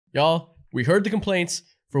Y'all, we heard the complaints.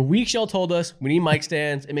 For weeks, y'all told us we need mic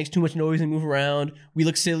stands. It makes too much noise and move around. We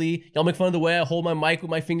look silly. Y'all make fun of the way I hold my mic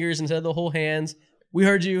with my fingers instead of the whole hands. We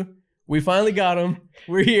heard you. We finally got them.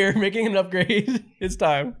 We're here making an upgrade. It's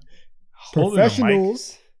time.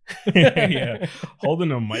 Professionals. Yeah,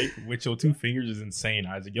 holding a mic with your 2 fingers is insane,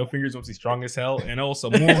 Isaac. Your fingers must be strong as hell. And also,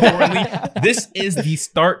 more importantly, this is the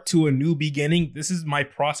start to a new beginning. This is my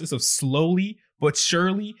process of slowly but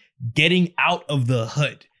surely getting out of the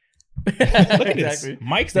hood. Look at this.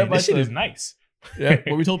 Mic stand. This shit is nice. Yeah.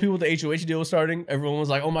 When we told people the HOH deal was starting, everyone was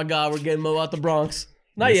like, oh my God, we're getting Mo out the Bronx.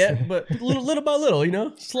 Not yet, but little by little,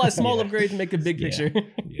 small upgrades to make the big picture.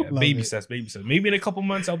 Yeah, baby steps. Maybe in a couple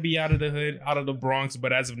months I'll be out of the hood, out of the Bronx,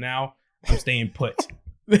 but as of now, I'm staying put.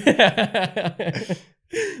 That's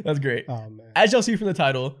great. Oh, man. As y'all see from the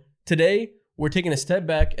title, today we're taking a step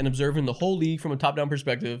back and observing the whole league from a top-down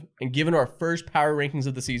perspective and giving our first power rankings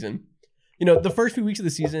of the season. The first few weeks of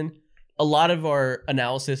the season, a lot of our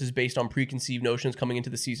analysis is based on preconceived notions coming into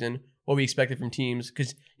the season, what we expected from teams,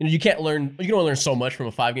 because you can only learn so much from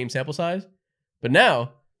a 5-game sample size. But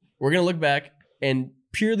now we're gonna look back and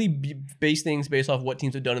purely base things based off what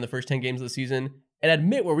teams have done in the first 10 games of the season and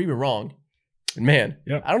admit where we were wrong. And man,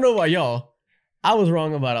 I don't know about y'all, I was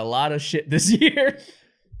wrong about a lot of shit this year.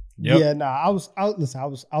 Yep. Yeah, nah, I was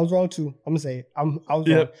wrong too. I'm gonna say it. I was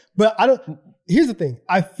wrong, but I don't. Here's the thing.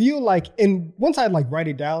 I feel like, and once I write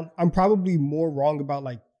it down, I'm probably more wrong about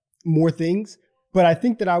more things. But I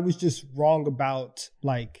think that I was just wrong about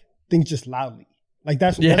things just loudly.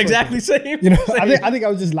 That's exactly same. Same. I think I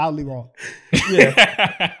was just loudly wrong. Yeah,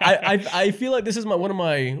 I feel like this is one of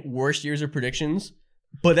my worst years of predictions,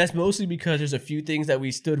 but that's mostly because there's a few things that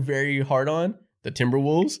we stood very hard on. The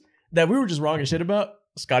Timberwolves that we were just wrong as shit about.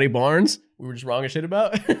 Scotty Barnes, we were just wrong as shit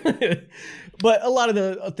about. But a lot of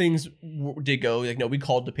the things did go. We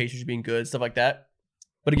called the Pacers being good, stuff like that.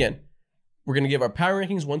 But again, we're gonna give our power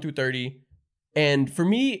rankings 1 through 30. And for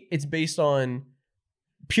me, it's based on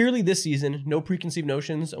purely this season, no preconceived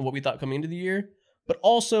notions of what we thought coming into the year, but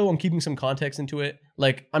also I'm keeping some context into it.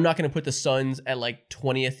 I'm not going to put the Suns at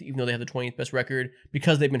 20th, even though they have the 20th best record,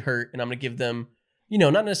 because they've been hurt. And I'm going to give them,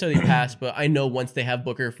 not necessarily a pass, but I know once they have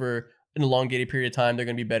Booker for an elongated period of time, they're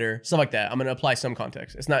going to be better. Stuff like that. I'm going to apply some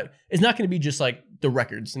context. It's not going to be just the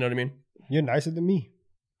records. You know what I mean? You're nicer than me.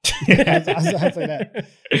 I say that.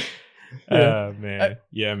 Man.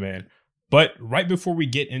 Yeah, man. But right before we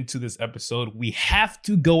get into this episode, we have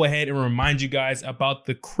to go ahead and remind you guys about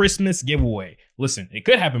the Christmas giveaway. Listen, it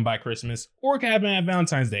could happen by Christmas or it could happen at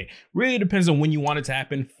Valentine's Day. Really depends on when you want it to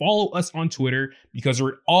happen. Follow us on Twitter because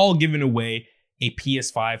we're all giving away a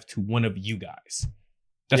PS5 to one of you guys.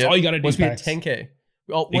 That's all you got to do. Once we hit 10K.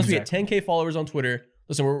 Once we hit 10K followers on Twitter,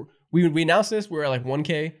 listen, we announced this. We're at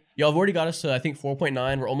 1K. Y'all have already got us to, I think,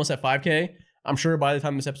 4.9. We're almost at 5K. I'm sure by the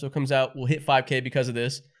time this episode comes out, we'll hit 5K because of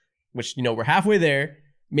this. Which, we're halfway there.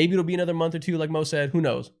 Maybe it'll be another month or two, like Mo said. Who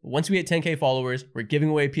knows? Once we hit 10K followers, we're giving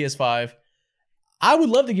away PS5. I would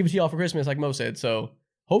love to give it to y'all for Christmas, like Mo said. So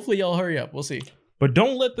hopefully y'all hurry up. We'll see. But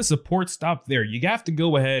don't let the support stop there. You have to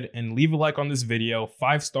go ahead and leave a like on this video.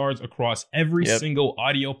 5 stars across every single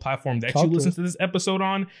audio platform that you listen to this episode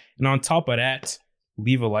on. And on top of that,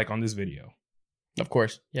 leave a like on this video. Of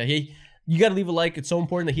course. Yeah, you got to leave a like. It's so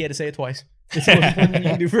important that he had to say it twice. It's the most important thing you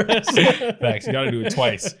can do for us. Facts. You got to do it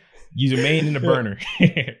twice. Use a main and a burner.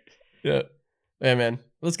 Yeah, man.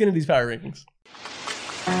 Let's get into these power rankings.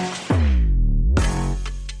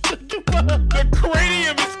 The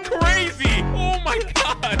cranium is crazy. Oh my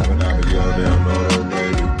god.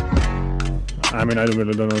 I mean, I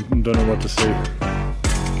really don't know what to say.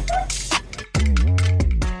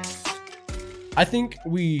 I think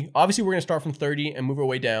we're going to start from 30 and move our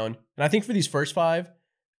way down. And I think for these first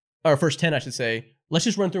 10, I should say, let's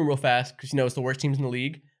just run through them real fast because it's the worst teams in the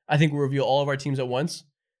league. I think we'll reveal all of our teams at once.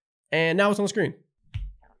 And now it's on the screen.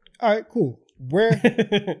 All right, cool. All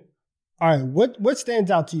right, what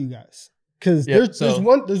stands out to you guys? Because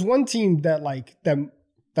there's one team that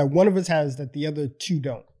that one of us has that the other two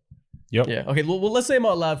don't. Yep. Yeah. Okay. Well, let's say them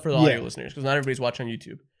out loud for the audio listeners because not everybody's watching on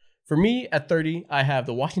YouTube. For me, at 30, I have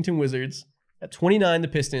the Washington Wizards. At 29, the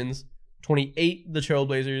Pistons. 28, the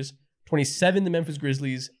Trailblazers. 27, the Memphis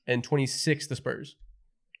Grizzlies. And 26, the Spurs.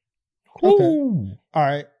 Okay. Ooh. All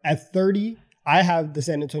right. At 30, I have the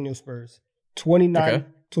San Antonio Spurs. 29, I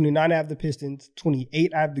have the Pistons.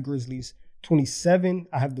 28, I have the Grizzlies. 27,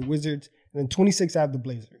 I have the Wizards. And then 26, I have the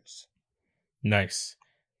Blazers. Nice.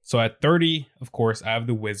 So at 30, of course, I have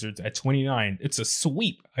the Wizards. At 29, it's a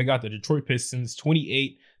sweep. I got the Detroit Pistons.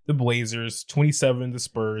 28, the Blazers. 27, the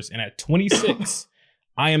Spurs. And at 26,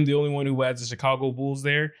 I am the only one who has the Chicago Bulls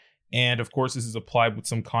there. And of course, this is applied with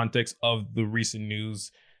some context of the recent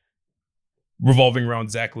news revolving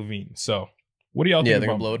around Zach LaVine. So what do y'all think? Yeah, they're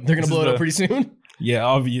gonna blow it. They're gonna blow it up pretty soon. Yeah,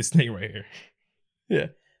 obvious thing right here. Yeah.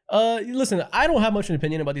 Listen, I don't have much of an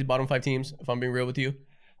opinion about these bottom 5 teams. If I'm being real with you,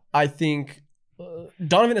 I think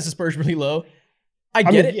Donovan has the Spurs really low. I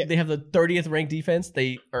get it. Yeah. They have the 30th ranked defense.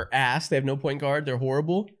 They are ass. They have no point guard. They're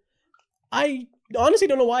horrible. I honestly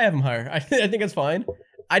don't know why I have them higher. I think it's fine.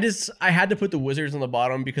 I had to put the Wizards on the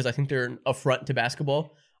bottom because I think they're an affront to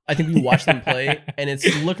basketball. I think you watch them play, and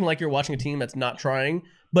it's looking like you're watching a team that's not trying,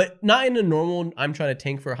 but not in a normal, I'm trying to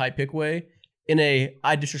tank for a high pick way, in a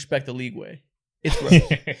I disrespect the league way. It's gross.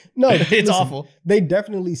 No, it's awful. They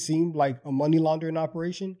definitely seemed like a money laundering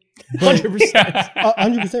operation. 100%.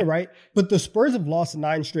 100%, right? But the Spurs have lost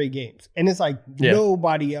 9 straight games. And it's like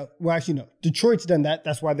nobody else. Well, actually, no. Detroit's done that.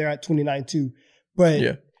 That's why they're at 29-2.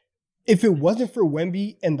 But if it wasn't for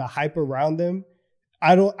Wemby and the hype around them,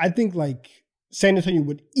 I think like San Antonio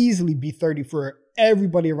would easily be 30 for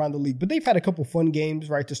everybody around the league. But they've had a couple fun games,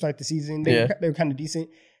 right, to start the season. They were kind of decent.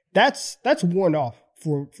 That's worn off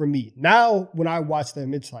for me. Now, when I watch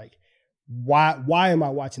them, it's like, why am I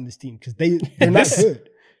watching this team? Because they're not good.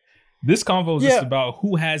 This convo is just about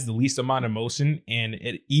who has the least amount of emotion, and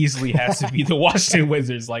it easily has to be the Washington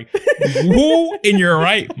Wizards. Like, who in your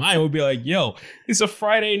right mind would be like, yo, it's a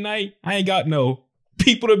Friday night. I ain't got no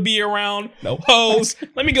people to be around, no hoes.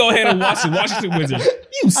 Let me go ahead and watch the Washington Wizards.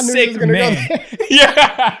 You sick man.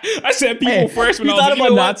 Yeah. I said people first when I was like, you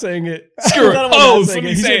know not saying it. Screw it. Hoes. Let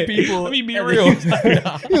me say people. Let me be real. He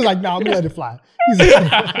was like, no, I'm going to let it fly.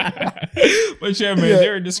 But yeah, man,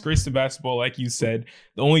 they're a disgrace to basketball, like you said.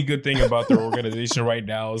 The only good thing about their organization right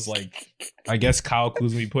now is, like, I guess Kyle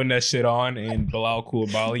Kuzma be putting that shit on, and Bilal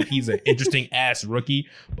Coulibaly, he's an interesting ass rookie.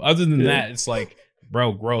 But other than that, it's like,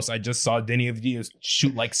 bro, gross. I just saw Denny Avdija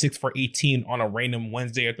shoot like 6 for 18 on a random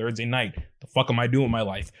Wednesday or Thursday night. The fuck am I doing in my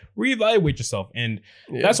life? Reevaluate yourself, and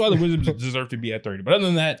that's why the Wizards deserve to be at 30. But other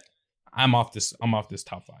than that, I'm off this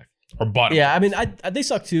top 5 or bottom. Yeah, I mean, they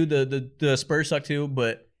suck too. The Spurs suck too.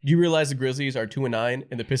 But do you realize the Grizzlies are 2-9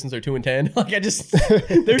 and the Pistons are 2-10?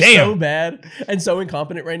 Like, they're so bad and so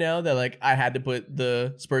incompetent right now that like I had to put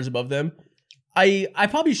the Spurs above them. I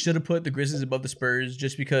probably should have put the Grizzlies above the Spurs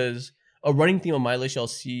just because a running theme on my list y'all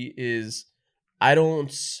see is I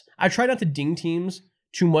try not to ding teams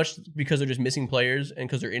too much because they're just missing players and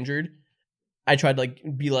because they're injured. I tried to like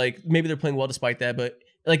be like, maybe they're playing well despite that, but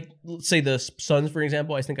like, let's say the Suns, for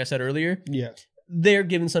example, I think I said earlier. Yeah. They're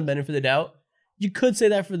given some benefit of the doubt. You could say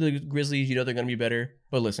that for the Grizzlies, they're going to be better.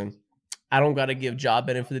 But listen, I don't got to give Ja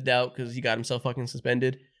benefit of the doubt because he got himself fucking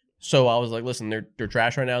suspended. So I was like, listen, they're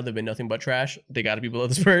trash right now. They've been nothing but trash. They got to be below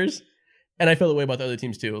the Spurs. And I feel the way about the other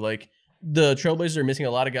teams too. Like, the Trailblazers are missing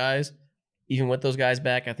a lot of guys. Even with those guys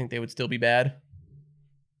back, I think they would still be bad.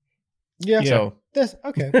 Yeah. So that's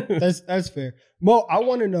okay. That's fair. Well, I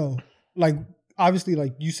want to know, like, obviously,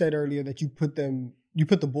 like you said earlier that you put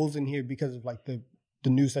the Bulls in here because of like the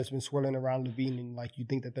news that's been swirling around LaVine, and like you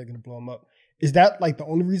think that they're gonna blow them up. Is that like the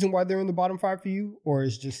only reason why they're in the bottom 5 for you, or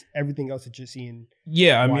is just everything else that you're seeing?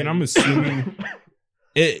 Yeah, I mean, I'm assuming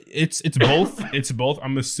it's both. It's both.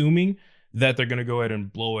 I'm assuming that they're gonna go ahead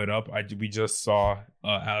and blow it up. We just saw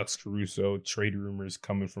Alex Caruso trade rumors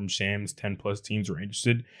coming from Shams. 10+ teams were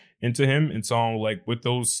interested into him, and so like with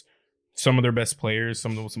those, some of their best players,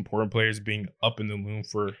 some of the most important players being up in the loom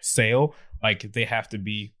for sale, like they have to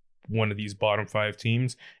be one of these bottom 5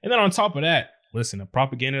 teams. And then on top of that, listen, the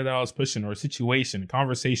propaganda that I was pushing, or situation,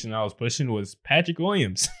 conversation that I was pushing, was Patrick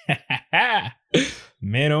Williams.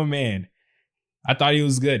 Man, oh man. I thought he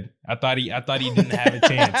was good. I thought he didn't have a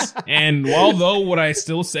chance. And although what I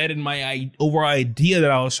still said in my overall idea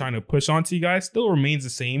that I was trying to push onto you guys still remains the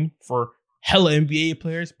same for hella NBA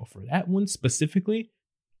players, but for that one specifically,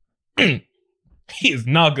 he is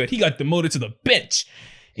not good. He got demoted to the bench,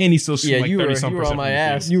 and he's still shooting like 30-some%. You were on my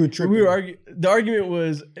ass. You were tripping. The argument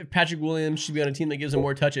was Patrick Williams should be on a team that gives him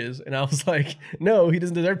more touches, and I was like, no, he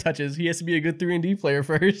doesn't deserve touches. He has to be a good 3-and-D player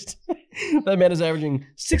first. That man is averaging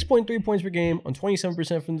 6.3 points per game on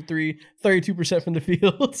 27% from the 3, 32% from the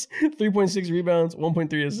field, 3.6 rebounds,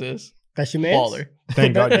 1.3 assists. That's your man's? Baller.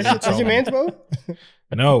 Thank God. That's your man's, bro?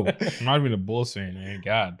 No, I'm not even a Bulls fan, man.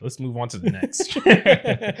 God, let's move on to the next.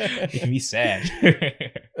 Making me sad.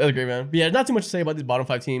 That's great, man. But yeah, not too much to say about these bottom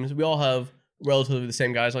 5 teams. We all have relatively the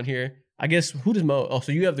same guys on here. I guess, who does Mo? Oh,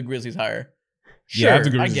 so you have the Grizzlies higher. Sure, yeah, I have the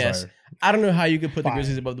Grizzlies higher. I don't know how you could put the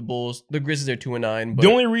Grizzlies above the Bulls. The Grizzlies are 2-9. But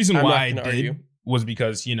the only reason why I did argue was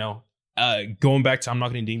because, going back to, I'm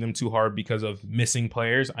not going to ding them too hard because of missing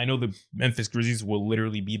players. I know the Memphis Grizzlies will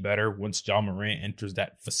literally be better once Ja Morant enters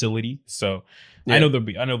that facility. So yeah. I know they'll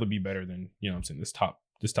be better than, I'm saying,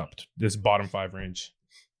 this bottom 5 range.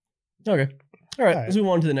 Okay. All right. Let's move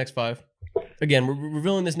on to the next 5. again, we're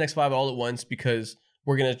revealing this next 5 all at once because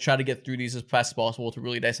we're going to try to get through these as fast as possible to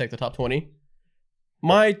really dissect the top 20.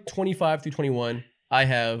 My 25 through 21, I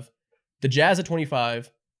have the Jazz at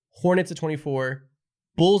 25, Hornets at 24,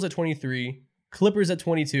 Bulls at 23, Clippers at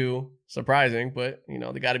 22. Surprising, but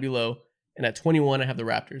they got to be low. And at 21, I have the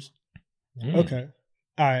Raptors. Okay.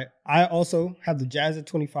 All right. I also have the Jazz at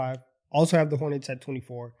 25. Also have the Hornets at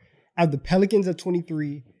 24. I have the Pelicans at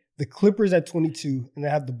 23, the Clippers at 22, and I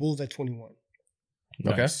have the Bulls at 21.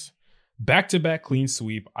 Nice. Okay. Back-to-back clean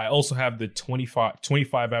sweep. I also have the 25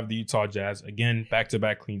 I have the Utah Jazz. Again,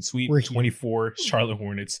 back-to-back clean sweep. 24, Charlotte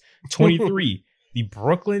Hornets. 23, the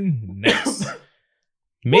Brooklyn Nets.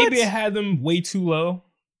 Maybe I had them way too low.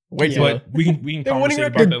 But we can conversate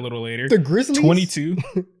about that a little later. The Grizzlies? 22.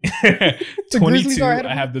 The 22, Grizzlies are ahead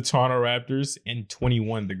of I have the Toronto Raptors. And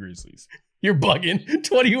 21, the Grizzlies. You're bugging.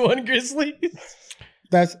 21 Grizzlies.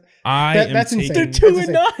 That's taking insane. They're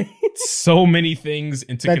 2-9. so many things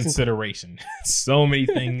into consideration. So many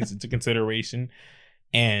things into consideration.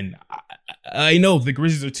 And I know the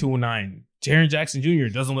Grizzlies are 2-9. Jaren Jackson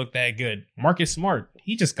Jr. doesn't look that good. Marcus Smart,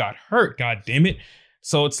 he just got hurt. God damn it.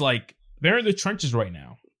 So it's like they're in the trenches right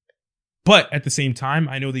now. But at the same time,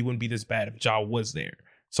 I know they wouldn't be this bad if Ja was there.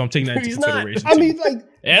 So I'm taking that into consideration. I mean, like,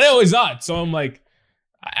 and no, he's not. So I'm like,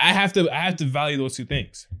 I have to value those two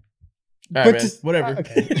things. All right, man. Whatever.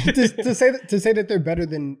 Okay. to say that they're better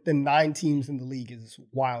than 9 teams in the league is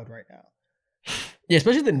wild right now. Yeah,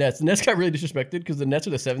 especially the Nets. The Nets got really disrespected because the Nets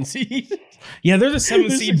are the 7th seed. Yeah, they're the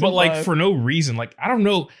 7th seed, but like 5. for no reason. Like I don't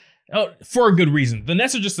know, for a good reason. The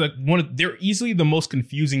Nets are just like they're easily the most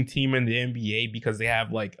confusing team in the NBA because they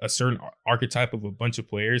have like a certain archetype of a bunch of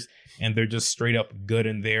players, and they're just straight up good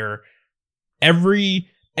in there. Every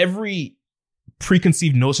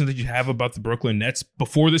preconceived notion that you have about the Brooklyn Nets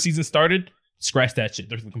before the season started, scratch that shit.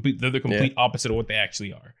 They're the complete opposite of what they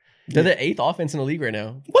actually are. They're the 8th offense in the league right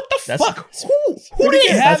now. What the fuck? Who do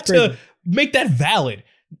you have to make that valid?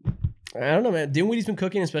 I don't know, man. Dinwiddie's been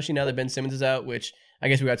cooking, especially now that Ben Simmons is out, which I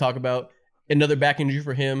guess we got to talk about. Another back injury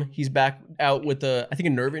for him. He's back out with I think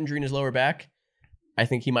a nerve injury in his lower back. I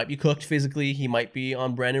think he might be cooked physically. He might be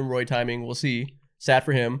on Brandon Roy timing. We'll see. Sad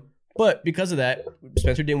for him. But because of that,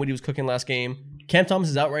 Spencer Dinwiddie was cooking last game. Cam Thomas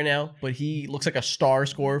is out right now, but he looks like a star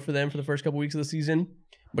scorer for them for the first couple weeks of the season.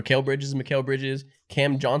 Mikal Bridges.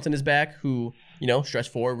 Cam Johnson is back, who, stretch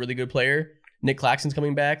 4, really good player. Nick Claxton's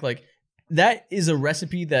coming back. Like, that is a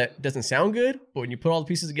recipe that doesn't sound good, but when you put all the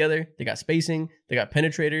pieces together, they got spacing, they got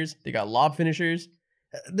penetrators, they got lob finishers.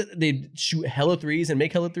 They shoot hella threes and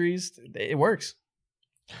make hella threes. It works.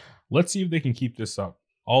 Let's see if they can keep this up.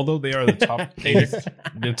 Although they are the top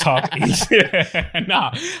the top 8.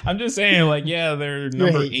 Nah, I'm just saying, like, yeah, they're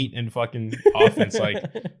number 8 in fucking offense. Like,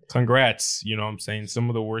 congrats. You know what I'm saying? Some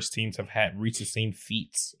of the worst teams have reached the same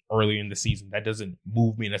feats early in the season. That doesn't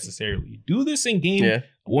move me necessarily. Do this in game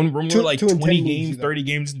when we're like 20 games, 30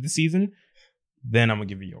 games in the season, then I'm gonna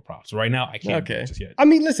give you your props. Right now, I can't do it just yet. I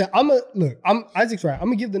mean, listen, Isaac's right. I'm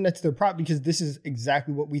gonna give the Nets their prop because this is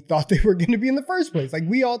exactly what we thought they were gonna be in the first place. Like,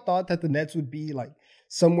 we all thought that the Nets would be like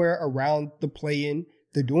somewhere around the play-in.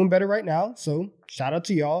 They're doing better right now, so shout out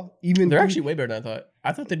to y'all. They're actually way better than I thought.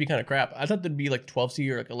 I thought they'd be kind of crap. I thought they'd be like 12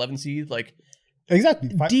 seed or like 11 seed, like exactly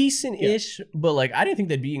decent-ish, but like I didn't think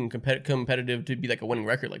they'd be competitive to be like a winning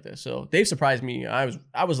record like this. So they've surprised me. I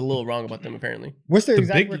was a little wrong about them apparently. What's their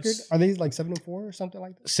exact record? Are they like 7-4 or something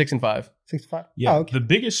like that? 6-5. 6-5. Yeah. Oh, okay. The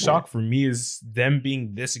biggest shock for me is them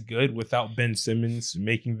being this good without Ben Simmons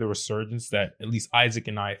making the resurgence that at least Isaac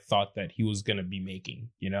and I thought that he was gonna be making.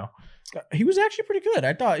 He was actually pretty good.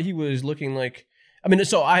 I thought he was looking like. I mean,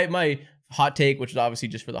 so my hot take, which is obviously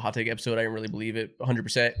just for the hot take episode, I didn't really believe it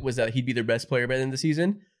 100%, was that he'd be their best player by the end of the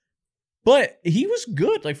season. But he was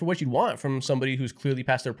good, like for what you'd want from somebody who's clearly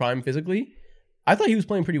past their prime physically. I thought he was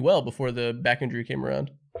playing pretty well before the back injury came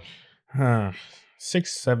around.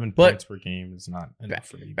 6-7 points per game is not enough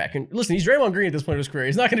for me. Listen, he's Draymond Green at this point of his career.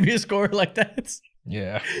 He's not going to be a scorer like that.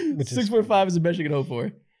 Yeah. 6.5 is the best you can hope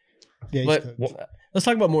for. Yeah, but let's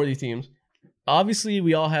talk about more of these teams. Obviously,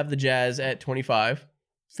 we all have the Jazz at 25.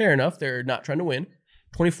 Fair enough. They're not trying to win.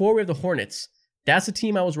 24, we have the Hornets. That's a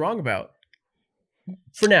team I was wrong about.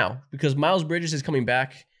 For now, because Miles Bridges is coming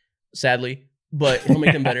back, sadly, but he'll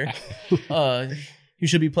make them better. He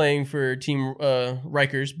should be playing for Team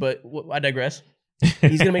Rikers, but I digress.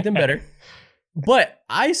 He's going to make them better. But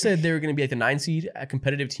I said they were going to be like the 9 seed, a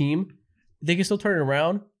competitive team. They can still turn it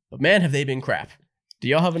around, but man, have they been crap. Do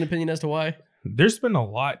y'all have an opinion as to why? There's been a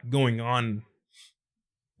lot going on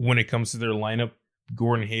when it comes to their lineup.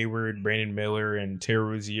 Gordon Hayward, Brandon Miller, and Terry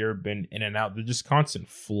Rozier have been in and out. They're just constant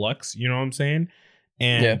flux, you know what I'm saying?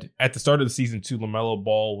 And at the start of the season, too, LaMelo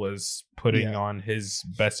Ball was putting on his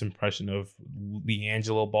best impression of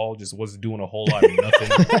LiAngelo Ball. Just wasn't doing a whole lot of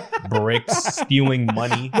nothing. Bricks, stealing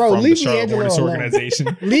money from the Charlotte Hornets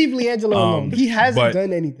organization. Leave LiAngelo alone. He hasn't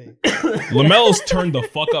done anything. LaMelo's turned the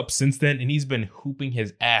fuck up since then, and he's been hooping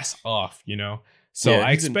his ass off, you know? So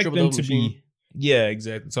I expect them to be... Yeah,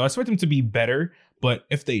 exactly. So I expect them to be better, but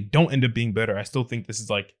if they don't end up being better, I still think this is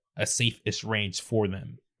like a safe-ish range for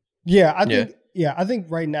them. Yeah, I think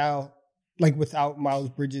right now, like without Miles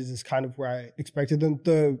Bridges is kind of where I expected them.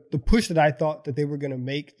 The push that I thought that they were going to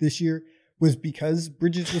make this year was because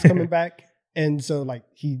Bridges was coming back. And so like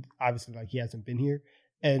he obviously like he hasn't been here.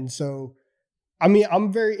 And so, I mean,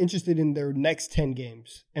 I'm very interested in their next 10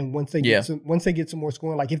 games. And once they get some more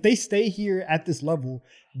scoring, like if they stay here at this level,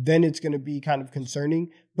 then it's going to be kind of concerning.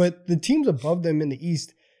 But the teams above them in the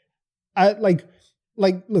East,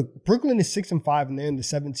 look, Brooklyn is 6-5 and they're in the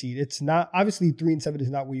 7th seed. It's not obviously 3-7 is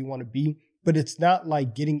not where you want to be, but it's not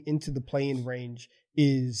like getting into the play-in range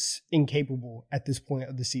is incapable at this point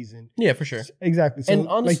of the season. Yeah, for sure. Exactly. So and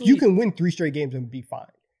honestly, like you can win 3 straight games and be fine.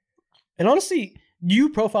 And honestly, you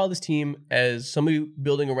profile this team as somebody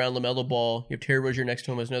building around LaMelo Ball. You have Terry Rozier next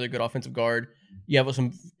to him as another good offensive guard. You have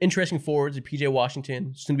some interesting forwards, PJ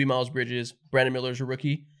Washington, soon to be Miles Bridges, Brandon Miller's a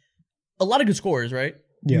rookie. A lot of good scorers, right?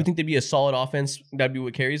 Yeah. You think they'd be a solid offense? That'd be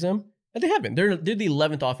what carries them? And they have been. They're the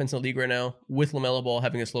 11th offense in the league right now with LaMelo Ball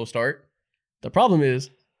having a slow start. The problem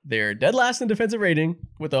is they're dead last in defensive rating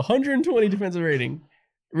with 120 defensive rating.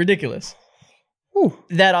 Ridiculous. Whew.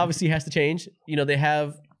 That obviously has to change. You know, they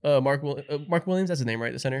have Mark Williams. That's his name,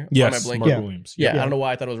 right? The center? Yes, Mark Williams. Yeah, I don't know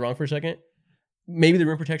why I thought it was wrong for a second. Maybe the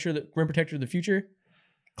rim protector of the future.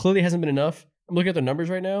 Clearly hasn't been enough. I'm looking at their numbers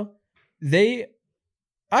right now. They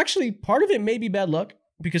actually, part of it may be bad luck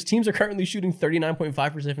because teams are currently shooting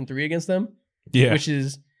 39.5% from 3 against them. Yeah. Which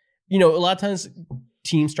is, you know, a lot of times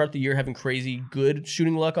teams start the year having crazy good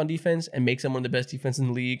shooting luck on defense and makes them one of the best defenses in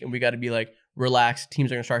the league. And we got to be like, relax.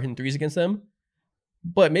 Teams are going to start hitting 3s against them.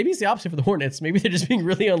 But maybe it's the opposite for the Hornets. Maybe they're just being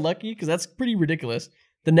really unlucky because that's pretty ridiculous.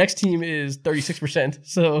 The next team is 36%.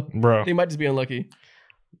 So they might just be unlucky.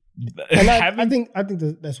 And I think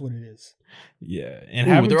that's what it is. Yeah.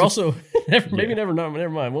 And they're also, never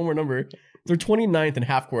mind. One more number. They're 29th in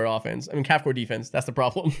half-court offense. I mean, half-court defense. That's the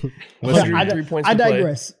problem. I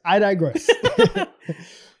digress.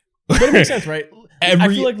 But it makes sense, right? I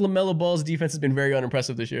feel like LaMelo Ball's defense has been very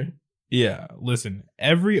unimpressive this year. Yeah, listen,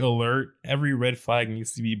 every alert, every red flag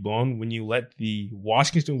needs to be blown when you let the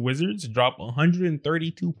Washington Wizards drop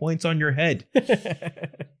 132 points on your head.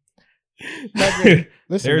 Listen,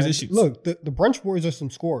 there's issues. Look, the Brunch Boys are some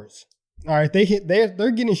scorers. All right,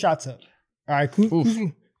 they're getting shots up. All right,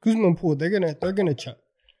 Kuzma and Poole, they're gonna chuck.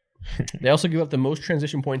 They also give up the most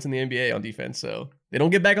transition points in the NBA on defense, so they don't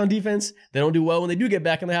get back on defense. They don't do well when they do get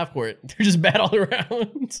back in the half court. They're just bad all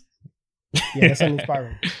around. Yeah, that's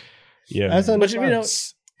uninspiring. Yeah, that's uninspiring. But, you know,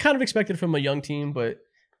 kind of expected from a young team, but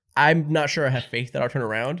I'm not sure I have faith that I'll turn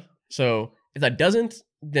around. So if that doesn't,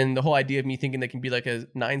 then the whole idea of me thinking they can be like a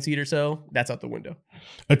 9 seed or so, that's out the window.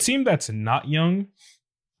 A team that's not young,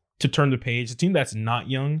 to turn the page, a team that's not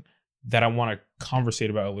young that I want to conversate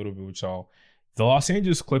about a little bit with y'all. The Los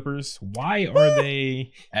Angeles Clippers, why are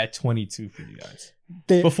they at 22 for you guys?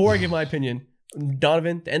 Before I give my opinion,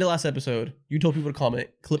 Donovan, the end of last episode, you told people to comment,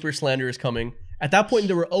 Clipper slander is coming. At that point,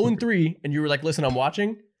 they were 0-3, and you were like, listen, I'm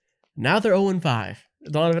watching. Now they're 0-5.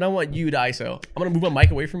 Donovan, I want you to ISO. I'm going to move my mic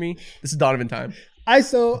away from me. This is Donovan time.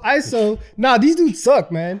 ISO. Nah, these dudes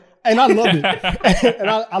suck, man. And I love it. And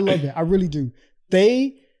I love it. I really do.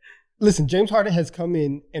 Listen, James Harden has come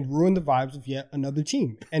in and ruined the vibes of yet another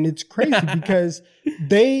team. And it's crazy because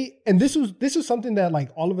this was something that like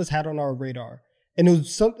all of us had on our radar. And it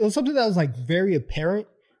was something that was like very apparent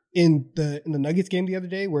in the Nuggets game the other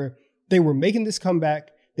day where they were making this comeback.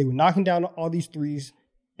 They were knocking down all these threes.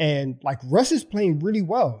 And like Russ is playing really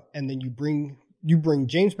well. And then you bring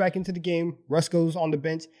James back into the game. Russ goes on the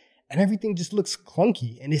bench and everything just looks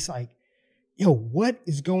clunky. And it's like, yo, what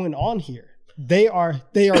is going on here? They are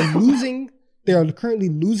losing. They are currently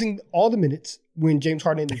losing all the minutes when James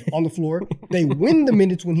Harden is on the floor. They win the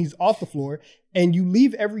minutes when he's off the floor. And you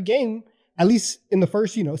leave every game, at least in the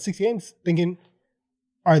first, 6 games, thinking,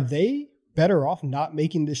 are they better off not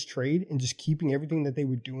making this trade and just keeping everything that they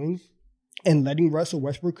were doing and letting Russell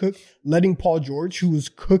Westbrook cook, letting Paul George, who was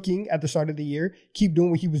cooking at the start of the year, keep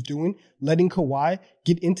doing what he was doing, letting Kawhi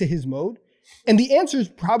get into his mode? And the answer is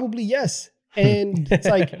probably yes. And it's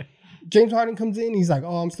like James Harden comes in, he's like,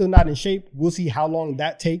 oh, I'm still not in shape. We'll see how long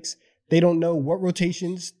that takes. They don't know what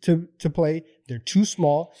rotations to play. They're too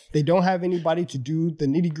small. They don't have anybody to do the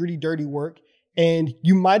nitty-gritty dirty work. And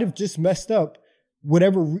you might have just messed up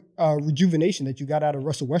whatever rejuvenation that you got out of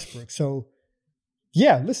Russell Westbrook. So,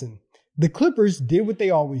 yeah, listen, the Clippers did what they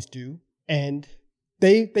always do, and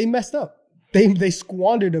they messed up. They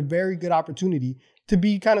squandered a very good opportunity to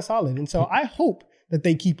be kind of solid. And so I hope that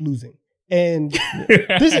they keep losing. And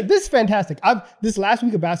this is fantastic. This last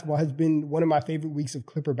week of basketball has been one of my favorite weeks of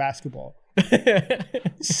Clipper basketball.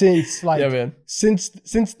 since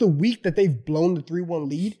the week that they've blown the 3-1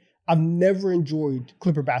 lead, I've never enjoyed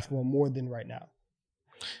Clipper basketball more than right now.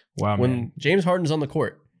 Wow, when James Harden's on the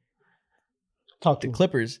court, the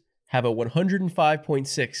Clippers have a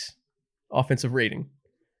 105.6 offensive rating,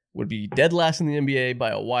 would be dead last in the NBA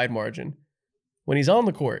by a wide margin. When he's on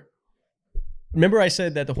the court, remember I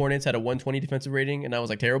said that the Hornets had a 120 defensive rating and I was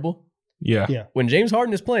like terrible? Yeah. When James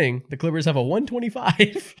Harden is playing, the Clippers have a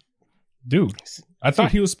 125. Dude, I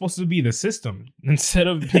thought he was supposed to be the system. Instead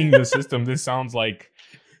of being the system, this sounds like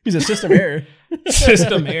he's a system error.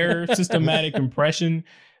 System error, systematic impression,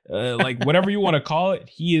 like whatever you want to call it.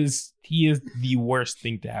 He is the worst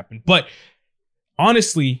thing to happen. But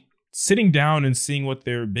honestly, sitting down and seeing what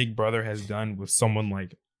their big brother has done with someone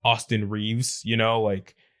like Austin Reeves, you know,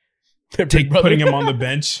 like putting him on the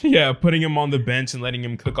bench. Yeah, putting him on the bench and letting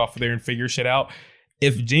him cook off there and figure shit out.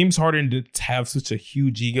 If James Harden did have such a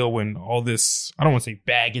huge ego and all this, I don't want to say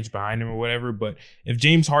baggage behind him or whatever, but if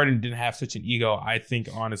James Harden didn't have such an ego, I think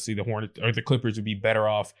honestly the Hornets or the Clippers would be better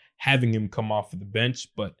off having him come off of the bench.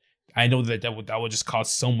 But I know that would just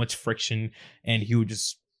cause so much friction and he would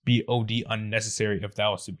just be OD unnecessary if that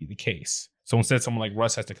was to be the case. So instead, someone like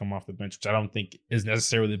Russ has to come off the bench, which I don't think is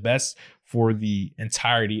necessarily the best for the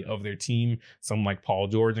entirety of their team. Someone like Paul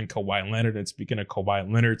George and Kawhi Leonard. And speaking of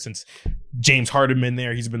Kawhi Leonard, since James Harden been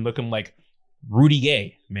there, he's been looking like Rudy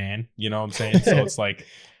Gay, man. You know what I'm saying? So it's like,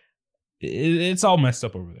 it's all messed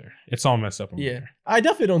up over there. It's all messed up over there. I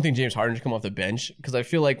definitely don't think James Harden should come off the bench because I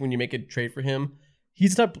feel like when you make a trade for him,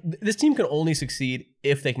 this team can only succeed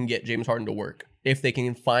if they can get James Harden to work. If they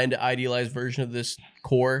can find an idealized version of this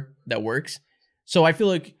core that works. So I feel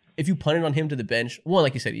like if you punt it on him to the bench, one,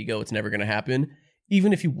 like you said, ego, it's never going to happen.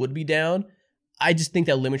 Even if you would be down, I just think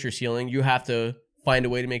that limits your ceiling. You have to find a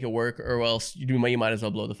way to make it work or else you might as well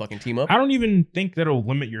blow the fucking team up. I don't even think that'll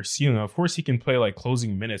limit your ceiling. Of course, he can play like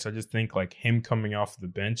closing minutes. I just think like him coming off the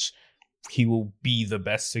bench, he will be the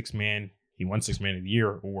best six man. He won 6 man of the year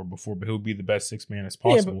or before, but he'll be the best 6 man as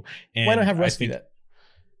possible. And why not have Russ do that?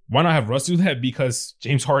 Why not have Russ do that? Because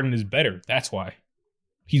James Harden is better. That's why.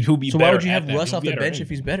 He'll be better. So why would you have Russ off the bench if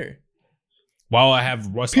he's better? Why would I have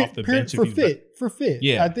Russ off the bench for fit?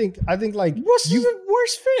 Yeah, I think like Russ is a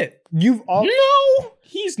worse fit. No,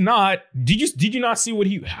 he's not. Did you not see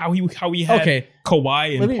how he had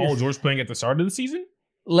Kawhi and Paul George playing at the start of the season?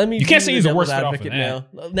 You can't say he's a worse fit off of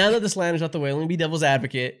that. Now that the slander's out the way, let me be devil's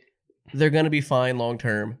advocate. They're going to be fine long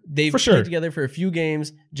term. They've played together for a few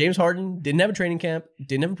games. James Harden didn't have a training camp,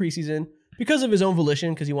 didn't have a preseason because of his own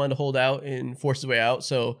volition, because he wanted to hold out and force his way out.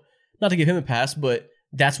 So not to give him a pass, but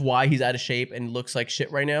that's why he's out of shape and looks like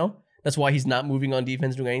shit right now. That's why he's not moving on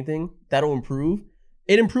defense, doing anything. That'll improve.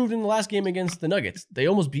 It improved in the last game against the Nuggets. They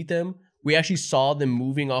almost beat them. We actually saw them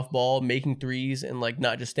moving off ball, making threes, and like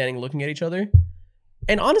not just standing looking at each other.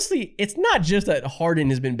 And honestly, it's not just that Harden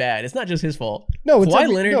has been bad. It's not just his fault. No,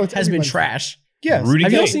 Kawhi Leonard has been trash. Yes.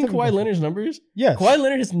 Have you all seen Kawhi Leonard's numbers? Yes. Kawhi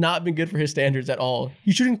Leonard has not been good for his standards at all.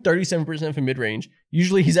 He's shooting 37% from mid-range.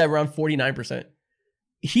 Usually he's at around 49%.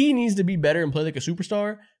 He needs to be better and play like a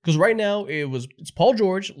superstar because right now it's Paul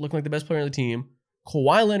George looking like the best player on the team,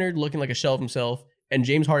 Kawhi Leonard looking like a shell of himself, and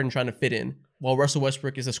James Harden trying to fit in, while Russell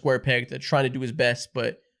Westbrook is a square peg that's trying to do his best,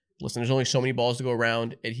 but listen, there's only so many balls to go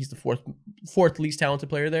around, and he's the fourth least talented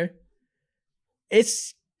player there.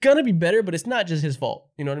 It's gonna be better, but it's not just his fault.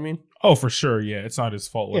 You know what I mean? Oh, for sure. Yeah, it's not his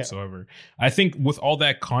fault whatsoever. I think with all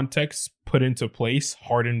that context put into place,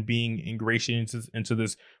 Harden being ingratiated into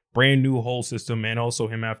this brand new whole system, and also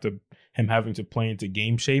him having to play into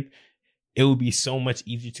game shape, it would be so much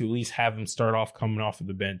easier to at least have him start off coming off of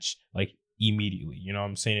the bench like immediately. You know what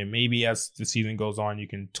I'm saying? And maybe as the season goes on, you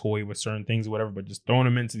can toy with certain things or whatever, but just throwing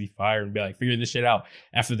them into the fire and be like, figure this shit out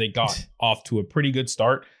after they got off to a pretty good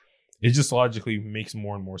start, it just logically makes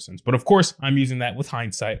more and more sense. But of course, I'm using that with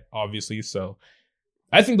hindsight, obviously. So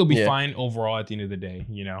I think they'll be fine overall at the end of the day,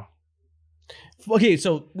 you know? Okay,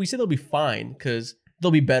 so we said they'll be fine because they'll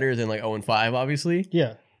be better than like 0-5, obviously.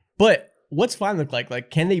 Yeah. But what's fine look like? Like,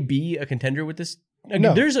 can they be a contender with this? Like,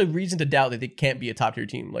 no. There's a reason to doubt that they can't be a top tier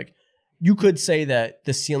team. Like, you could say that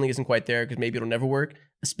the ceiling isn't quite there because maybe it'll never work,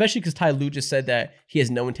 especially because Ty Lue just said that he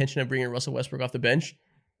has no intention of bringing Russell Westbrook off the bench.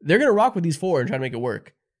 They're going to rock with these four and try to make it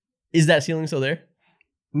work. Is that ceiling still there?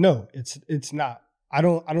 No, it's not. I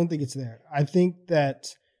don't think it's there. I think that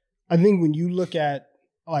I think when you look at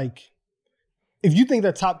like, if you think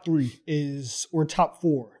that top 3 is, or top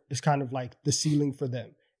 4 is kind of like the ceiling for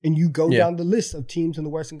them, and you go down the list of teams in the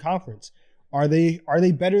Western Conference, are they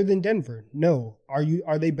better than Denver? No.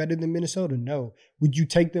 Are they better than Minnesota? No. Would you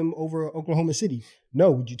take them over Oklahoma City? No.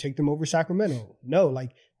 Would you take them over Sacramento? No.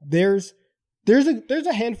 Like there's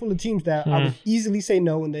a handful of teams that I would easily say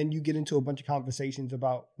no, and then you get into a bunch of conversations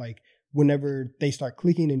about like whenever they start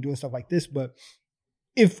clicking and doing stuff like this. But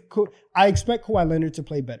I expect Kawhi Leonard to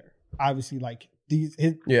play better. Obviously, like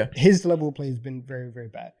his level of play has been very, very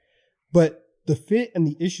bad. But the fit and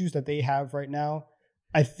the issues that they have right now,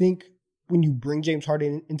 I think when you bring James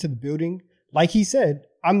Harden into the building, like he said,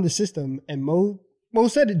 I'm the system, and Mo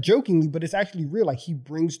said it jokingly, but it's actually real. Like he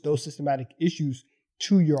brings those systematic issues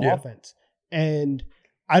to your offense. And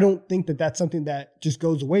I don't think that that's something that just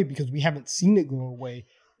goes away, because we haven't seen it go away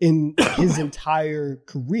in his entire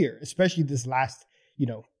career, especially this last,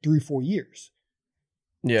 3-4 years.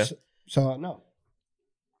 Yeah. So no.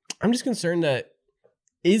 I'm just concerned that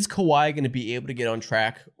is Kawhi going to be able to get on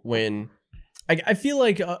track when I feel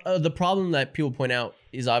like the problem that people point out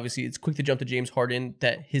is obviously it's quick to jump to James Harden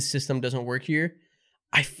that his system doesn't work here.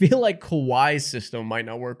 I feel like Kawhi's system might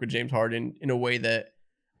not work with James Harden in a way that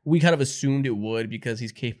we kind of assumed it would, because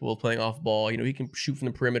he's capable of playing off ball. He can shoot from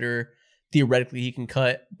the perimeter. Theoretically, he can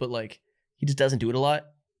cut, but like he just doesn't do it a lot.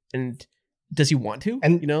 And does he want to?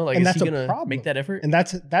 And and is he going to make that effort? And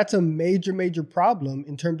that's a major problem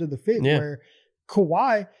in terms of the fit. Where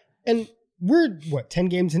Kawhi, and we're 10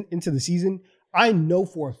 games into the season. I know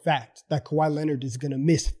for a fact that Kawhi Leonard is going to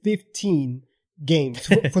miss 15 games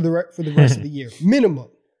for the rest of the year minimum,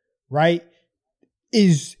 right?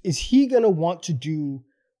 Is he going to want to do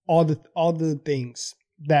all the things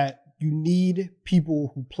that you need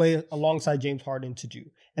people who play alongside James Harden to do?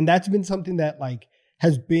 And that's been something that like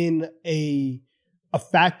has been a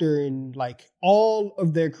factor in like all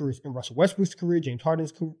of their careers, in Russell Westbrook's career, James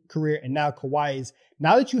Harden's career, and now Kawhi's.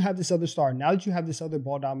 Now that you have this other star, now that you have this other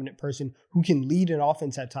ball dominant person who can lead an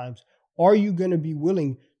offense at times, are you going to be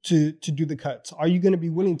willing to do the cuts? Are you going to be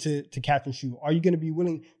willing to catch and shoot? Are you going to be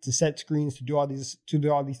willing to set screens, to do all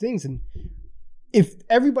these things? And if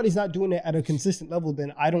everybody's not doing it at a consistent level,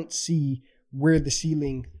 then I don't see where the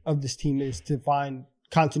ceiling of this team is to find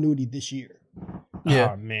continuity this year.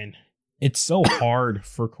 Yeah, man. It's so hard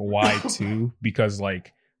for Kawhi too, because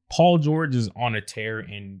like Paul George is on a tear,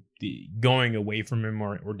 and going away from him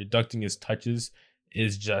or deducting his touches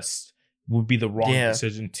would be the wrong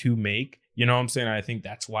decision to make. You know what I'm saying? I think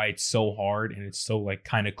that's why it's so hard and it's so like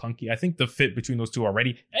kind of clunky. I think the fit between those two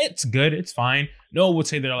already, it's good. It's fine. No one would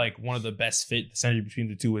say they're like one of the best fit. The synergy between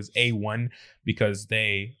the two is A1, because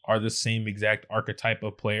they are the same exact archetype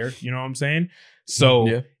of player. You know what I'm saying?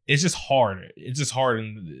 So it's just hard. It's just hard.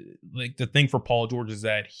 And like the thing for Paul George is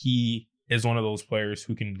that he is one of those players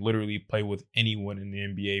who can literally play with anyone in the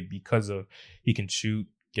NBA because of he can shoot,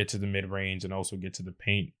 get to the mid-range, and also get to the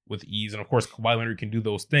paint with ease. And of course, Kawhi Leonard can do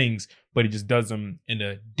those things, but he just does them in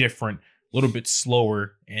a different, little bit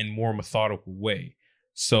slower and more methodical way.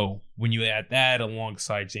 So when you add that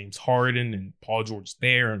alongside James Harden and Paul George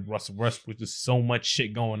there and Russell Westbrook, just so much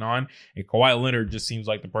shit going on. And Kawhi Leonard just seems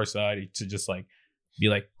like the personality to just like be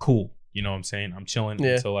like, cool, you know what I'm saying? I'm chilling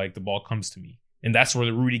until like the ball comes to me. And that's where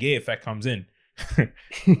the Rudy Gay effect comes in.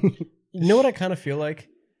 You know what I kind of feel like?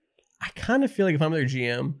 I kind of feel like if I'm their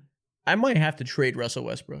GM, I might have to trade Russell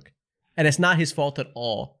Westbrook. And it's not his fault at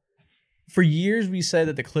all. For years, we said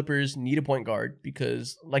that the Clippers need a point guard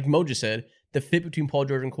because, like Mo just said, the fit between Paul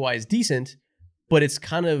George and Kawhi is decent, but it's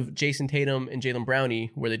kind of Jason Tatum and Jalen Brownie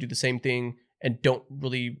where they do the same thing and don't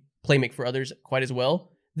really play make for others quite as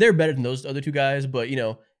well. They're better than those other two guys, but,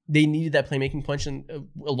 they needed that playmaking punch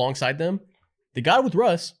alongside them. They got it with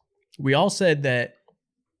Russ. We all said that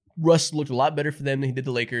Russ looked a lot better for them than he did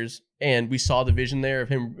the Lakers, and we saw the vision there of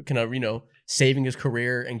him kind of, saving his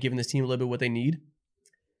career and giving this team a little bit what they need.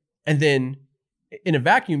 And then in a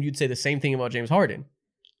vacuum, you'd say the same thing about James Harden.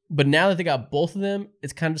 But now that they got both of them,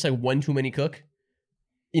 it's kind of just like one too many cook.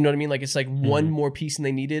 You know what I mean? Like it's like one more piece than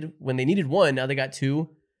they needed. When they needed one, now they got two.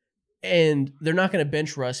 And they're not going to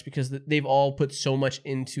bench Russ because they've all put so much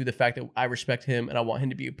into the fact that I respect him and I want him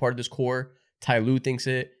to be a part of this core. Ty Lue thinks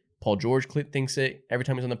it. Paul George thinks it. Every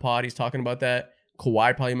time he's on the pod, he's talking about that.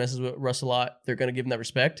 Kawhi probably messes with Russ a lot. They're going to give him that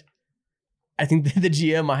respect. I think the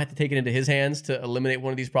GM might have to take it into his hands to eliminate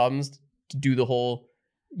one of these problems, to do the whole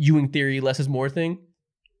Ewing theory, less is more thing.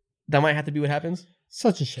 That might have to be what happens.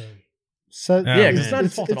 Such a shame. Because it's not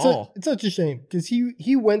his fault at all. It's such a shame because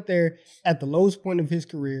he went there at the lowest point of his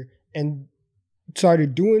career and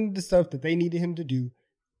started doing the stuff that they needed him to do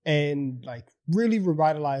and like really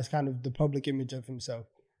revitalized kind of the public image of himself.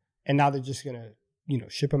 and now they're just gonna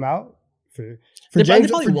ship him out for They James.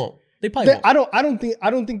 probably won't. They probably won't. I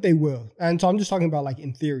don't think they will. And so I'm just talking about like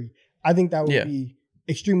in theory. I think that would be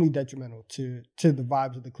extremely detrimental to the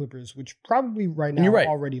vibes of the Clippers, which probably right now are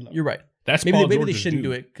already low. You're right. That's maybe Paul they shouldn't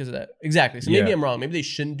do it because of that. Exactly. So maybe I'm wrong. Maybe they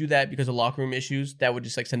shouldn't do that because of locker room issues. That would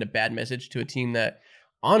just like send a bad message to a team that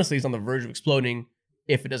honestly is on the verge of exploding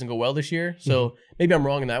if it doesn't go well this year. So maybe I'm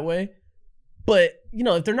wrong in that way. But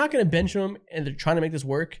if they're not going to bench him and they're trying to make this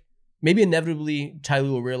work, maybe inevitably Ty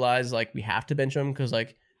Lue will realize like we have to bench him because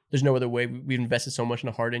like there's no other way. We've invested so much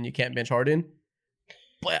into Harden. You can't bench Harden.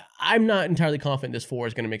 But I'm not entirely confident this 4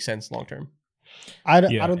 is going to make sense long term. I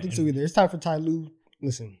don't think so either. It's time for Ty Lue.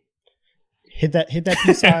 Listen, hit that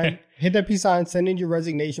peace sign. Hit that peace sign. Send in your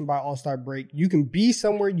resignation by All-Star break. You can be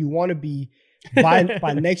somewhere you want to be by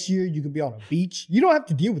next year. You can be on a beach. You don't have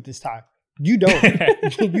to deal with this time. You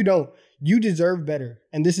don't. You don't. You deserve better.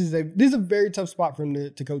 And this is a very tough spot for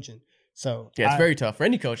him to coach in. So yeah, it's very tough for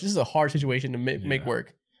any coach. This is a hard situation to make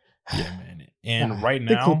work. Yeah, man. And right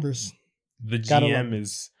now, the Clippers. The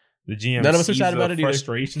GM none of us are sad about it either.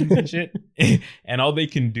 Frustrations and shit, and all they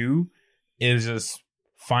can do is just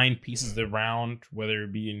find pieces around, whether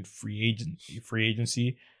it be in free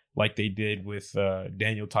agency, like they did with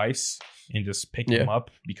Daniel Tice, and just pick him up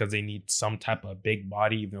because they need some type of big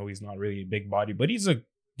body, even though he's not really a big body, but he's a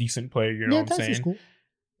decent player. You know what I'm saying? Is cool.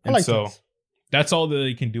 That's all that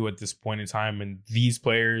they can do at this point in time, and these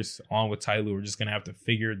players, along with Ty Lue, are just gonna have to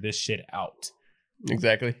figure this shit out.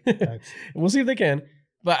 Exactly. We'll see if they can.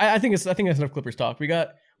 But I think that's enough Clippers talk.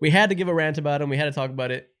 We had to give a rant about them. We had to talk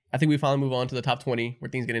about it. I think we finally move on to the top 20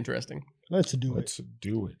 where things get interesting. Let's do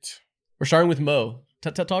it. We're starting with Mo.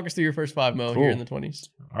 Talk us through your first 5, Mo, here in the 20s.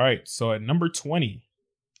 All right. So at number 20,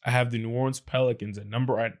 I have the New Orleans Pelicans at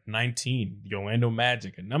number 19, the Orlando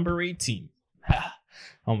Magic at number 18. I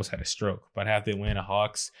almost had a stroke, but I have the Atlanta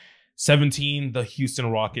Hawks. 17, the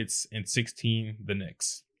Houston Rockets, and 16, the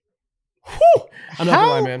Knicks. Whew! I'm not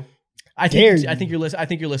gonna lie, man. I think your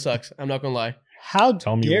list sucks. I'm not gonna lie.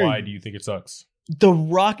 Tell me why do you think it sucks? The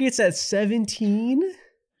Rockets at 17?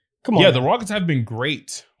 Come on. Yeah, the Rockets have been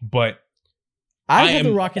great, but I have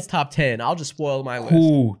the Rockets top 10. I'll just spoil my list.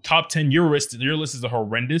 Ooh, top 10. Your list is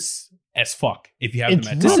horrendous as fuck. If you have them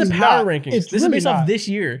at this is power rankings. This is based off this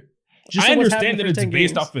year. I understand that it's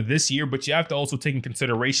based off of this year, but you have to also take in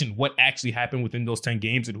consideration what actually happened within those 10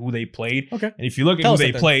 games and who they played. Okay. And if you look at who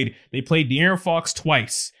they played De'Aaron Fox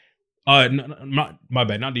twice. My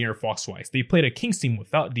bad, not De'Aaron Fox twice. They played a Kings team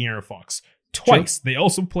without De'Aaron Fox twice. True. They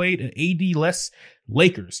also played an AD-less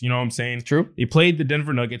Lakers. You know what I'm saying? True. They played the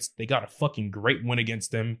Denver Nuggets. They got a fucking great win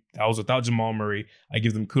against them. That was without Jamal Murray. I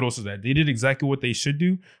give them kudos to that. They did exactly what they should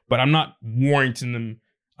do, but I'm not warranting them.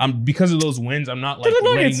 Because of those wins, I'm not like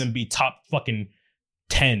letting them be top fucking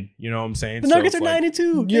 10. You know what I'm saying? The Nuggets are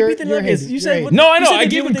 9-2. They beat the Nuggets. You said no, I know. I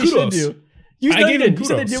gave them kudos. I gave them kudos. You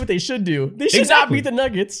said they did what they should do. They should not beat the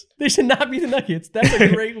Nuggets. They should not beat the Nuggets. That's a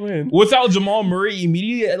great win. Without Jamal Murray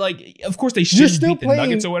immediately, like, of course they should beat the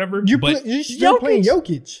Nuggets or whatever. You're still playing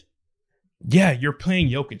Jokic. Yeah, you're playing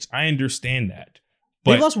Jokic. I understand that.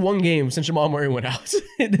 But they lost one game since Jamal Murray went out.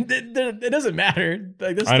 It doesn't matter.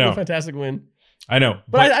 Like, this is still a fantastic win. I know.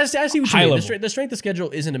 But I see what you mean. The strength of schedule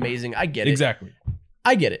isn't amazing. I get it. Exactly.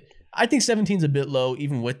 I get it. I think 17 is a bit low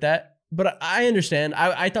even with that. But I understand.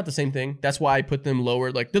 I thought the same thing. That's why I put them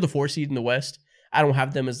lower. Like, they're the 4 seed in the West. I don't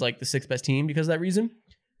have them as like the 6th best team because of that reason.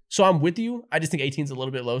 So I'm with you. I just think 18 is a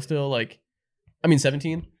little bit low still. Like, I mean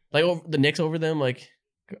 17. Like the Knicks over them. Like,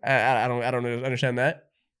 I don't understand that.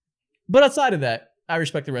 But outside of that, I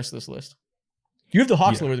respect the rest of this list. You have the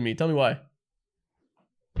Hawks lower than me. Tell me why.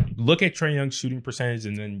 Look at Trae Young's shooting percentage,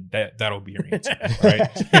 and then that'll be your answer,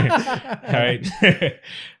 right?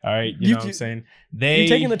 All right. You know what I'm saying? You're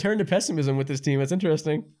taking the turn to pessimism with this team. That's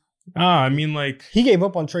interesting. I mean, like, he gave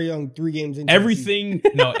up on Trae Young 3 games into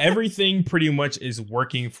everything pretty much is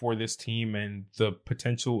working for this team, and the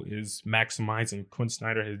potential is maximizing. Quinn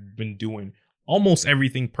Snyder has been doing almost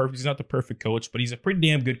everything perfect. He's not the perfect coach, but he's a pretty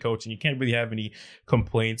damn good coach, and you can't really have any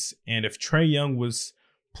complaints. And if Trae Young was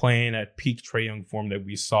playing at peak Trae Young form that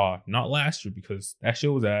we saw, not last year because that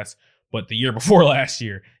shit was ass, but the year before last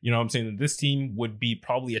year, you know what I'm saying, that this team would be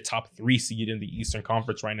probably a top 3 seed in the Eastern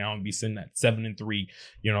Conference right now and be sitting at 7-3,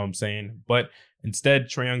 you know what I'm saying? But instead,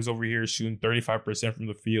 Trae Young's over here shooting 35% from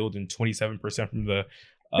the field and 27% from the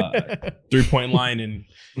 3-point line. And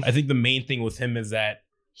I think the main thing with him is that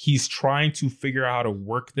he's trying to figure out how to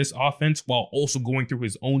work this offense while also going through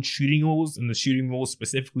his own shooting rules, and the shooting rules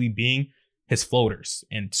specifically being his floaters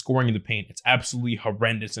and scoring in the paint. It's absolutely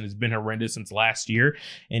horrendous, and it's been horrendous since last year,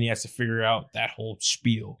 and he has to figure out that whole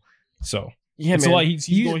spiel. So yeah, it's man. a lot. He's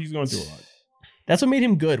going through a lot. That's what made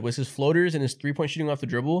him good, was his floaters and his 3-point shooting off the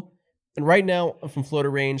dribble. And right now, from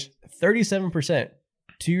floater range, 37%.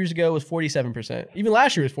 2 years ago was 47%. Even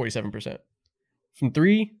last year was 47%. From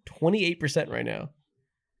 3, 28% right now.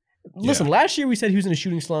 Listen, last year we said he was in a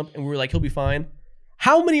shooting slump, and we were like, he'll be fine.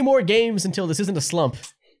 How many more games until this isn't a slump?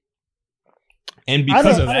 And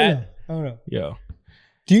because of that, I don't know. Yeah.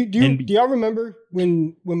 Do y'all remember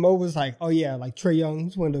when Mo was like, oh yeah, like Trae Young,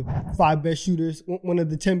 he's one of the 5 best shooters, one of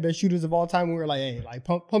the 10 best shooters of all time. We were like, hey, like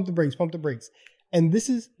pump the brakes. And this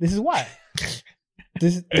is why.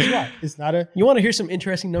 This is why. It's not a. You want to hear some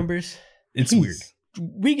interesting numbers? It's weird.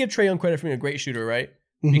 We give Trae Young credit for being a great shooter, right?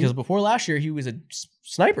 Mm-hmm. Because before last year, he was a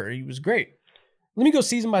sniper. He was great. Let me go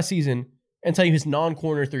season by season and tell you his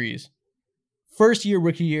non-corner threes. First year,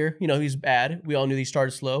 rookie year, he's bad. We all knew he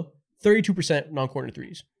started slow. 32% non-corner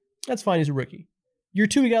threes. That's fine. He's a rookie. Year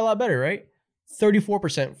 2, he got a lot better, right?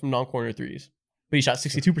 34% from non-corner threes. But he shot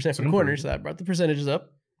 62% from corners, so that brought the percentages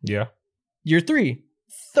up. Yeah. Year 3,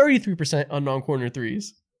 33% on non-corner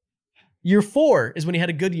threes. Year 4 is when he had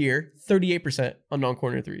a good year, 38% on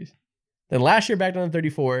non-corner threes. Then last year, back down to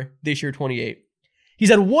 34. This year, 28. He's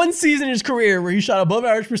had one season in his career where he shot above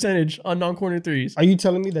average percentage on non-corner threes. Are you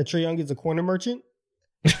telling me that Trae Young is a corner merchant?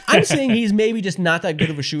 I'm saying he's maybe just not that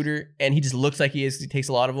good of a shooter, and he just looks like he is. He takes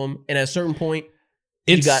a lot of them, and at a certain point,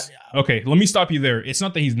 okay. Let me stop you there. It's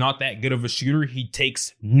not that he's not that good of a shooter. He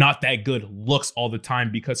takes not that good looks all the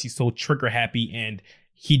time because he's so trigger happy, and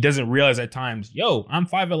he doesn't realize at times, yo, I'm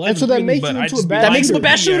 5'11", and so that makes him into a bad. That makes him a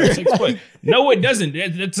bad shooter. No, it doesn't.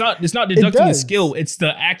 It's not deducting his skill. It's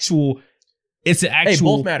the actual. Hey,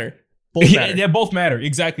 both matter. Both matter. Yeah, both matter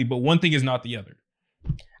exactly. But one thing is not the other.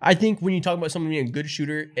 I think when you talk about someone being a good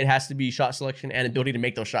shooter, it has to be shot selection and ability to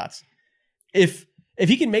make those shots. If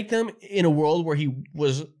he can make them in a world where he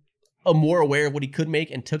was more aware of what he could make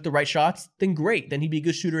and took the right shots, then great. Then he'd be a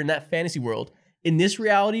good shooter in that fantasy world. In this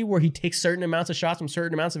reality where he takes certain amounts of shots from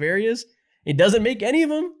certain amounts of areas, he doesn't make any of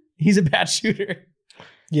them, he's a bad shooter.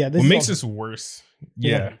 Yeah. What makes this worse?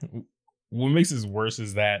 Yeah. What makes this worse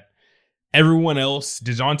is that everyone else,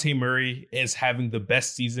 DeJounte Murray is having the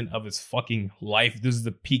best season of his fucking life. This is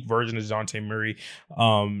the peak version of DeJounte Murray.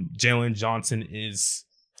 Jalen Johnson is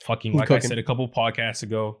fucking, like I said a couple podcasts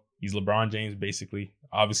ago, he's LeBron James, basically.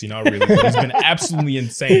 Obviously not really, but he's been absolutely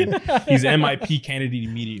insane. He's an MIP candidate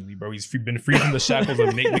immediately, bro. He's been free from the shackles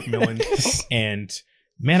of Nate McMillan. And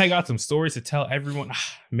man, I got some stories to tell everyone.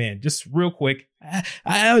 Man, just real quick.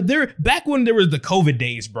 Back when there was the COVID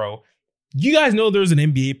days, bro, you guys know there was an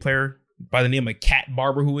NBA player by the name of Cat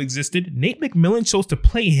Barber who existed. Nate McMillan chose to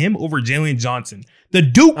play him over Jalen Johnson. The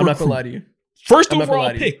Duke I'm not going to lie to you. First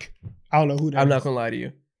overall pick. I don't know who that is. I'm not going to lie to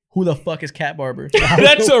you. Who the fuck is Cat Barber?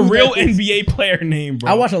 That's a real NBA player name,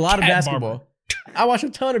 bro. I watch a lot of basketball. I watch a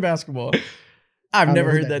ton of basketball. I've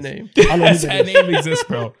never heard that name. That name exists,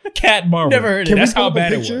 bro. Cat Barber. Never heard it. That's how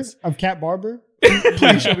bad it was. Of Cat Barber?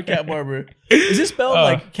 Please show me Cat Barber. Is this spelled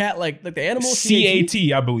like cat, like the animal?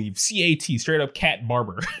 C-A-T, I believe. C-A-T, straight up Cat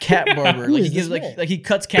Barber. Cat Barber. Like he gives like he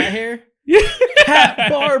cuts cat hair. Cat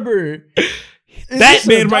Barber. That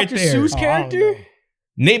man right there. Seuss character?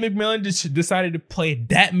 Nate McMillan just decided to play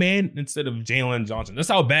that man instead of Jalen Johnson. That's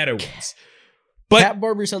how bad it was. But Cat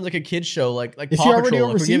Barber sounds like a kid's show, like Paw Patrol,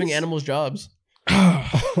 like we're giving animals jobs.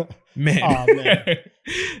 Man.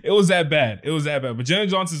 It was that bad. But Jalen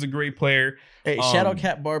Johnson's a great player. Hey, shout out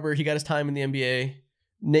Cat Barber. He got his time in the NBA.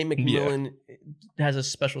 Nate McMillan has a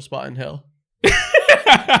special spot in hell.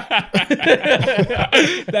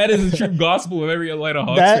 That is a true gospel of every Atlanta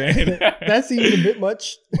Hawks fan. That's even a bit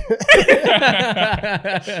much.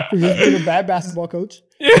 He's been a bad basketball coach.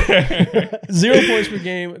 0 points per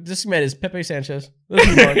game. This man is Pepe Sanchez.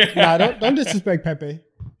 Nah, don't disrespect Pepe.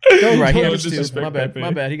 Right, he averaged 2. My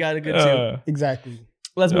bad. He got a good 2. Exactly.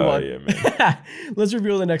 Let's move on. Yeah, man. Let's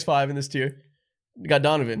reveal the next 5 in this tier. We got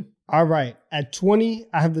Donovan. All right. At 20,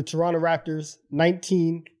 I have the Toronto Raptors.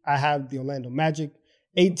 19, I have the Orlando Magic.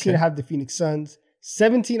 18, I have the Phoenix Suns.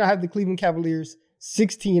 17, I have the Cleveland Cavaliers.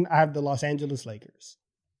 16, I have the Los Angeles Lakers.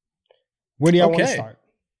 Where do y'all want to start?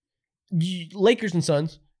 Lakers and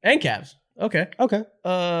Suns and Cavs. Okay.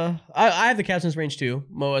 I have the Cavs in this range too.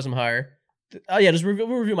 Mo has them higher. Just we'll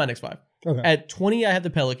review my next 5. Okay. At 20, I have the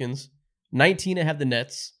Pelicans. 19, I have the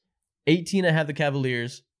Nets. 18, I have the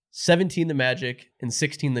Cavaliers. 17, the Magic. And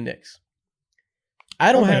 16, the Knicks.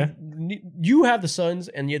 I don't have... You have the Suns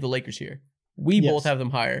and you have the Lakers here. We both have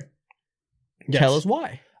them higher. Yes. Tell us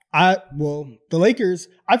why. The Lakers,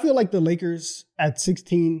 I feel like the Lakers at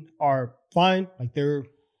 16 are fine. Like they're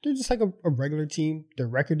just like a regular team. Their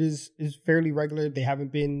record is fairly regular. They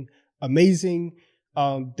haven't been amazing.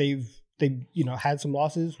 They've had some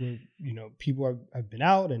losses where people have been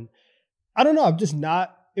out, and I don't know. I'm just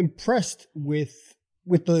not impressed with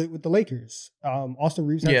the Lakers. Austin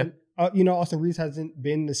Reeves hasn't, Austin Reeves hasn't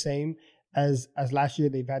been the same as last year.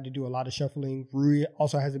 They've had to do a lot of shuffling. Rui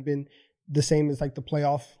also hasn't been the same as like the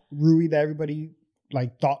playoff Rui that everybody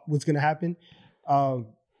like thought was going to happen.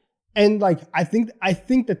 And like I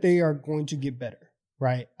think that they are going to get better,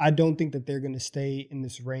 right? I don't think that they're going to stay in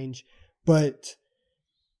this range, but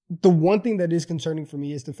the one thing that is concerning for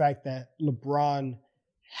me is the fact that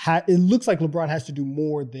it looks like LeBron has to do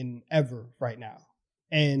more than ever right now.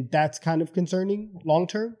 And that's kind of concerning long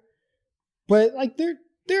term. But like they're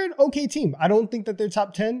an okay team. I don't think that they're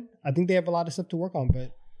top 10. I think they have a lot of stuff to work on,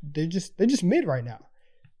 but they're just mid right now.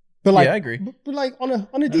 But like, yeah, I agree. But like on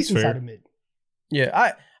a decent side of mid.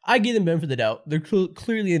 Yeah, I give them benefit of the doubt. They're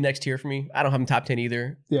clearly the next tier for me. I don't have them top 10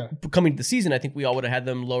 either. Yeah. But coming to the season, I think we all would have had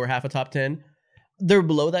them lower half of top 10. They're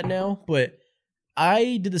below that now, but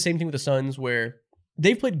I did the same thing with the Suns where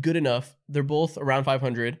they've played good enough. They're both around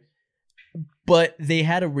 500, but they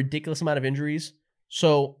had a ridiculous amount of injuries.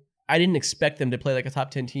 So I didn't expect them to play like a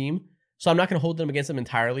top 10 team. So I'm not going to hold them against them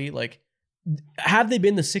entirely. Like, have they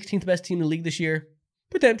been the 16th best team in the league this year?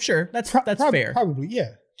 But then, sure, that's fair. Probably,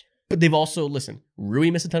 yeah. But they've also, listen,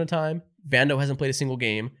 Rui missed a ton of time. Vando hasn't played a single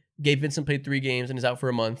game. Gabe Vincent played 3 games and is out for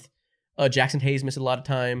a month. Jackson Hayes missed a lot of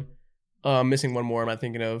time. Missing one more, am I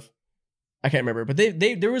thinking of? I can't remember. But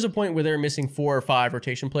there was a point where they were missing 4 or 5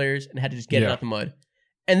 rotation players and had to just get it out the mud.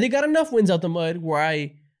 And they got enough wins out the mud where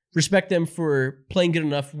I respect them for playing good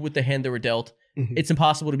enough with the hand they were dealt. Mm-hmm. It's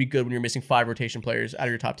impossible to be good when you're missing 5 rotation players out of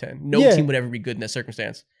your top 10. No team would ever be good in that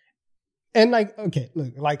circumstance. And like, okay,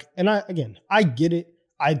 look, like, and I get it.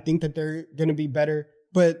 I think that they're going to be better,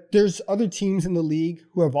 but there's other teams in the league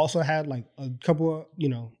who have also had like a couple of,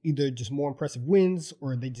 either just more impressive wins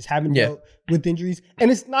or they just haven't dealt with injuries.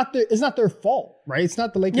 And it's not their fault, right? It's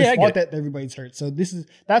not the Lakers' fault that everybody's hurt. So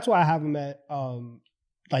that's why I have them at,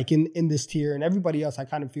 like in this tier, and everybody else I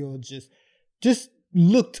kind of feel just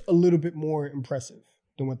looked a little bit more impressive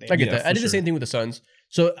than what they I get that. I did the same thing with the Suns.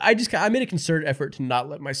 So I made a concerted effort to not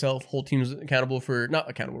let myself hold teams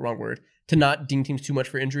to not ding teams too much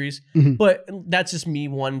for injuries. Mm-hmm. But that's just me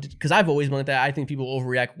because I've always been like that. I think people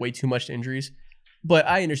overreact way too much to injuries. But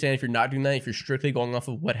I understand if you're not doing that, if you're strictly going off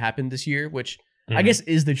of what happened this year, which I guess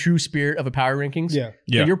is the true spirit of a power rankings. Yeah.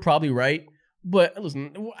 So you're probably right. But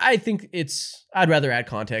listen, I think I'd rather add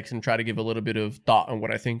context and try to give a little bit of thought on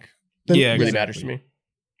what I think really matters to me.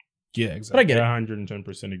 Yeah, exactly. But I get it.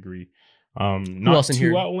 110% agree. Not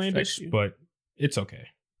too outlandish, but it's okay.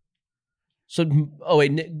 So,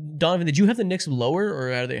 Donovan, did you have the Knicks lower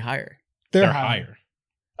or are they higher? They're higher.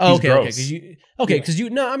 Oh, okay. Because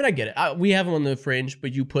I get it. We have them on the fringe,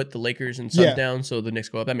 but you put the Lakers and Suns down, so the Knicks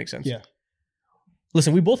go up. That makes sense. Yeah.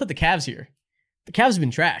 Listen, we both have the Cavs here. The Cavs have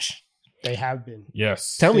been trash. They have been.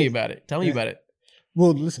 Yes. Tell me about it. About it.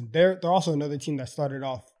 Well, listen, they're also another team that started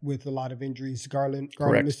off with a lot of injuries. Garland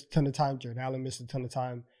missed a ton of time. Jared Allen missed a ton of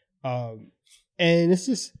time. And it's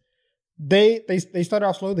just they started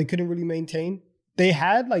off slow. They couldn't really maintain. They've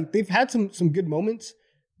had some good moments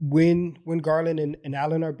when Garland and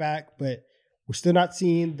Allen are back, but we're still not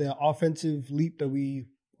seeing the offensive leap that we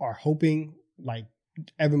are hoping like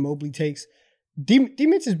Evan Mobley takes.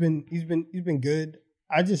 D-Mitch he's been good.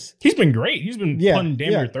 He's been great. He's been punting damn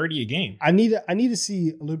near 30 a game. I need to see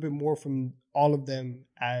a little bit more from all of them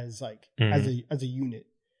as like as a unit.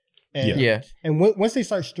 And once they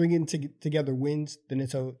start stringing together wins, then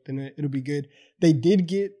it'll be good. They did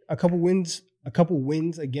get a couple wins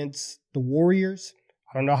against the Warriors.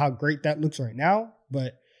 I don't know how great that looks right now,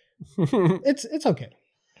 but it's okay.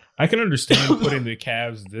 I can understand putting the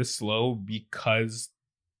Cavs this slow because,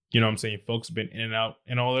 folks have been in and out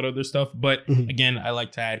and all that other stuff. But again, I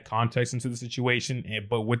like to add context into the situation.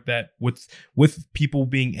 But with that, with people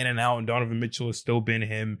being in and out, and Donovan Mitchell has still been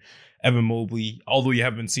him, Evan Mobley, although you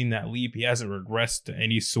haven't seen that leap, he hasn't regressed to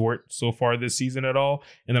any sort so far this season at all.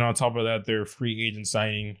 And then on top of that, their free agent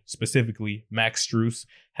signing, specifically Max Strus,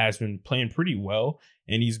 has been playing pretty well.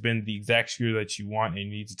 And he's been the exact shooter that you want, and you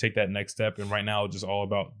need to take that next step. And right now, it's just all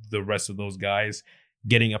about the rest of those guys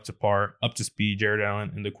getting up to par, up to speed. Jared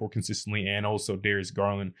Allen in the court consistently, and also Darius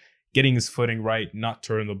Garland getting his footing right, not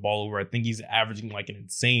turning the ball over. I think he's averaging like an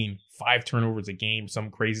insane 5 turnovers a game,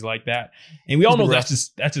 something crazy like that. And we all know that's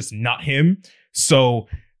just not him. So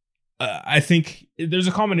I think there's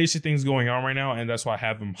a combination of things going on right now, and that's why I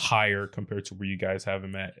have him higher compared to where you guys have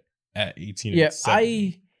him at 18. Yeah,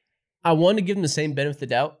 I want to give them the same benefit of the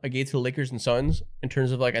doubt I gave to the Lakers and Suns in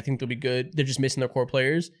terms of like I think they'll be good. They're just missing their core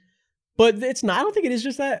players. But it's not. I don't think it is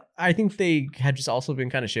just that. I think they have just also been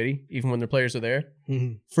kind of shitty, even when their players are there,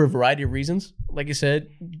 for a variety of reasons. Like you said,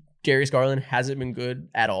 Darius Garland hasn't been good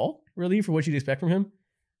at all. really, for what you'd expect from him.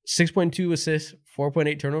 6.2 assists,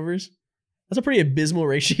 4.8 turnovers. That's a pretty abysmal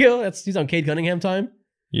ratio. He's on Cade Cunningham time.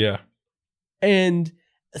 Yeah. And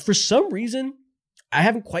for some reason, I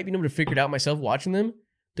haven't quite been able to figure it out myself watching them.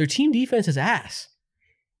 Their team defense is ass.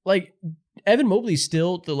 Like, Evan Mobley's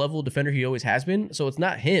still the level of defender he always has been, so it's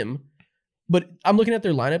not him. But I'm looking at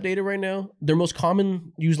their lineup data right now. Their most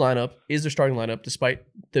common used lineup is their starting lineup, despite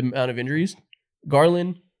the amount of injuries.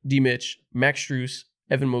 Garland, D. Mitch, Max Strus,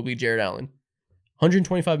 Evan Mobley, Jared Allen.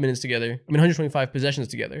 125 minutes together. 125 possessions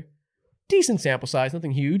together. Decent sample size,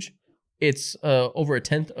 nothing huge. It's over a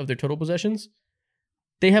tenth of their total possessions.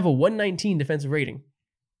 They have a 119 defensive rating.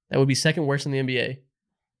 That would be second worst in the NBA.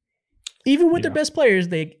 Even with their best players,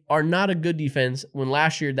 they are not a good defense. When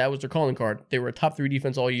last year, that was their calling card. They were a top 3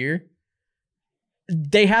 defense all year.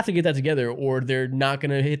 They have to get that together, or they're not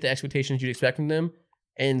going to hit the expectations you'd expect from them.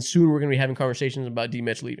 And soon we're going to be having conversations about D.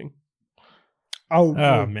 Mitch leaving. Oh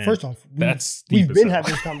man! First off, we've been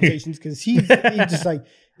having those conversations because he's just like,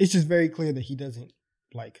 it's just very clear that he doesn't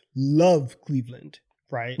like love Cleveland,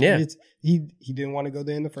 right? Yeah, he didn't want to go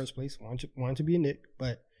there in the first place. Wanted to be a Knick,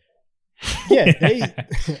 but yeah,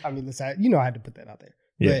 I mean, listen, I had to put that out there.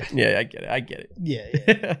 Yeah, but, I get it.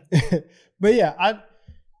 Yeah. But yeah, I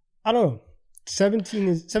don't know. 17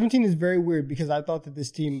 is very weird because I thought that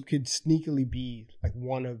this team could sneakily be like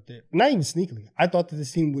one of the, not even sneakily, I thought that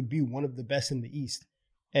this team would be one of the best in the East.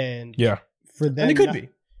 And for them, and it could be.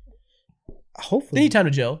 Hopefully. They need time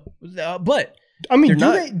to gel. But I mean,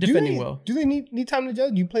 they're not defending well. Do they need time to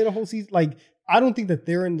gel? You play the whole season. Like, I don't think that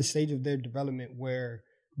they're in the stage of their development where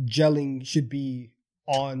gelling should be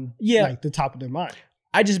on like the top of their mind.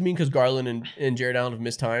 I just mean because Garland and Jared Allen have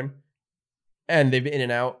missed time. And they've been in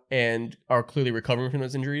and out and are clearly recovering from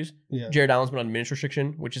those injuries. Yeah. Jared Allen's been on minutes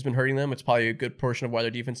restriction, which has been hurting them. It's probably a good portion of why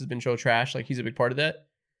their defense has been so trash. Like, he's a big part of that.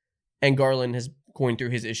 And Garland is going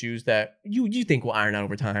through his issues that you think will iron out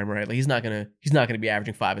over time, right? Like, he's not gonna be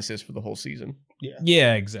averaging 5 assists for the whole season.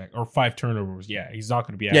 Yeah, exactly. Or 5 turnovers. Yeah, he's not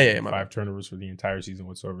going to be averaging 5 turnovers for the entire season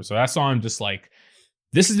whatsoever. So that's why I'm just like,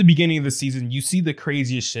 this is the beginning of the season. You see the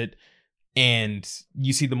craziest shit, and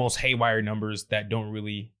you see the most haywire numbers that don't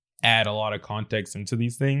really add a lot of context into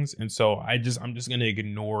these things. And so I'm just going to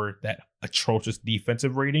ignore that atrocious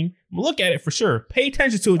defensive rating. Look at it for sure. Pay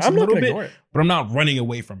attention to it a little bit, but I'm not running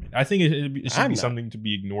away from it. I think it should be something to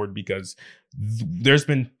be ignored because there's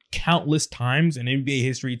been countless times, and NBA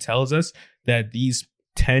history tells us that these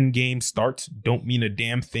 10-game starts don't mean a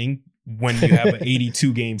damn thing when you have an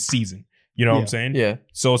 82-game season. You know what I'm saying? Yeah.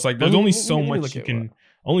 So it's like there's only so much you can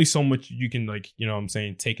like, you know what I'm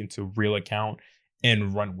saying, take into real account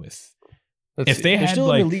and run with. They're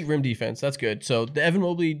still an elite rim defense, that's good. So the Evan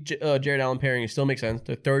Mobley, Jared Allen pairing still makes sense.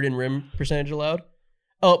 The third in rim percentage allowed.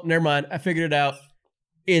 Oh, never mind. I figured it out.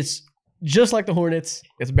 It's just like the Hornets.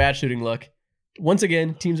 It's bad shooting luck. Once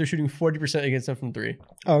again, teams are shooting 40% against them from 3.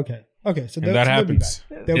 Oh, okay. So that happens.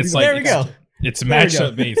 It's like, there we go. It's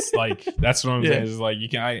matchup based. Like, that's what I'm saying. It's like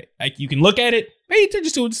you can look at it, pay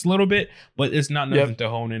attention to it just a little bit, but it's not nothing to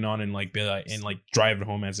hone in on and like be like and like drive it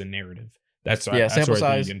home as a narrative. That's where I think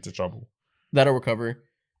you get into trouble. That'll recover.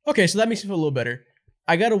 Okay, so that makes me feel a little better.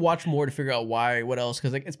 I got to watch more to figure out what else,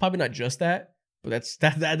 because like, it's probably not just that, but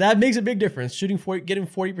that makes a big difference. Getting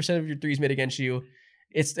 40% of your threes made against you,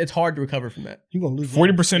 it's hard to recover from that. You're gonna lose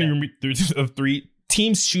 40% of three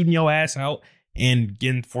teams shooting your ass out and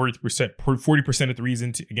getting 40% of threes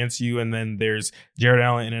against you, and then there's Jared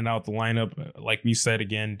Allen in and out the lineup. Like we said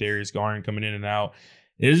again, Darius Garland coming in and out.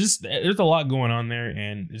 There's a lot going on there,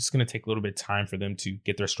 and it's going to take a little bit of time for them to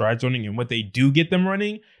get their strides running. And what they do get them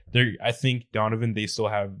running, I think Donovan, they still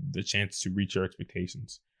have the chance to reach your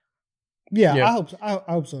expectations. Yeah. I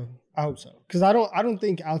hope so. Because I don't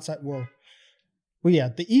think outside. Well, yeah,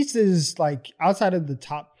 the East is like outside of the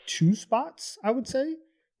top 2 spots, I would say.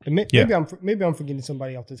 Maybe I'm forgetting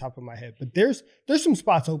somebody off the top of my head, but there's some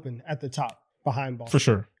spots open at the top behind Boston for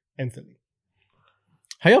sure and Philly.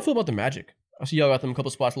 How y'all feel about the Magic? I see y'all got them a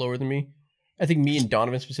couple spots lower than me. I think me and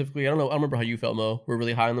Donovan specifically. I don't remember how you felt, Mo. We're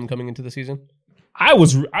really high on them coming into the season. I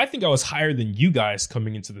think I was higher than you guys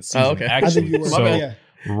coming into the season. Oh, okay. Actually, I think you were. So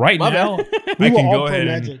right now, I can go ahead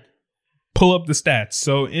and pull up the stats.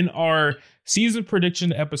 So in our season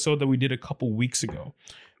prediction episode that we did a couple weeks ago,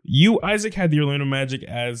 you, Isaac, had the Orlando Magic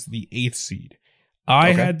as the 8th seed.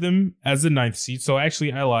 I had them as the 9th seed, so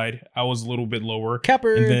actually I lied. I was a little bit lower.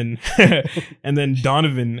 Capper. And then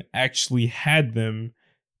Donovan actually had them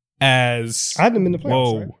as... I had them in the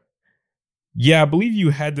playoffs, right? Yeah, I believe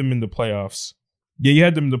you had them in the playoffs. Yeah, you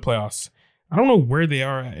had them in the playoffs. I don't know where they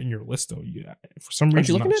are in your list, though. For some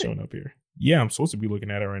reason, it's not showing up here. Yeah, I'm supposed to be looking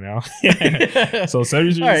at it right now. So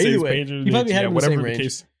 73 right, pagers. You probably had them in the same range.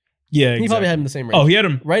 Case. Yeah, exactly. He probably had him the same range. Oh, he had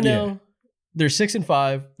him right now. They're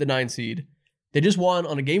 6-5, the 9 seed. They just won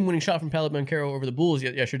on a game-winning shot from Paolo Banchero over the Bulls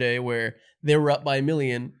yesterday, where they were up by 1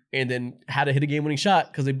 million and then had to hit a game-winning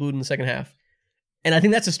shot because they blew it in the second half. And I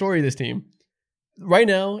think that's the story of this team. Right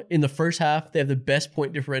now, in the first half, they have the best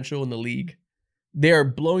point differential in the league. They are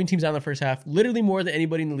blowing teams out in the first half, literally more than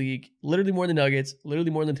anybody in the league, literally more than Nuggets,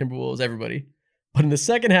 literally more than Timberwolves, everybody. But in the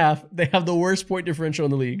second half, they have the worst point differential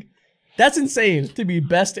in the league. That's insane to be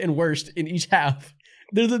best and worst in each half.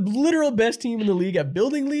 They're the literal best team in the league at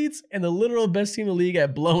building leads and the literal best team in the league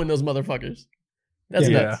at blowing those motherfuckers. That's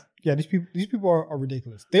nuts. Yeah, these people are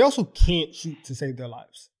ridiculous. They also can't shoot to save their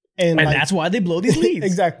lives. And that's why they blow these leads.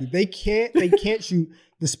 Exactly. They can't shoot.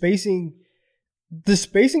 The spacing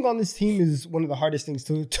on this team is one of the hardest things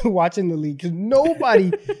to watch in the league because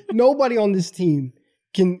nobody on this team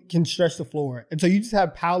can stretch the floor. And so you just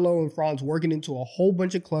have Paolo and Franz working into a whole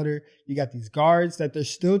bunch of clutter. You got these guards that they're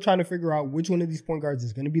still trying to figure out which one of these point guards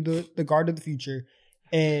is going to be the guard of the future.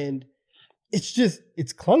 And it's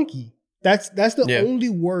clunky. That's the only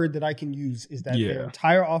word that I can use is that their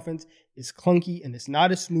entire offense is clunky and it's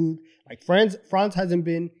not as smooth. Like Franz hasn't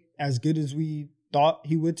been as good as we thought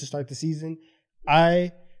he would to start the season.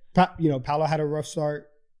 Paolo had a rough start.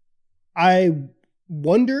 I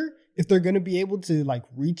wonder if they're going to be able to like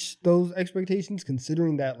reach those expectations,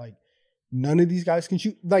 considering that like none of these guys can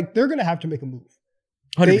shoot. Like they're going to have to make a move.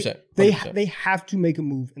 100%. They have to make a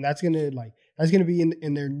move, and that's going to be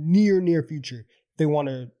in their near future. If they want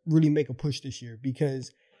to really make a push this year,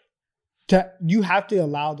 because you have to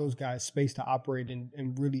allow those guys space to operate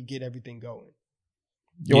and really get everything going.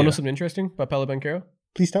 You want to know something interesting about Paolo Banchero?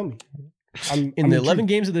 Please tell me. In the 11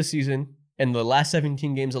 games of this season and the last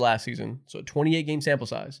 17 games of last season, so 28 game sample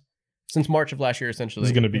size, since March of last year, essentially. This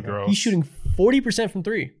is going to be gross. He's shooting 40% from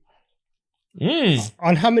 3.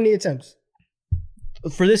 On how many attempts?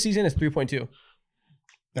 For this season, it's 3.2.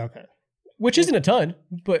 Okay. Which isn't a ton,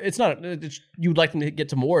 but it's not. You'd like them to get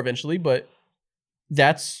to more eventually, but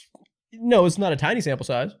it's not a tiny sample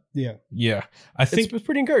size. Yeah. Yeah. I think it's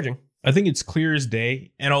pretty encouraging. I think it's clear as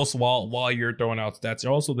day. And also, while you're throwing out stats,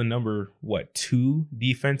 they're also the number 2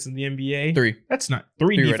 defense in the NBA. 3. That's not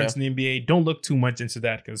 3 defense right in the NBA. Don't look too much into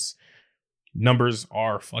that because numbers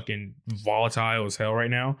are fucking volatile as hell right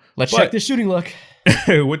now. Let's check this shooting luck.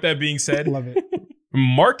 With that being said, love it.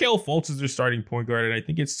 Markelle Fultz is their starting point guard, and I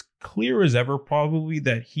think it's clear as ever probably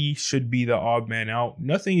that he should be the odd man out.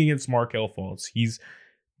 Nothing against Markelle Fultz. He's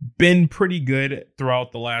been pretty good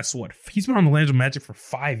throughout the last, he's been on the Orlando Magic for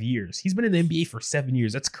 5 years. He's been in the NBA for 7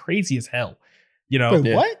 years. That's crazy as hell. You know?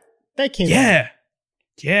 Wait, what? That came out.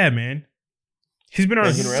 Yeah, man. He's been on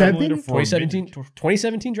a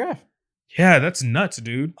 2017 draft. Yeah, that's nuts,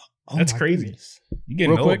 dude. That's crazy. Goodness. You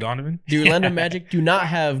getting old, Donovan. The Orlando Magic do not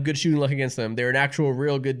have good shooting luck against them. They're an actual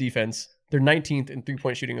real good defense. They're 19th in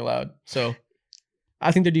 3-point shooting allowed. So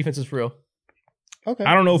I think their defense is for real. Okay.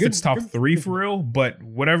 I don't know if it's top 3 for real, but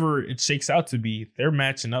whatever it shakes out to be, they're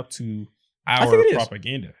matching up to our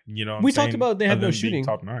propaganda. You know, we talked about they have no shooting.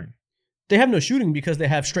 Top 9. They have no shooting because they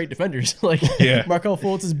have straight defenders. Markelle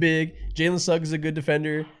Fultz is big. Jalen Suggs is a good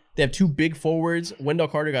defender. They have 2 big forwards. Wendell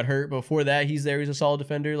Carter got hurt, but before that, he's there. He's a solid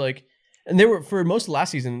defender. And they were, for most of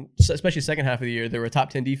last season, especially second half of the year, they were a top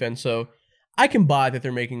 10 defense. So I can buy that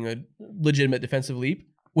they're making a legitimate defensive leap,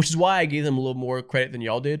 which is why I gave them a little more credit than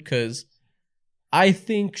y'all did, because I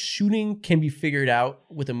think shooting can be figured out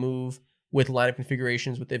with a move, with lineup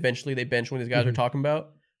configurations, with eventually they bench when these guys are talking about.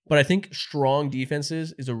 But I think strong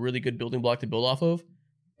defenses is a really good building block to build off of.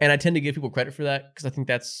 And I tend to give people credit for that because I think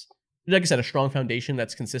that's, like I said, a strong foundation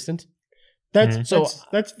that's consistent. That's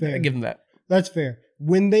fair. I give them that. That's fair.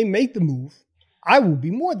 When they make the move, I will be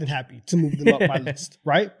more than happy to move them up my list,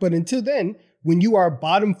 right? But until then, when you are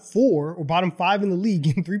bottom 4 or bottom 5 in the league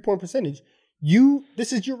in 3-point percentage,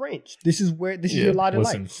 this is your range. This is your lot in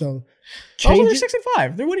life. So change they're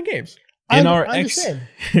 6-5. They're winning games. I understand.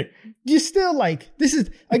 You're still this is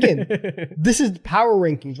power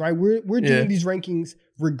rankings, right? We're doing these rankings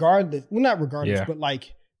regardless. Well, not regardless, but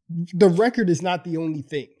the record is not the only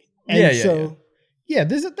thing. And there's a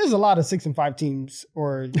lot of 6-5 teams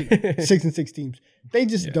or 6-6 teams. They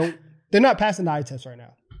just they're not passing the eye test right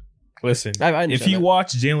now. Listen, if you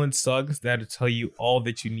watch Jalen Suggs, that'll tell you all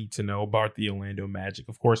that you need to know about the Orlando Magic.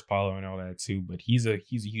 Of course, Paolo and all that too, but he's a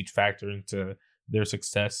huge factor into their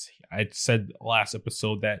success. I said last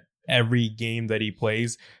episode that every game that he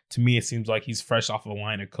plays, to me, it seems like he's fresh off a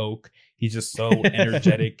line of coke. He's just so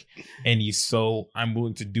energetic, and I'm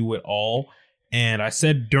willing to do it all. And I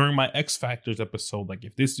said during my X Factors episode,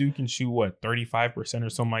 if this dude can shoot 35% or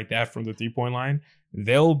something like that from the 3-point line,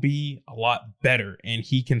 they'll be a lot better, and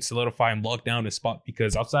he can solidify and lock down his spot,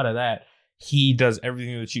 because outside of that, he does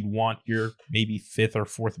everything that you'd want your maybe 5th or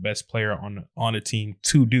 4th best player on a team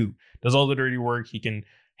to do. Does all the dirty work. He can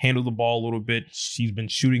handle the ball a little bit. He's been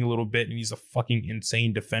shooting a little bit, and he's a fucking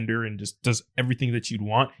insane defender and just does everything that you'd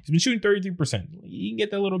want. He's been shooting 33%. You can get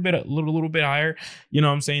that a little bit higher. You know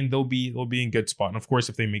what I'm saying? They'll be in good spot. And of course,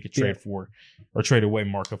 if they make a trade for or trade away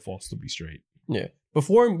Markelle Fultz, they'll be straight. Yeah.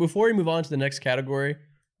 Before we move on to the next category,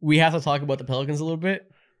 we have to talk about the Pelicans a little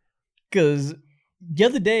bit, because the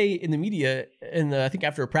other day in the media, and I think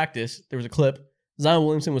after a practice, there was a clip. Zion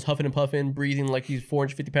Williamson was huffing and puffing, breathing like he's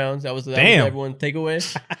 450 pounds. That was everyone's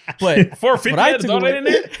takeaway. But 450, that's all in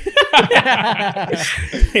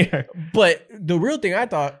it. But the real thing I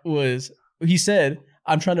thought was, he said,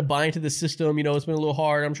 "I'm trying to buy into the system. You know, it's been a little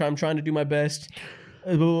hard. I'm trying to do my best."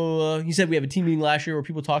 He said, "We have a team meeting last year where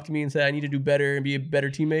people talked to me and said I need to do better and be a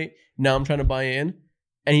better teammate. Now I'm trying to buy in."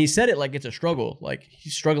 And he said it like it's a struggle. Like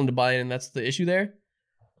he's struggling to buy in, and that's the issue there.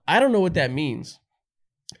 I don't know what that means,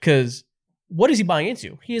 because what is he buying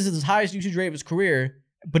into? He has his highest usage rate of his career,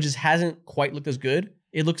 but just hasn't quite looked as good.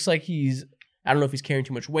 It looks like I don't know if he's carrying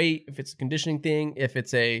too much weight, if it's a conditioning thing, if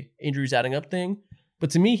it's a injuries adding up thing. But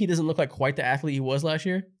to me, he doesn't look like quite the athlete he was last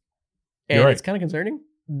year. And it's kind of concerning.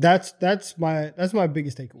 That's my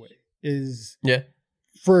biggest takeaway is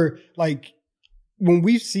for like when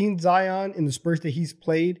we've seen Zion in the spurts that he's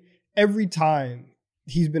played, every time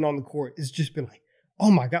he's been on the court, it's just been like, oh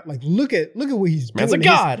my God, like look at what he's doing. Man's a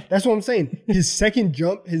god. That's what I'm saying. His second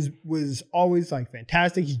jump was always like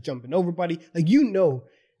fantastic. He's jumping over buddy. Like, you know,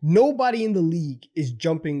 nobody in the league is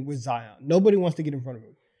jumping with Zion. Nobody wants to get in front of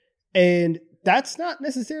him. And that's not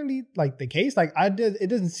necessarily like the case. Like it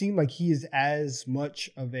doesn't seem like he is as much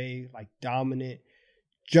of a like dominant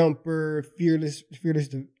jumper, fearless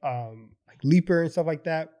like leaper and stuff like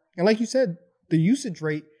that. And like you said, the usage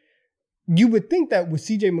rate, you would think that with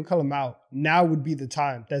CJ McCollum out, now would be the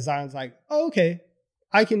time that Zion's like, oh, okay,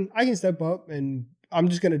 I can step up and I'm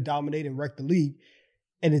just going to dominate and wreck the league.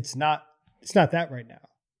 And it's not that right now.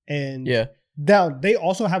 And now they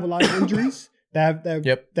also have a lot of injuries that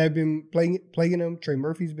have been plaguing them. Trey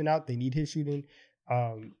Murphy's been out. They need his shooting.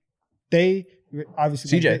 They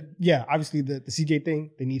obviously CJ. Obviously the CJ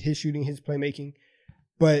thing, they need his shooting, his playmaking.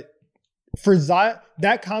 But for Zion,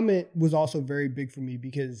 that comment was also very big for me,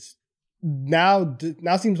 because now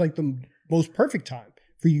seems like the most perfect time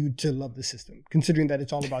for you to love the system, considering that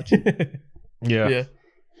it's all about you. Yeah.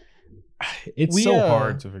 It's so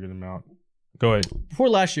hard to figure them out. Go ahead. Before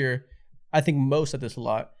last year, I think Mo said this a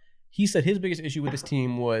lot. He said his biggest issue with this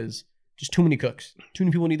team was just too many cooks. Too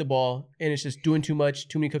many people need the ball, and it's just doing too much,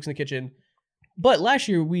 too many cooks in the kitchen. But last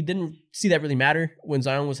year, we didn't see that really matter when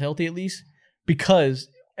Zion was healthy, at least, because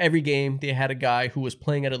every game they had a guy who was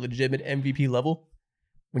playing at a legitimate MVP level.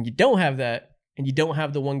 When you don't have that, and you don't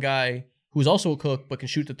have the one guy who's also a cook but can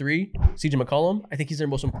shoot the three, CJ McCollum, I think he's their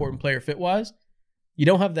most important player fit-wise. You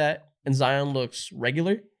don't have that, and Zion looks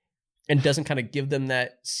regular and doesn't kind of give them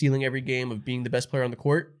that ceiling every game of being the best player on the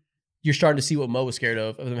court. You're starting to see what Mo was scared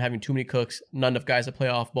of them having too many cooks, not enough guys that play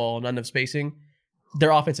off ball, not enough spacing. Their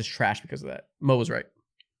offense is trash because of that. Mo was right.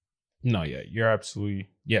 No, you're absolutely,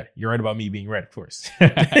 you're right about me being right, of course.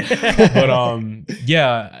 But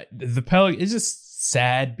the Pelicans, it's just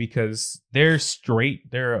sad because they're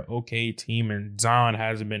an okay team, and Zion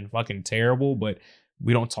hasn't been fucking terrible, but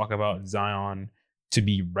we don't talk about Zion to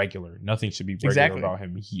be regular. Nothing should be regular about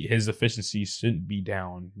him. His efficiency shouldn't be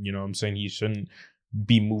down. You know what I'm saying? He shouldn't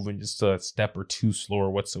be moving just a step or two slower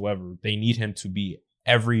whatsoever. They need him to be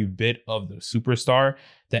every bit of the superstar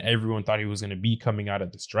that everyone thought he was going to be coming out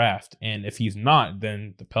of this draft. And if he's not,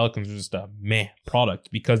 then the Pelicans are just a meh product,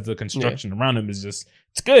 because the construction around him is just,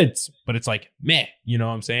 it's good, but it's like meh, you know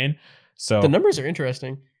what I'm saying? So the numbers are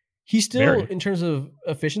interesting. He's still, in terms of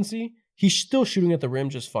efficiency, he's still shooting at the rim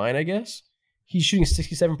just fine, I guess. He's shooting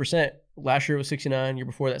 67%. Last year it was 69, year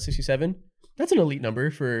before that 67. That's an elite number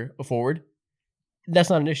for a forward. That's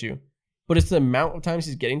not an issue. But it's the amount of times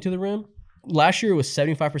he's getting to the rim. Last year it was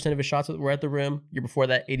 75% of his shots were at the rim. Year before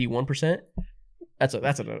that, 81%. That's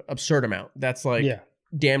an absurd amount. That's like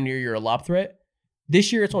damn near you're a lob threat.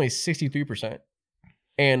 This year it's only 63%.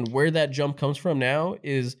 And where that jump comes from now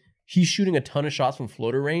is he's shooting a ton of shots from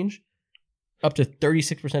floater range. Up to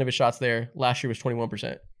 36% of his shots there. Last year was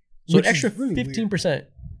 21%. So an extra really 15%. Weird.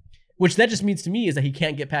 Which that just means to me is that he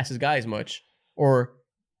can't get past his guy as much. Or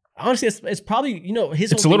honestly, it's probably,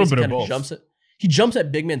 his it's a little bit of both. He jumps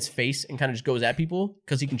at big men's face and kind of just goes at people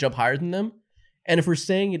because he can jump higher than them. And if we're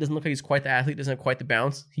saying it doesn't look like he's quite the athlete, doesn't have quite the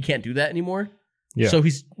bounce, he can't do that anymore. Yeah. So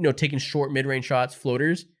he's taking short mid-range shots,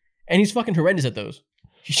 floaters, and he's fucking horrendous at those.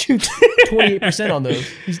 He shoots 28% on those.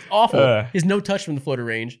 He's awful. He has no touch from the floater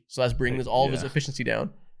range, so that's bringing all of his efficiency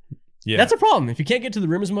down. Yeah, that's a problem. If you can't get to the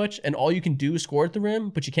rim as much, and all you can do is score at the rim,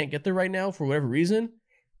 but you can't get there right now for whatever reason,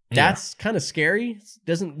 that's kind of scary.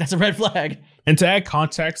 That's a red flag. And to add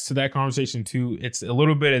context to that conversation too, it's a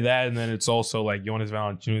little bit of that, and then it's also like Jonas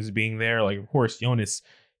Valanciunas being there. Like, of course, Jonas,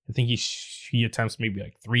 I think he attempts maybe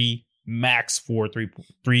like 3 max 4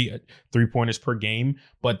 3-pointers per game,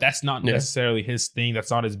 but that's not necessarily his thing. That's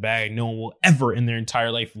not his bag. No one will ever in their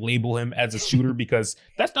entire life label him as a shooter because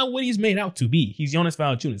that's not what he's made out to be. He's Jonas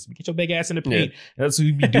Valanciunas. Get your big ass in the paint. That's what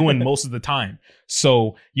he'd be doing most of the time.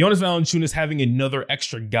 So Jonas Valanciunas having another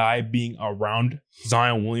extra guy being around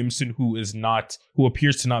Zion Williamson, who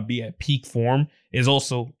appears to not be at peak form, is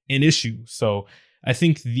also an issue. So I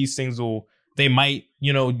think these things Zion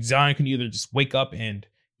can either just wake up and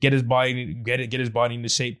get his body into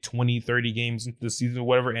shape 20, 30 games into the season or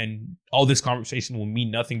whatever, and all this conversation will mean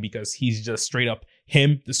nothing because he's just straight up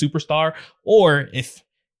him, the superstar. Or if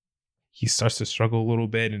he starts to struggle a little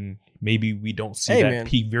bit and maybe we don't see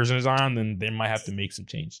peak version of Zion, then they might have to make some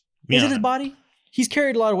change. Is it his body? He's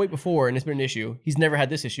carried a lot of weight before and it's been an issue. He's never had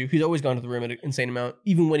this issue. He's always gone to the rim at an insane amount,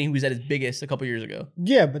 even when he was at his biggest a couple years ago.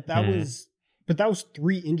 Yeah, but that was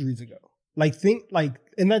 3 injuries ago.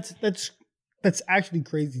 That's actually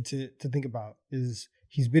crazy to think about. Is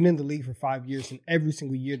he's been in the league for 5 years, and every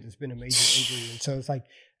single year there's been a major injury. And so it's like,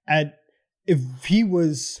 if he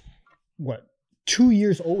was 2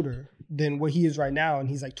 years older than what he is right now, and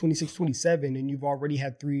he's like 26, 27, and you've already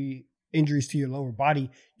had 3 injuries to your lower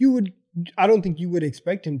body, I don't think you would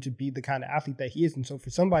expect him to be the kind of athlete that he is. And so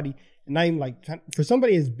for somebody, and not even for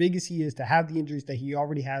somebody as big as he is to have the injuries that he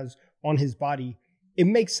already has on his body, it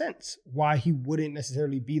makes sense why he wouldn't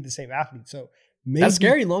necessarily be the same athlete. So maybe that's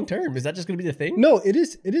scary long term. Is that just going to be the thing? No, it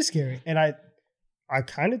is. It is scary, and I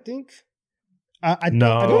kind of think I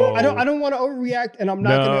don't want to overreact, and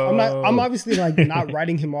I'm obviously not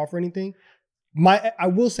writing him off or anything. I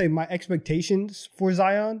will say my expectations for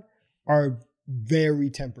Zion are very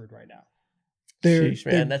tempered right now. They're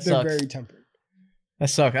very tempered. That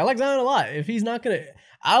sucks. I like Zion a lot. If he's not gonna,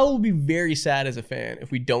 I will be very sad as a fan if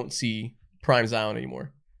we don't see prime Zion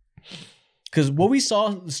anymore. Because what we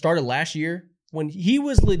saw started last year when he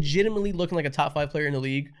was legitimately looking like a top 5 player in the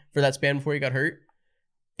league for that span before he got hurt.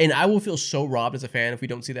 And I will feel so robbed as a fan if we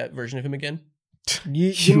don't see that version of him again.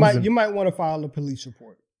 You might want to file a police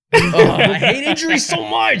report. I hate injuries so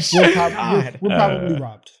much. We're probably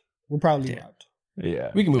robbed. We're probably robbed. Yeah.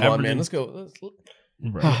 We can move on, man. Let's go.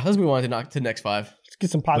 Let's move on to the next 5. Let's get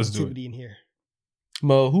some positivity in here.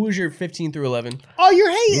 Mo, who is your 15 through 11? Oh,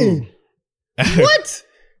 you're hating. What?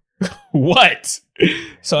 What?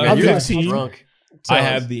 So man, you're drunk. I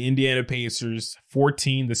have the Indiana Pacers,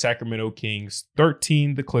 14 the Sacramento Kings,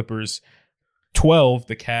 13 the Clippers, 12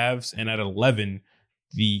 the Cavs, and at 11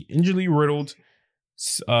 the injury-riddled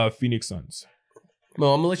Phoenix Suns.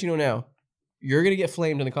 Mo, I'm gonna let you know now. You're gonna get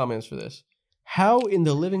flamed in the comments for this. How in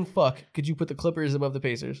the living fuck could you put the Clippers above the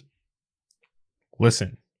Pacers?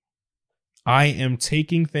 Listen, I am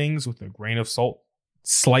taking things with a grain of salt,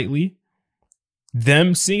 slightly.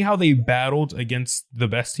 Them seeing how they battled against the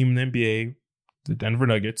best team in the NBA, the Denver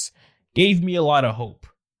Nuggets, gave me a lot of hope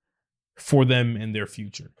for them and their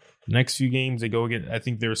future. The next few games they go again, I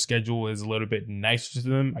think their schedule is a little bit nicer to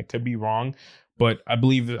them. I could be wrong, but I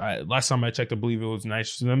believe last time I checked, I believe it was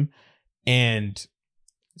nicer to them. And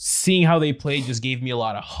seeing how they played just gave me a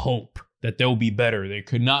lot of hope that they'll be better. They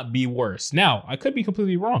could not be worse. Now, I could be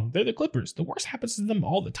completely wrong. They're the Clippers. The worst happens to them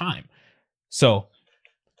all the time. So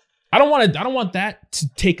I don't want that to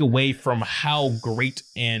take away from how great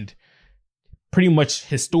and pretty much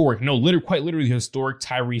historic, quite literally historic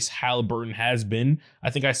Tyrese Halliburton has been.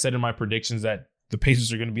 I think I said in my predictions that the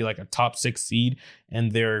Pacers are going to be like a top 6 seed,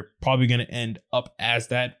 and they're probably going to end up as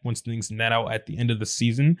that once things net out at the end of the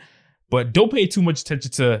season. But don't pay too much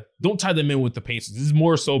attention don't tie them in with the Pacers. This is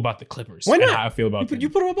more so about the Clippers. Why not? And how I feel about them. You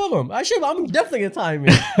put them above them. I'm definitely going to tie them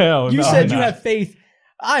in. You said you have faith.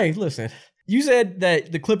 Listen. You said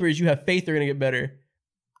that the Clippers, you have faith they're going to get better.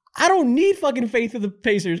 I don't need fucking faith in the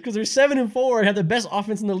Pacers because they're 7-4 and have the best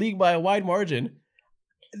offense in the league by a wide margin.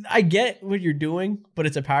 I get what you're doing, but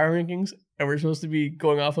it's a power rankings, and we're supposed to be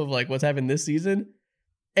going off of like what's happened this season.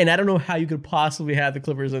 And I don't know how you could possibly have the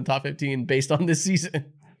Clippers in the top 15 based on this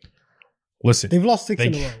season. Listen, they've lost 6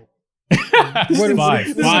 in a row.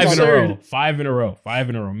 Five in a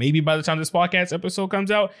row. Maybe by the time this podcast episode comes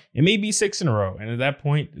out, it may be 6 in a row. And at that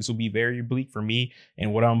point, this will be very bleak for me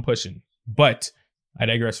and what I'm pushing. But I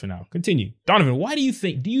digress for now. Continue. Donovan, why do you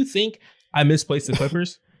think I misplaced the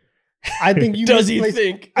Clippers? I think you does he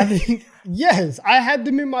think? I think yes. I had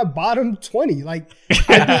them in my bottom 20. Like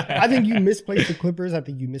I think you misplaced the Clippers. I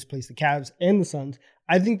think you misplaced the Cavs and the Suns.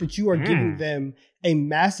 I think that you are giving them a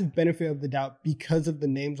massive benefit of the doubt because of the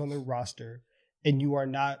names on their roster, and you are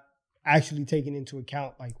not actually taking into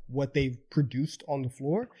account like what they've produced on the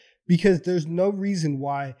floor. Because there's no reason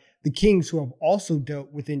why the Kings, who have also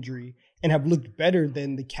dealt with injury and have looked better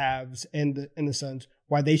than the Cavs and the Suns,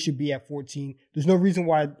 why they should be at 14. There's no reason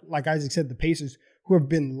why, like Isaac said, the Pacers, who have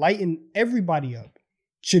been lighting everybody up,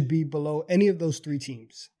 should be below any of those three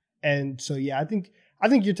teams. And so, yeah, I think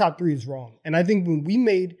your top three is wrong. And I think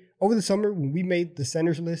over the summer, when we made the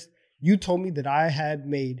centers list, you told me that I had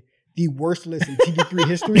made the worst list in TD3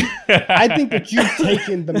 history. I think that you've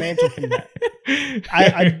taken the mantle from that.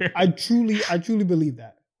 I truly believe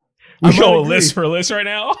that. We go list for list right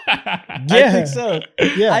now. Yeah, I think so.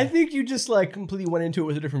 Yeah, I think you just like completely went into it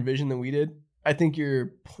with a different vision than we did. I think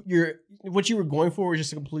you're what you were going for was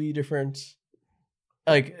just a completely different.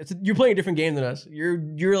 Like you're playing a different game than us.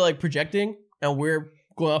 You're like projecting, and we're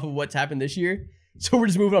going off of what's happened this year. So we're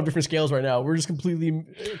just moving on different scales right now. We're just completely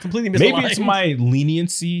misaligned. Maybe it's my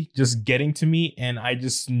leniency just getting to me, and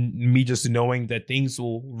me just knowing that things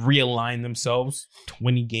will realign themselves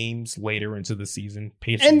 20 games later into the season.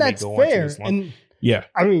 Pacers and that's fair. And yeah,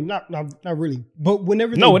 I mean, not really, but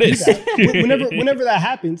whenever it is. whenever that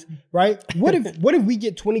happens, right? What if we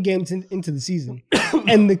get 20 games into the season,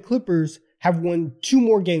 and the Clippers have won 2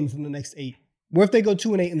 more games in the next 8? What if they go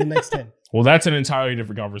 2-8 in the next 10? Well, that's an entirely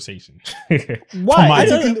different conversation. Why?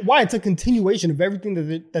 It's a continuation of everything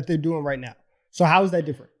that they're doing right now. So how is that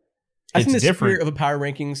different? I think the spirit of a power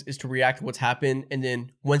rankings is to react to what's happened, and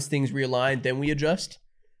then once things realign, then we adjust.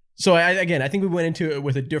 So I think we went into it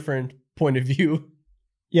with a different point of view.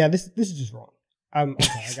 Yeah, this is just wrong. I'm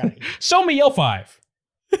sorry, I got it. Show me your 5.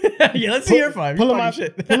 Yeah, let's see your 5. Pull in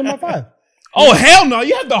my 5. Oh, hell no.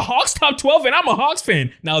 You have the Hawks top 12, and I'm a Hawks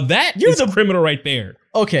fan. Now that is a criminal right there.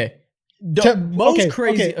 Okay.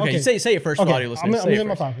 Crazy. Okay. Say it first, audio listeners. I'm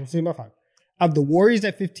saying my 5. I have the Warriors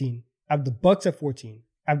at 15. I have the Bucks at 14.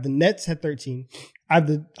 I have the Nets at 13. I have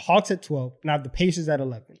the Hawks at 12. And I have the Pacers at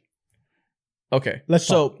 11. Okay.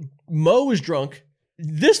 So Mo is drunk.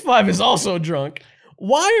 This 5 is also drunk.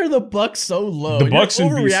 Why are the Bucks so low? The Bucks should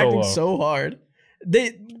be overreacting so hard.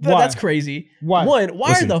 That's crazy. Why?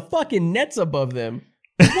 Why are the fucking Nets above them?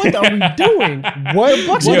 What are we doing? What?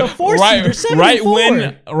 Bucks are the 4 seed. They're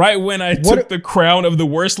 7-4. Right when I took the crown of the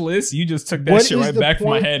worst list, you just took that shit right back from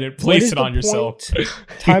my head and placed it on yourself.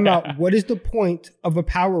 Time out. What is the point of a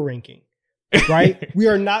power ranking? Right? We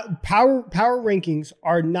are not power rankings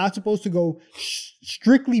are not supposed to go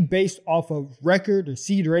strictly based off of record or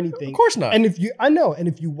seed or anything. Of course not. And if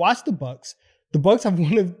you watch the Bucks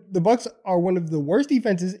are one of the worst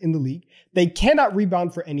defenses in the league. They cannot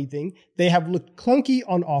rebound for anything. They have looked clunky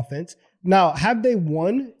on offense. Now, have they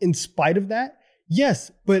won in spite of that?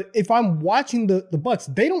 Yes, but if I'm watching the Bucks,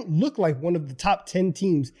 they don't look like one of the top 10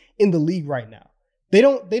 teams in the league right now.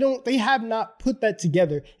 They have not put that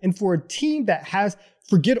together. And for a team that has,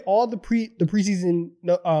 forget all the preseason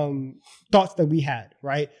thoughts that we had,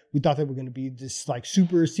 right? We thought they were going to be this like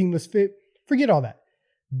super seamless fit. Forget all that.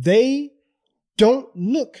 They are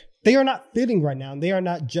not fitting right now, and they are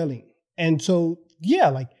not gelling. And so, yeah,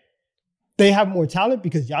 like they have more talent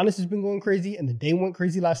because Giannis has been going crazy, and then they went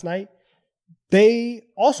crazy last night. They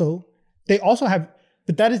also have,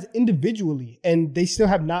 but that is individually, and they still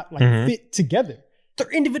have not fit together.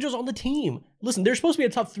 They're individuals on the team. Listen, they're supposed to be a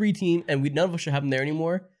top 3 team, and none of us should have them there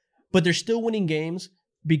anymore. But they're still winning games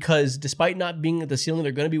because despite not being at the ceiling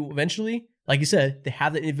they're going to be eventually, like you said, they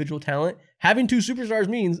have the individual talent. Having 2 superstars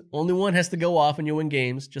means only one has to go off and you win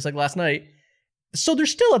games, just like last night. So they're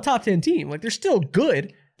still a top 10 team. Like, they're still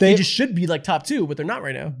good. They just should be like top 2, but they're not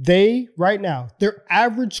right now. Their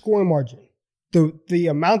average scoring margin, the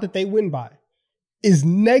amount that they win by, is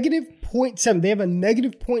negative 0.7. They have a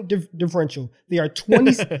negative point differential. They are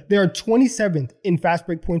 27th in fast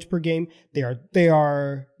break points per game. They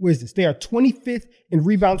are what is this? They are 25th in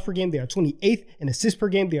rebounds per game. They are 28th in assists per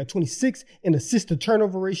game. They are 26th in assist to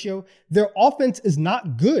turnover ratio. Their offense is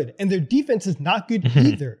not good, and their defense is not good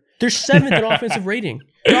either. They're 7th in offensive rating.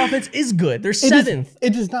 Their offense is good. They're 7th.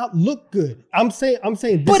 It does not look good. I'm saying.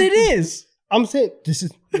 But it is. I'm saying this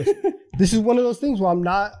is one of those things where I'm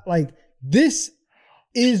not like this.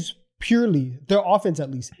 Is purely their offense,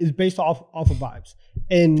 at least, is based off of vibes,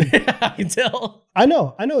 and I can tell. I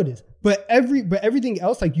know it is. But everything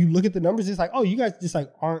else, like you look at the numbers, it's like, oh, you guys just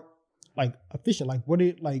like aren't like efficient.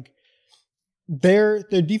 Like their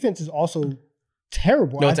defense is also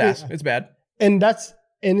terrible. No, it's ass. It's bad, and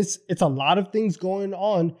it's a lot of things going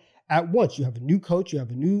on at once. You have a new coach, you have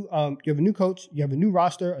a new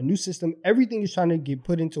roster, a new system. Everything is trying to get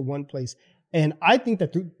put into one place. And I think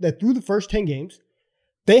that through the first 10 games,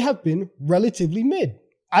 they have been relatively mid.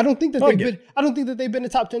 I don't think that they've been a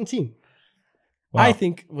top 10 team. Wow. I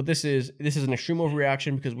think this is an extreme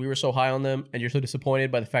overreaction because we were so high on them and you're so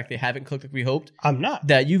disappointed by the fact they haven't clicked like we hoped. I'm not.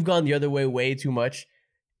 That you've gone the other way too much.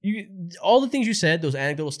 All the things you said, those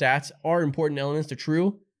anecdotal stats, are important elements. They're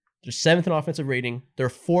true. They're 7th in offensive rating. They're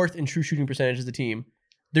 4th in true shooting percentage as a team.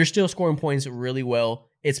 They're still scoring points really well.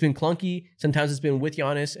 It's been clunky. Sometimes it's been with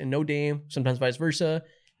Giannis and no Dame. Sometimes vice versa.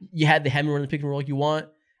 They haven't run the pick and roll like you want.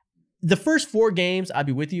 The first 4 games, I'd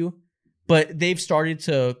be with you. But they've started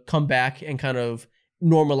to come back and kind of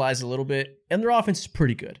normalize a little bit. And their offense is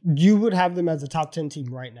pretty good. You would have them as a top 10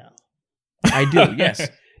 team right now. I do, yes.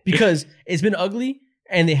 Because it's been ugly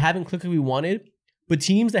and they haven't clicked like we wanted. But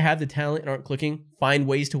teams that have the talent and aren't clicking find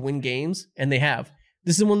ways to win games. And they have.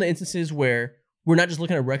 This is one of the instances where we're not just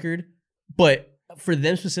looking at a record. But for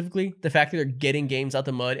them specifically, the fact that they're getting games out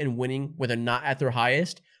the mud and winning when they're not at their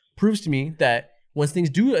highest proves to me that once things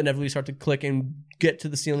do inevitably start to click and get to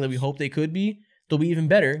the ceiling that we hope they could be, they'll be even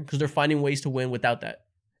better because they're finding ways to win without that.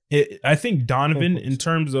 I think Donovan, in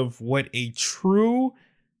terms of what a true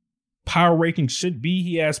power ranking should be,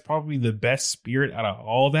 he has probably the best spirit out of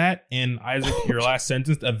all that. And Isaac, your last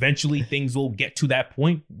sentence, eventually things will get to that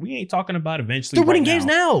point. We ain't talking about eventually. They're winning games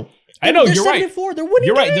now. I know, you're right. 7-4. They're winning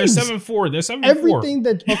You're right. games. They're 7-4. They're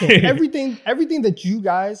 7-4. Everything that you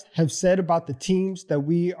guys have said about the teams that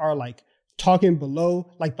we are like talking below,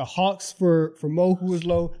 like the Hawks for Mo, who is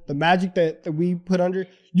low, the Magic that we put under,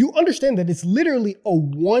 you understand that it's literally a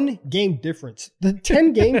 1-game difference. The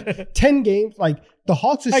 10 games, like the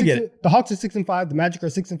Hawks are 6-5, the Magic are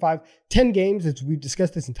 6-5. 10 games, as we've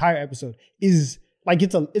discussed this entire episode, is like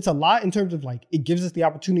it's a lot in terms of like it gives us the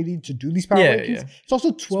opportunity to do these power rankings. Yeah. It's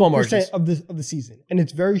also 12% of the season, and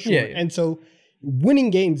it's very short. Yeah. And so winning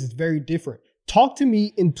games is very different. Talk to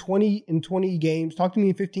me in 20 games, talk to me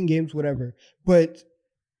in 15 games, whatever. But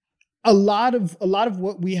a lot of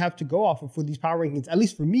what we have to go off of for these power rankings, at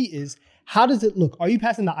least for me, is how does it look? Are you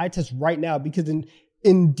passing the eye test right now? Because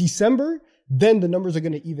in December, then the numbers are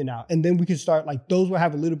going to even out. And then we can start, like, those will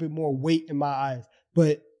have a little bit more weight in my eyes.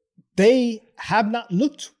 But they have not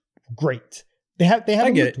looked great. They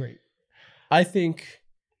haven't looked great. I think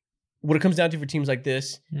what it comes down to for teams like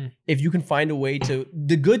this, if you can find a way to,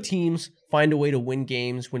 the good teams find a way to win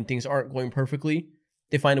games when things aren't going perfectly.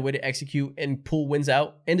 They find a way to execute and pull wins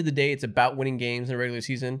out. End of the day, it's about winning games in a regular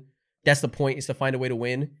season. That's the point, is to find a way to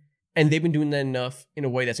win. And they've been doing that enough in a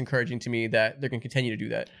way that's encouraging to me that they're going to continue to do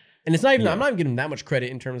that. And it's not even, I'm not even giving them that much credit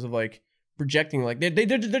in terms of like projecting, like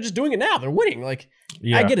they're just doing it now. They're winning. Like,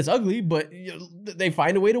 I get it's ugly, but they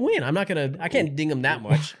find a way to win. I can't ding them that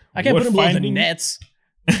much. I can't put them below the Nets.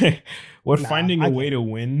 Finding a way to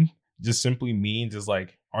win just simply means is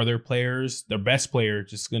like, are their players, their best player,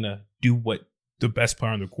 just going to do what the best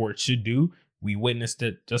player on the court should do? We witnessed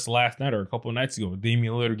it just last night or a couple of nights ago.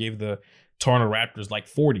 Damian Lillard gave the Toronto Raptors like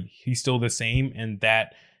 40. He's still the same, and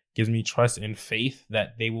that gives me trust and faith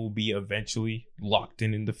that they will be eventually locked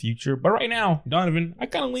in the future. But right now, Donovan, I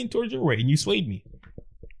kind of lean towards your way, and you swayed me.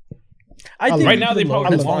 I think right now they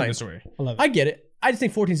probably falling this way. I get it. I just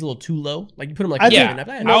think 14 is a little too low. Like, you put them like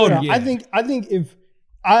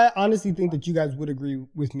I honestly think that you guys would agree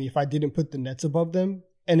with me if I didn't put the Nets above them,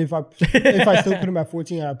 and if I still put them at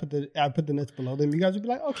 14 and I put the Nets below them, you guys would be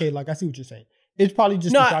like, okay, like I see what you're saying. It's probably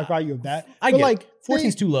just the shock value of that. I get like 14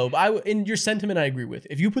 is too low, but in your sentiment, I agree with.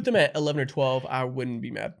 If you put them at 11 or 12, I wouldn't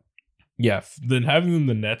be mad. Yeah, then having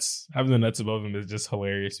the Nets above them is just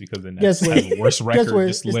hilarious because the Nets have a worse record.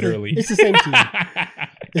 It's the same team.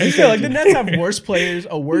 The Nets have worse players,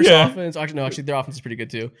 a worse offense. Actually, their offense is pretty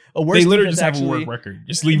good too. They literally just have a worse record.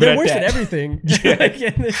 Just leave it at that. They're worse at everything.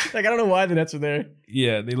 Like, I don't know why the Nets are there.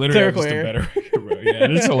 Yeah, they literally have just a better record, bro. Yeah,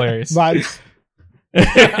 it's hilarious. Vibes.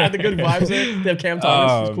 The good vibes there. They have Cam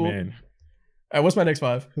Thomas. It's cool. Man. All right, what's my next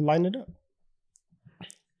 5? Line it up.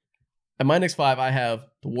 At my next 5, I have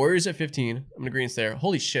the Warriors at 15. I'm in agreement there.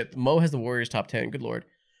 Holy shit. Mo has the Warriors top 10. Good Lord.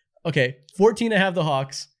 Okay. 14, I have the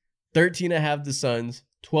Hawks. 13, I have the Suns.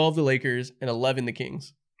 12, the Lakers. And 11, the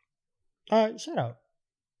Kings. All right. Shout out.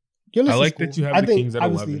 I like that you have the Kings at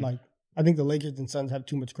 11. I think the Lakers and Suns have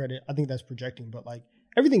too much credit. I think that's projecting. But like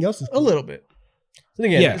everything else is cool. A little bit. So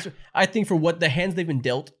again, I think for what the hands they've been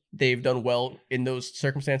dealt, they've done well in those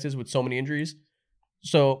circumstances with so many injuries.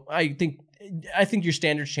 So I think your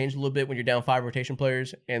standards change a little bit when you're down 5 rotation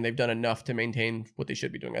players, and they've done enough to maintain what they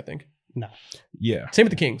should be doing, I think. No. Yeah. Same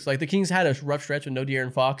with the Kings. Like, the Kings had a rough stretch with no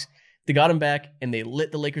De'Aaron Fox. They got him back, and they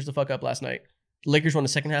lit the Lakers the fuck up last night. The Lakers won the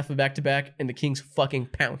second half of back-to-back, and the Kings fucking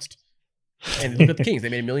pounced. And look at the Kings. They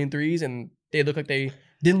made 1,000,000 threes, and they look like they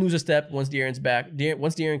didn't lose a step once De'Aaron's back.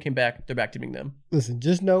 Once De'Aaron came back, they're back to being them. Listen,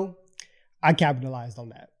 just know I capitalized on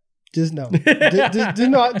that. Just know. just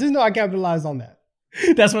know I capitalized on that.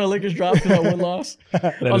 That's when the Lakers dropped that one loss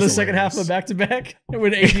on the second half of a back-to-back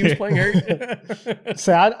when AD was playing hurt.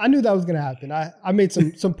 So I knew that was going to happen. I made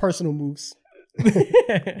some personal moves.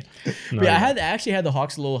 I actually had the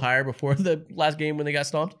Hawks a little higher before the last game when they got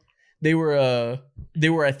stomped. They were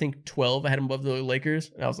I think 12. I had them above the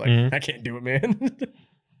Lakers, and I was like, I can't do it, man.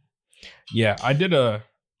 Yeah, I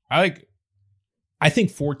think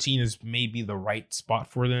 14 is maybe the right spot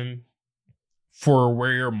for them. For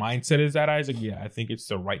where your mindset is at, Isaac, yeah, I think it's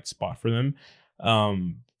the right spot for them.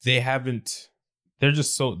 They're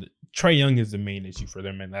just so. Trae Young is the main issue for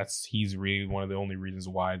them, and he's really one of the only reasons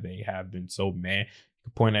why they have been so meh. You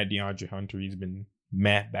can point at DeAndre Hunter, he's been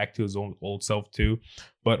meh back to his old self too.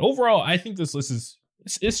 But overall, I think this list is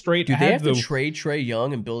straight. Do they have to trade Trae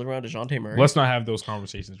Young and build around DeJounte Murray? Let's not have those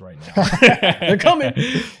conversations right now. They're coming.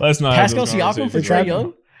 Let's not Pascal have those Siakam for Trae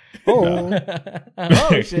Young.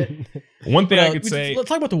 Oh shit! One thing I could say. Let's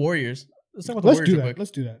talk about the Warriors. Let's talk about the Let's Warriors do real that. quick.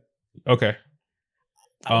 Let's do that. Okay.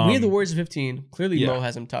 We have the Warriors at 15. Clearly, Yeah. Mo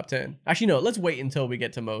has them top 10. Actually, no. Let's wait until we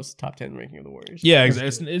get to Mo's top 10 ranking of the Warriors. Yeah,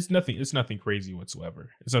 exactly. It's nothing crazy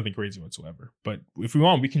whatsoever. But if we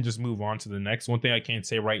want, we can just move on to the next. One thing I can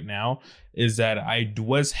say right now is that I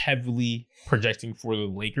was heavily projecting for the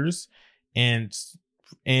Lakers, and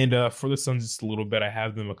for the Suns just a little bit. I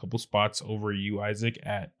have them a couple spots over you, Isaac,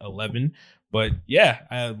 at 11. But yeah,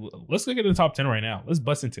 let's look at the top 10 right now. Let's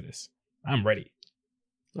bust into this. I'm ready.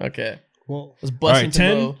 Okay. Well, Let's bust right, into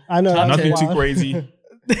 10. Mo. I know Nothing that's too wild. crazy.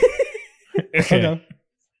 Okay.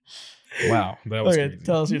 Wow, that was Okay, crazy.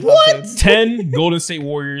 tell us your top 10. 10 Golden State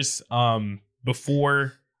Warriors.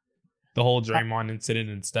 Before the whole Draymond incident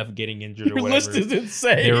and Steph getting injured or Your whatever, list is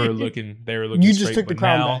insane. they were looking. You just straight, took the but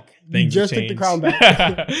crown now back. You things just have took the changed. crown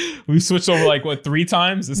back. We switched over like what 3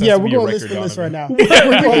 times. This Yeah, has to we're be a going list record, for list right Donovan. now.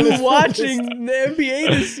 We're going We're list for watching list. the NBA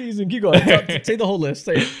this season. Keep going. Say the whole list.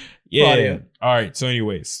 Say it. Yeah. Claudia. All right. So,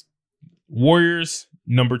 anyways, Warriors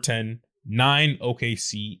number 10, 9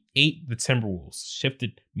 OKC, 8 the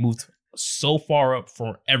Timberwolves. Moved so far up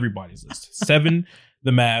for everybody's list. 7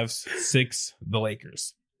 the Mavs, 6 the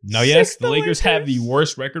Lakers. Now, yes, the Lakers have the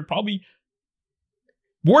worst record, probably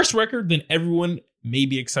worse record than everyone,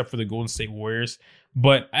 maybe except for the Golden State Warriors.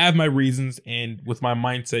 But I have my reasons, and with my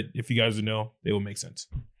mindset, if you guys would know, they will make sense.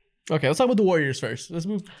 Okay, let's talk about the Warriors first. Let's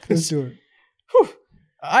move. Let's do it. Whew.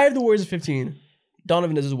 I have the Warriors at 15.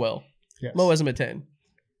 Donovan does as well. Yes. Mo has them at 10.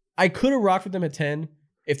 I could have rocked with them at 10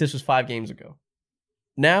 if this was 5 games ago.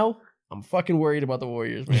 Now, I'm fucking worried about the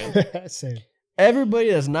Warriors, man. Same. Everybody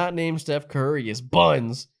that's not named Steph Curry is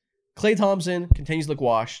buns. Klay Thompson continues to look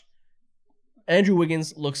washed. Andrew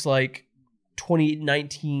Wiggins looks like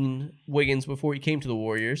 2019 Wiggins before he came to the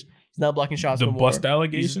Warriors. He's not blocking shots The no more. bust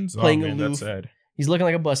allegations? He's playing man, aloof. that's sad. He's looking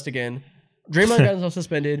like a bust again. Draymond got himself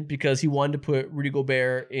suspended because he wanted to put Rudy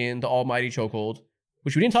Gobert in the almighty chokehold,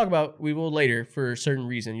 which we didn't talk about. We will later for a certain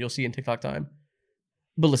reason. You'll see in TikTok time.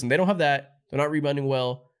 But listen, they don't have that. They're not rebounding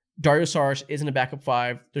well. Dario Saric isn't a backup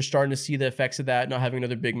 5. They're starting to see the effects of that, not having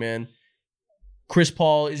another big man. Chris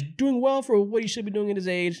Paul is doing well for what he should be doing at his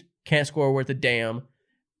age. Can't score worth a damn.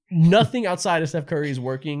 Nothing outside of Steph Curry is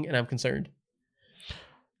working, and I'm concerned.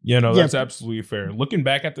 Yeah, no, Yeah. that's absolutely fair. Looking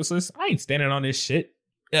back at this list, I ain't standing on this shit.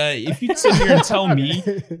 If you sit here and tell me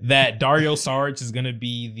that Dario Saric is going to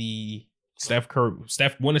be the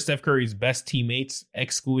one of Steph Curry's best teammates,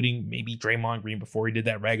 excluding maybe Draymond Green before he did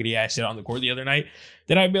that raggedy ass shit on the court the other night,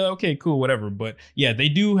 then I'd be like, okay, cool, whatever. But yeah, they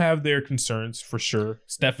do have their concerns for sure.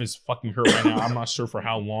 Steph is fucking hurt right now. I'm not sure for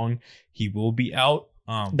how long he will be out.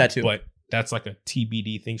 That too. But that's like a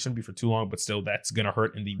TBD thing. Shouldn't be for too long, but still, that's gonna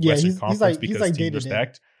hurt in the Yeah, Western he's Conference like because teams day-to-day. are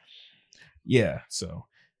stacked. Yeah, so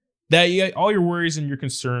all your worries and your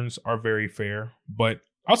concerns are very fair, but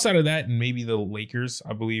outside of that, and maybe the Lakers,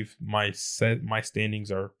 I believe my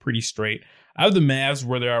standings are pretty straight. I have the Mavs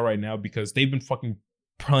where they are right now because they've been fucking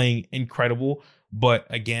playing incredible. But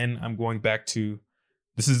again, I'm going back to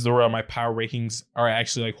this is where my power rankings are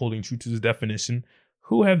actually like holding true to the definition.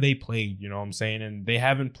 Who have they played? You know what I'm saying? And they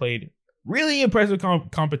haven't played really impressive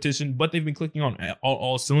competition, but they've been clicking on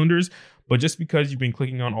all cylinders. But just because you've been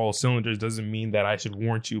clicking on all cylinders doesn't mean that I should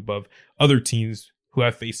warrant you above other teams who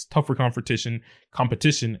have faced tougher competition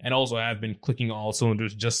and also have been clicking all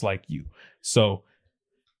cylinders just like you. So,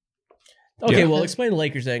 Okay, yeah. well, explain the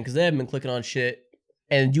Lakers then, because they haven't been clicking on shit.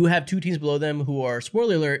 And you have 2 teams below them who are,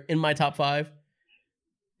 spoiler alert, in my top 5.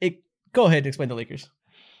 Go ahead and explain the Lakers.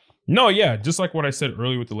 No, yeah, just like what I said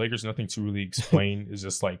earlier with the Lakers, nothing to really explain. Is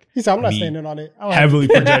just like he said, I'm not standing on it. Heavily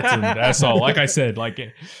projecting. That's all. Like I said, I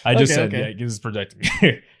just said, yeah, this is projecting.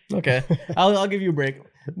 Okay, I'll give you a break.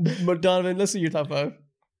 But Donovan, let's see your top 5.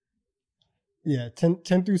 Yeah, 10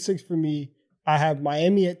 through 6 for me. I have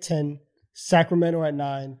Miami at 10, Sacramento at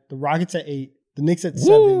 9, the Rockets at 8, the Knicks at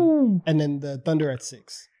 7, and then the Thunder at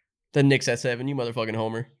 6. The Knicks at 7. You motherfucking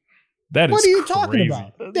homer. That is what are you crazy. talking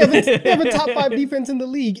about? They have a top 5 defense in the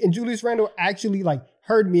league, and Julius Randle actually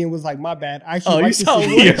heard me and was like, "My bad." I actually you saw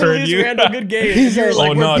Julius Randle, good game. He said,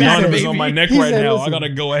 "Oh no, Donovan's on my neck right now. Listen, I gotta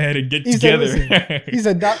go ahead and get together." He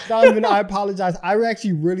said, "Donovan, I apologize. I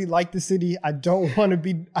actually really like the city. I don't want to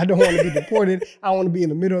be deported. I want to be in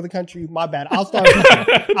the middle of the country. My bad. I'll start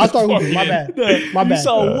hooping. My bad. My bad." You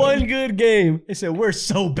saw one good game. They said, "We're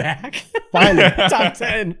so back." Finally, top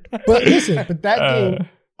 10. But listen, that game.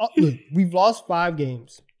 Look, we've lost 5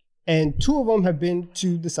 games, and 2 of them have been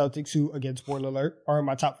to the Celtics, who, again, spoiler alert, are in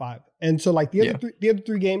my top 5. And so, like the other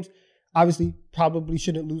 3 games, obviously, probably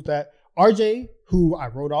shouldn't lose that. RJ, who I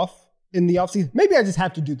wrote off in the offseason, maybe I just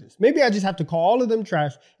have to do this. Maybe I just have to call all of them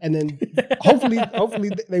trash, and then hopefully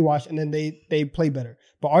they wash, and then they play better.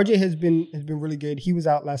 But RJ has been really good. He was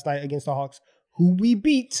out last night against the Hawks, who we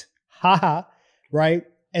beat, right?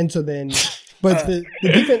 And so then, but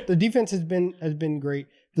the defense has been great.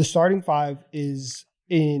 The starting 5 is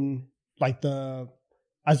in I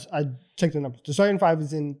checked the numbers. The starting 5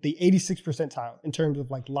 is in the 86th percentile in terms of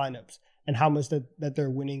like lineups and how much that they're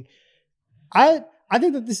winning. I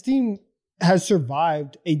think that this team has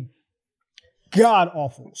survived a god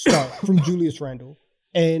awful start from Julius Randle,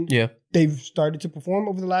 and they've started to perform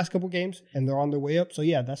over the last couple games, and they're on their way up. So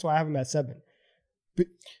yeah, that's why I have them at 7. But,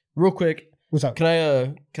 real quick, what's up? Can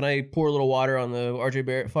I pour a little water on the RJ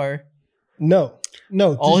Barrett fire? No.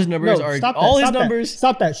 All his numbers are all his numbers.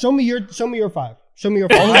 Stop that. Show me your 5. Show me your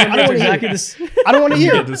 5. All his numbers are exactly this. I don't want to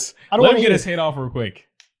hear it. Let him get his hate off real quick.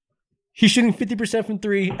 He's shooting 50% from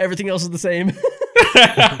 3. Everything else is the same.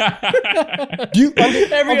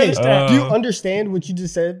 Do you understand what you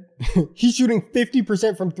just said? He's shooting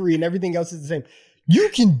 50% from 3 and everything else is the same. You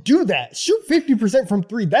can do that. Shoot 50% from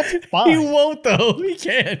 3. That's fine. He won't though. He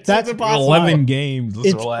can't. That's impossible. 11 games. Let's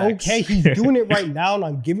it's relax. Okay. He's doing it right now, and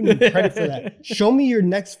I'm giving him credit for that. Show me your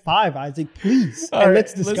next 5, Isaac, please. All and right,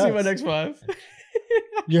 let's discuss. Let's see my next 5.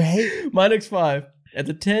 Your hate. My next 5. At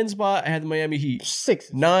the 10 spot, I had the Miami Heat.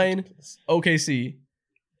 6. 9, OKC.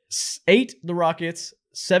 8, the Rockets.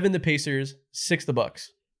 7, the Pacers. 6, the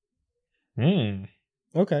Bucks.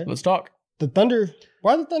 Okay. Let's talk. The Thunder.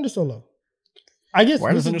 Why are the Thunder so low? I guess why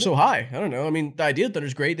are the Thunder so high? I don't know. I mean, the idea of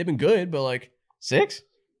Thunder's great. They've been good, but like 6?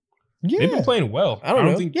 Yeah. They've been playing well. I don't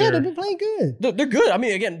know. think they've been playing good. They're good. I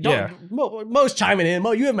mean, again, Mo's chiming in.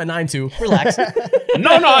 Mo, you have my 9 too. Relax. No,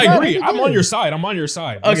 I agree. I'm on your side.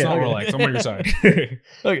 Let's not relax. I'm on your side.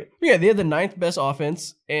 Okay. Yeah, they have the 9th best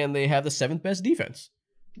offense, and they have the 7th best defense.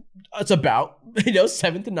 It's about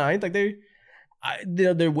 7th to 9th. Like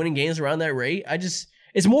they're winning games around that rate.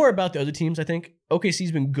 It's more about the other teams. I think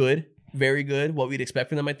OKC's been good. Very good. What we'd expect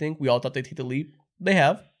from them, I think. We all thought they'd take the leap. They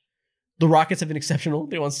have. The Rockets have been exceptional.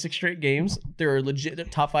 They won 6 straight games. They're a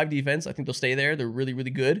legit top 5 defense. I think they'll stay there. They're really,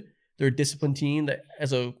 really good. They're a disciplined team that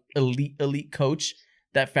has a elite coach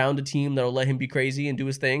that found a team that'll let him be crazy and do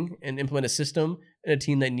his thing and implement a system and a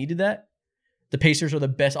team that needed that. The Pacers are the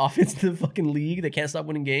best offense in the fucking league. They can't stop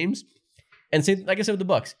winning games. And same, like I said with the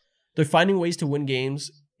Bucks, they're finding ways to win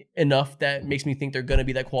games enough that makes me think they're going to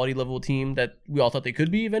be that quality level team that we all thought they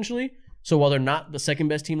could be eventually. So while they're not the 2nd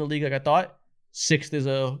best team in the league like I thought, 6th is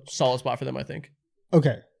a solid spot for them, I think.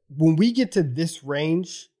 Okay. When we get to this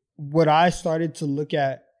range, what I started to look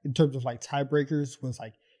at in terms of like tiebreakers was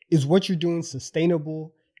like, is what you're doing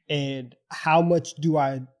sustainable, and how much do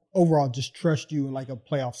I overall just trust you in like a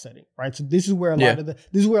playoff setting, right? So this is where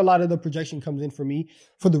a lot of the projection comes in for me.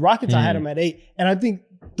 For the Rockets, I had them at 8, and I think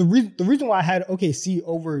the reason why I had OKC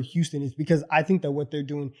over Houston is because I think that what they're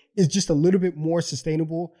doing is just a little bit more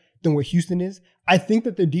sustainable than where Houston is. I think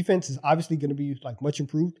that their defense is obviously going to be like much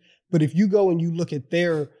improved, but if you go and you look at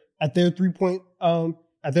their 3-point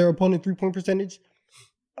at their opponent 3-point percentage,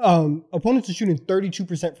 opponents are shooting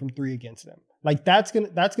 32% from 3 against them. Like that's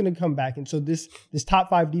gonna come back, and so this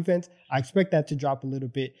top 5 defense, I expect that to drop a little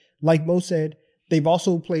bit. Like Mo said, they've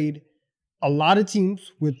also played a lot of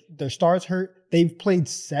teams with their stars hurt. They've played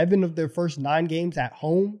 7 of their first 9 games at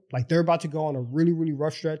home. Like they're about to go on a really, really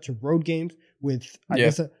rough stretch of road games with, I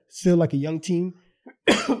guess, still like a young team.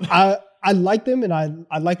 I like them, and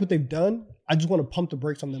I like what they've done. I just want to pump the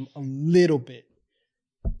brakes on them a little bit.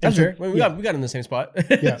 That's fair. We got in the same spot.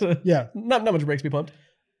 Yeah, so not much brakes to be pumped.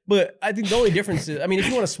 But I think the only difference is, I mean, if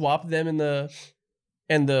you want to swap them in the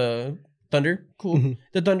and the Thunder. Cool. Mm-hmm.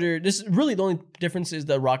 The Thunder. This really the only difference is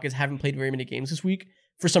the Rockets haven't played very many games this week.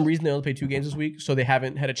 For some reason, they only played 2 games this week, so they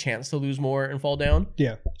haven't had a chance to lose more and fall down.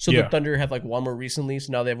 Yeah. So the Thunder have like one more recently,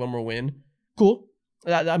 so now they have one more win. Cool.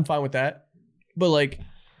 I'm fine with that. But like,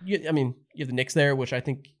 you have the Knicks there, which I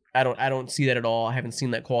think I don't see that at all. I haven't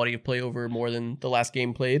seen that quality of play over more than the last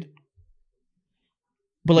game played.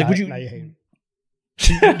 But like, would you? Now you hate.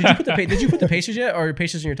 Did you put the Pacers yet, or are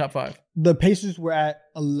Pacers in your top 5? The Pacers were at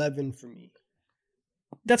 11 for me.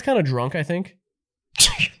 That's kind of drunk, I think.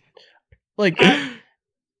 Like,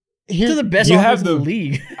 they're the best you offense have in the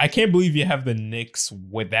league. I can't believe you have the Knicks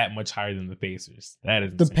with that much higher than the Pacers. That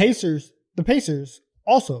is insane. The Pacers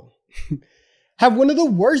also have one of the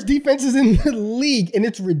worst defenses in the league, and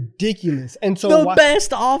it's ridiculous. And so the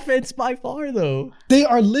best offense by far, though. They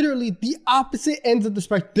are literally the opposite ends of the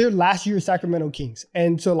spectrum. They're last year's Sacramento Kings,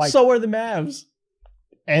 and so like so are the Mavs.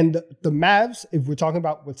 And the Mavs, if we're talking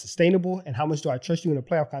about what's sustainable and how much do I trust you in a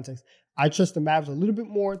playoff context, I trust the Mavs a little bit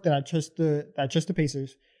more than I trust the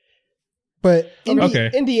Pacers. But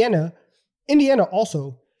Indiana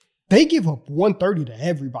also, they give up 130 to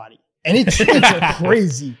everybody. And it's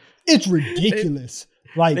crazy. It's ridiculous.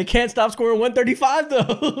 Like they can't stop scoring 135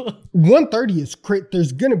 though. 130 is crazy.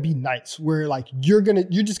 There's gonna be nights where like you're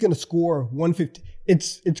just gonna score 150.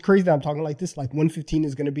 It's crazy that I'm talking like this. Like 115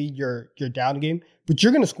 is gonna be your down game, but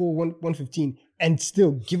you're gonna score 115 and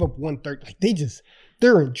still give up 130. Like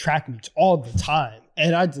they're in track meets all the time,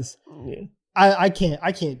 and I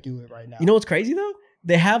can't do it right now. You know what's crazy though?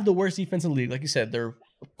 They have the worst defense in the league. Like you said, they're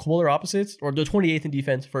polar opposites, or they're 28th in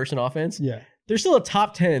defense, first in offense. Yeah, they're still a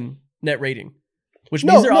top 10 net rating, which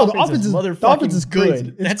means their offense is motherfucking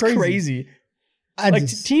good. That's crazy.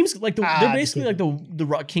 Teams like they're basically like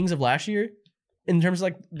the Kings of last year in terms of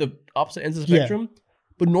like the opposite ends of the spectrum. Yeah.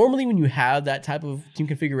 But normally when you have that type of team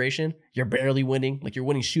configuration, you're barely winning. Like you're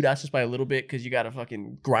winning shootouts just by a little bit because you got to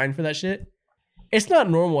fucking grind for that shit. It's not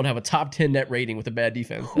normal to have a top 10 net rating with a bad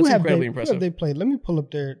defense. That's incredibly impressive. Who have they played? Let me pull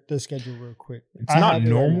up their schedule real quick. It's not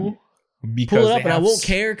normal because pull it up and I won't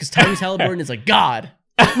care because Tyrese Halliburton is like God.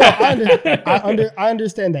 No, I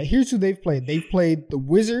understand that. Here's who they've played. They've played the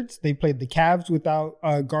Wizards. They played the Cavs without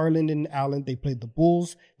Garland and Allen. They played the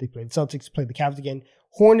Bulls. They played the Celtics. Played the Cavs again.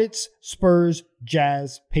 Hornets, Spurs,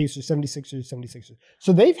 Jazz, Pacers, 76ers.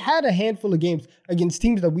 So they've had a handful of games against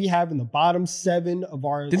teams that we have in the bottom 7 of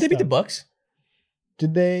our. Did they beat the Bucks?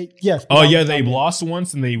 Did they? Yes. Oh yeah, they lost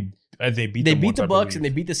once and they beat. They beat the Bucks and they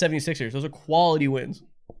beat the 76ers. Those are quality wins.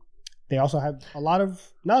 They also have a lot of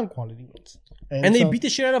non-quality wins. And they beat the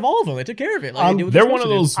shit out of all of them. They took care of it. They're one of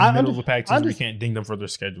those middle of the pack teams. We can't ding them for their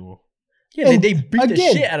schedule. Yeah, they beat the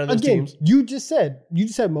shit out of those teams. You just said,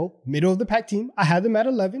 Mo, middle of the pack team. I had them at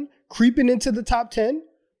 11, creeping into the top 10.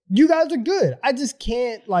 You guys are good. I just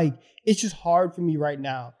can't, it's just hard for me right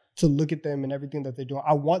now to look at them and everything that they're doing.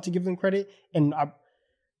 I want to give them credit. And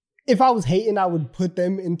if I was hating, I would put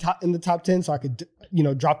them in the top 10 so I could,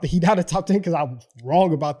 drop the Heat out of top 10 because I was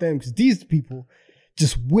wrong about them because these people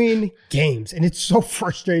just win games. And it's so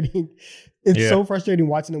frustrating. It's so frustrating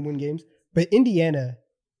watching them win games. But Indiana,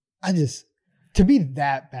 to be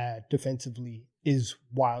that bad defensively is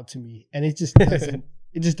wild to me. And it just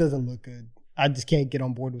doesn't look good. I just can't get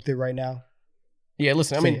on board with it right now. Yeah,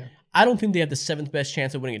 listen, I don't think they have the 7th best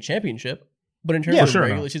chance of winning a championship. But in terms of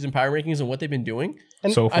regular season power rankings and what they've been doing,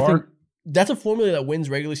 and so far, I think that's a formula that wins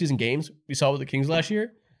regular season games. We saw with the Kings last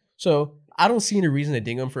year. So I don't see any reason to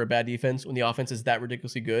ding them for a bad defense when the offense is that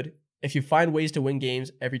ridiculously good. If you find ways to win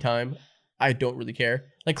games every time, I don't really care.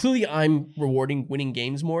 Clearly I'm rewarding winning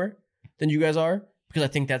games more than you guys are because I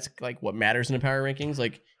think that's what matters in the power rankings.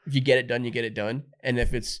 If you get it done, you get it done. And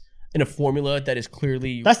if it's in a formula that is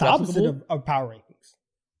clearly that's the opposite of power rankings.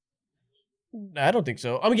 I don't think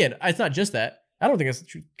so. Again, it's not just that. I don't think that's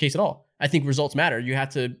the case at all. I think results matter. You have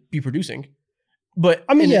to be producing. But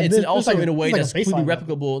it's also in a way that's completely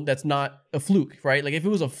replicable. That's not a fluke, right? If it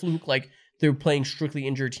was a fluke, they're playing strictly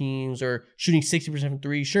injured teams or shooting 60% from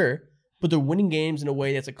 3, sure. But they're winning games in a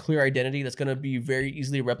way that's a clear identity that's going to be very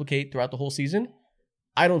easily to replicate throughout the whole season.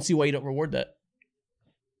 I don't see why you don't reward that.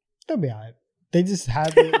 They'll be all right. They just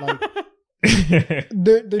have it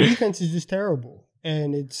their defense is just terrible.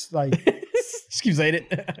 And it's just keep saying it.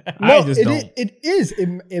 No, it is.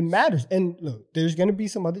 It matters. And look, there's going to be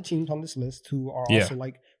some other teams on this list who are also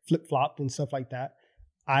flip-flopped and stuff like that.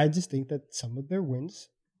 I just think that some of their wins,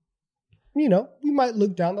 we might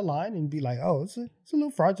look down the line and be like, oh, it's a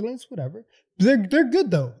little fraudulent, whatever. They're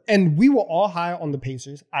good though. And we were all high on the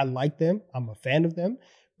Pacers. I like them. I'm a fan of them.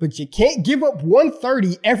 But you can't give up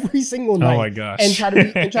 130 every single night. Oh my gosh. and try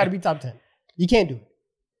to be top 10. You can't do it.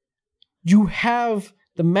 You have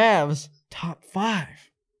the Mavs top 5.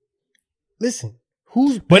 Listen,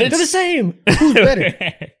 who's But They're the same. who's better?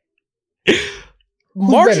 Who's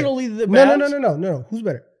Marginally better? the Mavs. No. Who's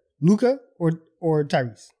better, Luka or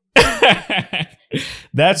Tyrese? That's where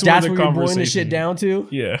That's the what you're boiling conversation. this shit down to.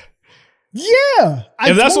 Yeah. Yeah,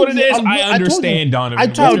 If that's what it is, I I understand, Donovan. I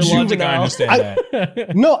told With your you, logic, I understand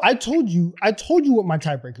that. No, I told you what my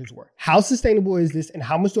tiebreakers were. How sustainable is this, and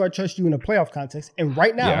how much do I trust you in a playoff context? And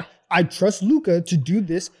right now, Yeah. I trust Luka to do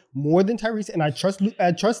this more than Tyrese, and I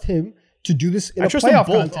trust him to do this in I a trust them playoff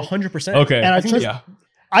both context. 100%. Okay. And I trust, Yeah.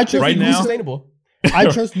 I trust Right Luka, now- sustainable. I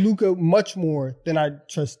trust Luka much more than I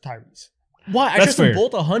trust Tyrese. Why? I That's trust fair. them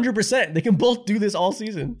both 100%. They can both do this all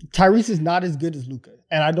season. Tyrese is not as good as Luka,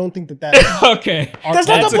 and I don't think that. Okay. That's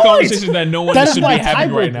not That's the a point. conversation that no one That is should my be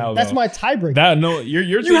having right tiebreaker. now. That's though. my tiebreaker. That no, you're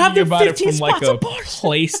You have thinking them about it 15 from like spots a apart.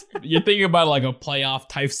 place. You're thinking about like a playoff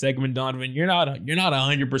type segment, Donovan. You're not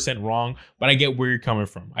 100% wrong, but I get where you're coming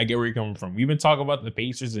from. We've been talking about the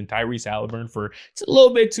Pacers and Tyrese Halliburton for it's a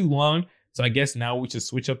little bit too long. So I guess now we should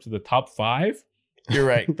switch up to the top 5. You're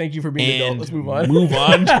right. Thank you for being an adult. And Let's move on. move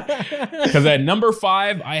on. Because at number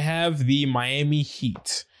 5, I have the Miami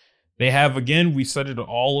Heat. They have, again, we said it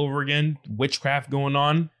all over again, witchcraft going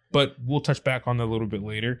on, but we'll touch back on that a little bit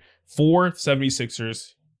later. 4,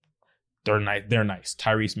 76ers. They're nice.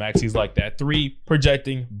 Tyrese Maxey's like that. 3,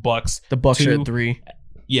 projecting Bucks. The Bucks 2, are at 3.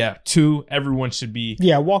 Yeah, 2, everyone should be.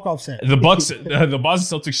 Yeah, walk off set. The Bucks, the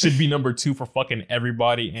Boston Celtics should be number 2 for fucking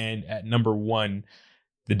everybody. And at number 1,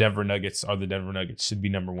 the Denver Nuggets should be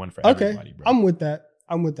number 1 for Okay, everybody, bro. I'm with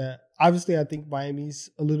that. Obviously, I think Miami's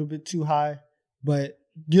a little bit too high, but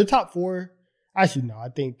your top 4, actually, no. I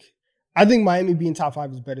think Miami being top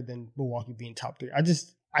 5 is better than Milwaukee being top 3. I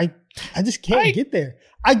just can't get there.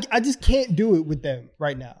 I just can't do it with them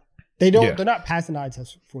right now. They're not passing eye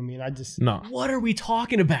tests for me, and I just No. What are we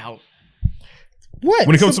talking about? what?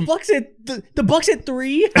 When it comes The to Bucks at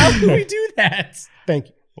 3? How can we do that? Thank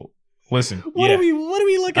you. listen, What yeah. are we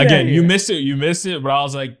looking at? Again, here? you missed it, but I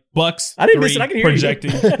was like, Bucks. I didn't 3, miss it. I can hear you.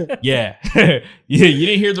 projecting. Yeah. You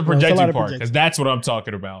didn't hear the No, it's a lot projecting of part projection. because that's what I'm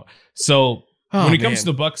talking about. So Oh, when it comes man. to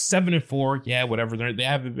the Bucks, 7-4, yeah, whatever. They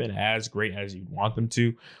haven't been as great as you want them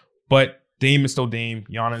to, but Dame is still Dame.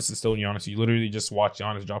 Giannis is still Giannis. You literally just watch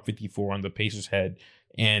Giannis drop 54 on the Pacers' head,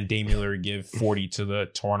 and Damian Lillard give 40 to the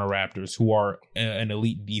Toronto Raptors, who are an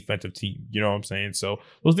elite defensive team. You know what I'm saying? So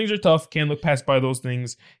those things are tough. Can't look past by those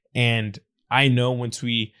things. And I know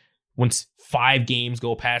once 5 games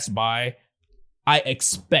go past by, I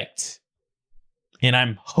expect, and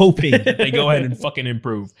I'm hoping that they go ahead and fucking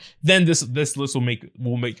improve. Then this list will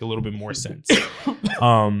make a little bit more sense. Guess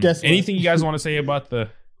what? Anything you guys want to say about the?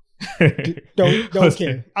 Don't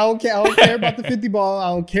care. I don't care about the 50 ball. I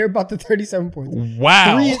don't care about the 37 points.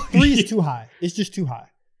 Wow, 3 is too high. It's just too high.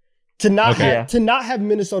 To not Okay. have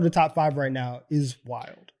Minnesota top 5 right now is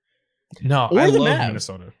wild. No, Or I the love Mavs.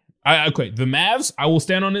 Minnesota. The Mavs, I will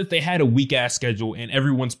stand on it. They had a weak ass schedule, and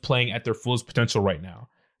everyone's playing at their fullest potential right now.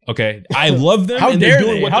 Okay, I love them. How and dare they're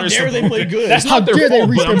doing they? what How they're dare they supposed play to. good? That's How not their dare they fault,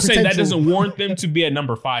 reach but I'm their saying that potential? doesn't warrant them to be at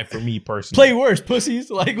number 5 for me personally. Play worse, pussies.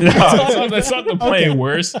 Like No, that's not the playing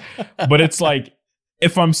worse. But it's like,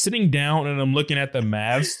 if I'm sitting down and I'm looking at the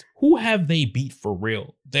Mavs, who have they beat for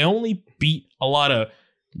real? They only beat a lot of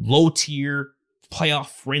low tier playoff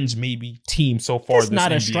fringe maybe teams so far. It's this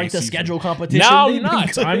not a NBA strength of season. schedule competition. No, They've I'm been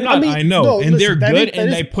not. good. I'm not. I know, no, and they're listen, good, that and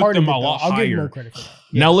is they put part them of a it, though. lot I'll give them higher. more credit for that.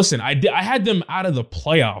 Now listen, I had them out of the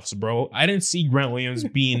playoffs, bro. I didn't see Grant Williams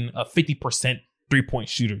being a 50% 3-point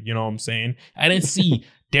shooter. You know what I'm saying? I didn't see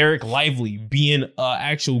Derek Lively being an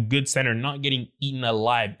actual good center, not getting eaten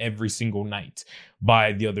alive every single night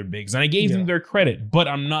by the other bigs. And I gave them their credit, but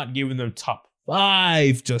I'm not giving them top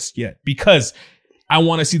 5 just yet because I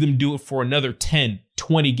want to see them do it for another 10,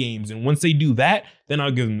 20 games. And once they do that, then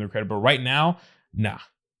I'll give them their credit. But right now, nah.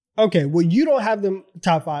 Okay, well, you don't have them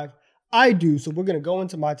top 5. I do, so we're going to go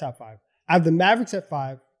into my top 5. I have the Mavericks at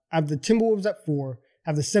 5. I have the Timberwolves at 4. I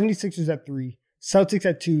have the 76ers at 3. Celtics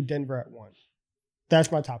at 2. Denver at 1.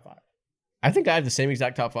 That's my top 5. I think I have the same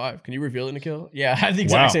exact top 5. Can you reveal it, Nikhil? Yeah, I have the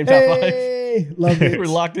Wow. exact same top 5. Hey, love it. We're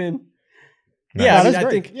locked in. Nice. Yeah, I mean, that's I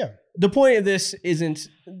great. think Yeah. the point of this isn't,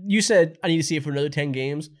 you said I need to see it for another 10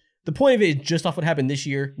 games. The point of it is just off what happened this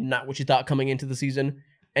year, not what you thought coming into the season.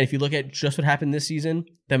 And if you look at just what happened this season,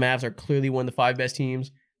 the Mavs are clearly one of the 5 best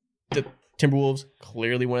teams. The Timberwolves,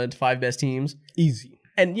 clearly one of the 5 best teams. Easy.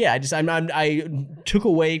 And yeah, I took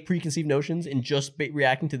away preconceived notions and just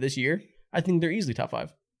reacting to this year. I think they're easily top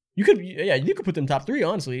 5. You could put them top 3,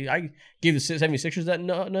 honestly. I gave the 76ers that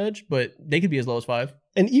nudge, but they could be as low as 5.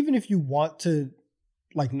 And even if you want to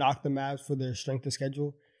like knock the Mavs for their strength of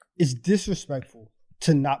schedule, it's disrespectful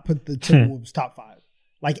to not put the Timberwolves top 5.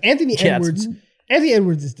 Like Anthony Edwards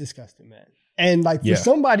is disgusting, man. And like for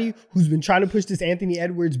somebody who's been trying to push this Anthony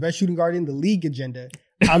Edwards best shooting guard in the league agenda,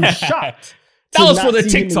 I'm shocked. That was for the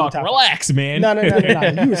TikTok. Relax, man. No.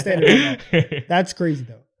 You were standing on that. That's crazy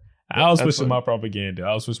though. I was pushing my propaganda.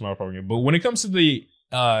 But when it comes to the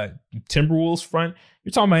Timberwolves front,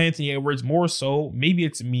 you're talking about Anthony Edwards more so. Maybe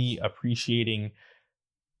it's me appreciating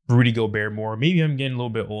Rudy Gobert more. Maybe I'm getting a little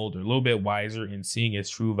bit older, a little bit wiser and seeing his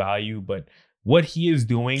true value. But what he is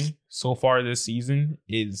doing so far this season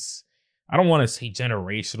is, I don't want to say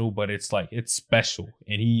generational, but it's special.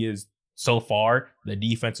 And he is so far the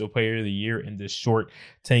defensive player of the year in this short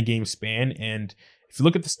 10-game span. And if you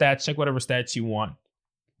look at the stats, check whatever stats you want.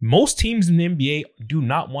 Most teams in the NBA do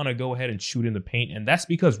not want to go ahead and shoot in the paint, and that's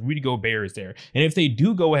because Rudy Gobert is there. And if they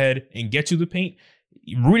do go ahead and get to the paint,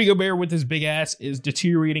 Rudy Gobert with his big ass is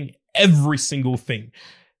deteriorating every single thing.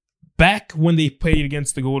 Back when they played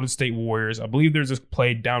against the Golden State Warriors, I believe there's this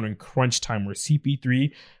play down in crunch time where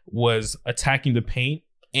CP3 was attacking the paint,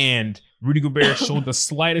 and Rudy Gobert showed the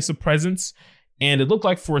slightest of presence, and it looked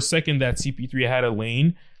like for a second that CP3 had a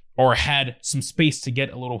lane or had some space to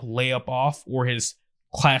get a little layup off, or his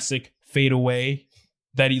classic fadeaway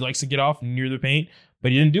that he likes to get off near the paint,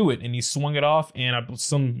 but he didn't do it, and he swung it off, and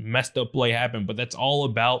some messed up play happened. But that's all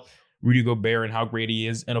about Rudy Gobert and how great he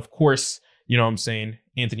is, and of course, you know what I'm saying,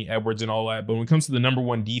 Anthony Edwards and all that. But when it comes to the number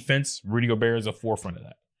one defense, Rudy Gobert is a forefront of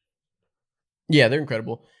that. Yeah, they're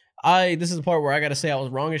incredible. This is the part where I gotta say I was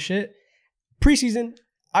wrong as shit. Preseason,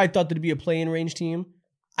 I thought that it'd be a play-in range team.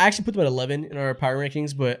 I actually put them at 11 in our power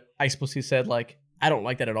rankings, but I explicitly said I don't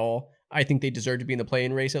like that at all. I think they deserve to be in the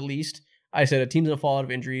play-in race at least. I said a team's going to fall out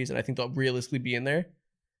of injuries, and I think they'll realistically be in there.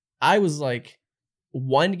 I was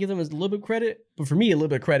wanting to give them a little bit of credit, but for me, a little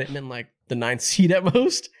bit of credit meant the 9th seed at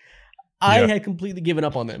most. I had completely given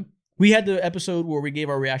up on them. We had the episode where we gave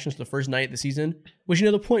our reactions to the first night of the season, which,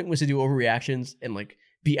 the point was to do overreactions and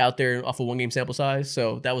be out there off a 1-game sample size.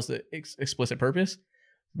 So that was the explicit purpose.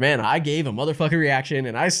 Man, I gave a motherfucking reaction,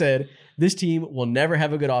 and I said, this team will never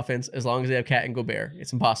have a good offense as long as they have Cat and Gobert.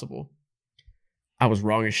 It's impossible. I was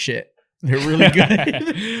wrong as shit. They're really good.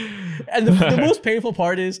 And the most painful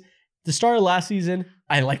part is, the start of last season,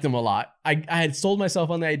 I liked them a lot. I had sold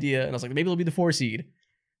myself on the idea, and I was like, maybe they'll be the 4 seed.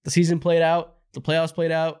 The season played out. The playoffs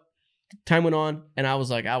played out. Time went on, and I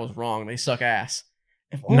was like, I was wrong. They suck ass.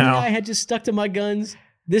 If only I had just stuck to my guns.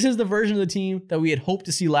 This is the version of the team that we had hoped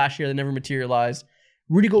to see last year that never materialized.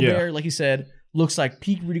 Rudy Gobert, like you said, looks like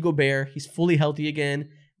peak Rudy Gobert. He's fully healthy again.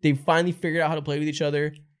 They finally figured out how to play with each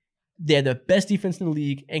other. They had the best defense in the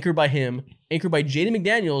league, anchored by him, anchored by Jaden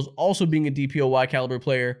McDaniels, also being a DPOY caliber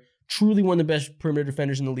player, truly one of the best perimeter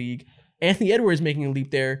defenders in the league. Anthony Edwards making a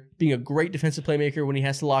leap there, being a great defensive playmaker when he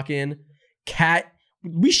has to lock in. Cat,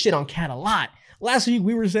 we shit on Cat a lot. Last week,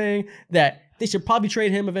 we were saying that they should probably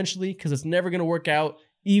trade him eventually because it's never going to work out.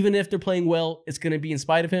 Even if they're playing well, it's going to be in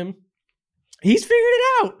spite of him. He's figured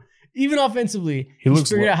it out. Even offensively, he's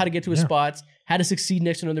figured out how to get to his spots, how to succeed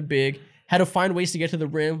next to another big, how to find ways to get to the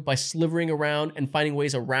rim by slivering around and finding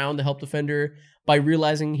ways around the help defender, by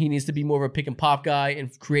realizing he needs to be more of a pick and pop guy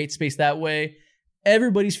and create space that way.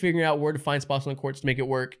 Everybody's figuring out where to find spots on the courts to make it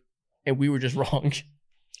work, and we were just wrong.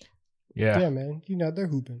 Yeah, man. They're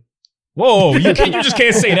hooping. Whoa, you just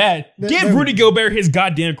can't say that. Give Rudy Gobert his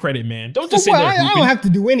goddamn credit, man. Don't just say that. I don't have to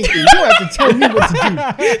do anything. You don't have to tell me what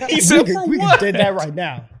to do. He said, we can dead that right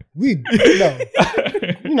now. You're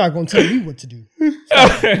not going to tell me what to do.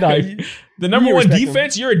 The number one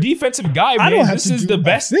defense, you're a defensive guy, man. I don't have this to is do the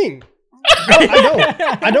best thing.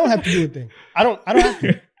 I don't have to do a thing. I don't have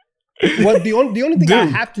to. What the only thing I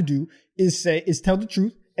have to do is tell the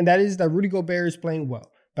truth, and that is that Rudy Gobert is playing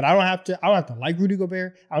well. But I don't have to like Rudy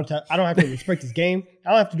Gobert. I don't have to respect his game.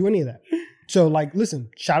 I don't have to do any of that. So listen,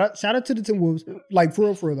 shout out to the Timberwolves.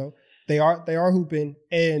 For real though, they are hooping,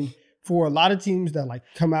 and for a lot of teams that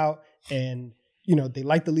come out and they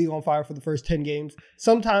light the league on fire for the first 10 games.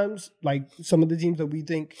 Sometimes some of the teams that we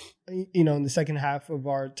think in the second half of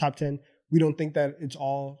our top 10, we don't think that it's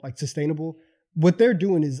all sustainable. What they're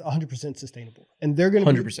doing is 100% sustainable, and they're going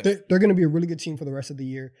to be a really good team for the rest of the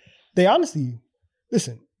year. They honestly.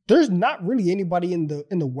 Listen, there's not really anybody in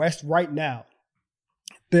the West right now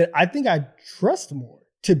that I think I trust more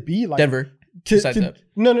to be Denver.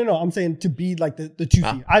 No. I'm saying to be the 2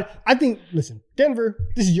 seed. I think, listen, Denver,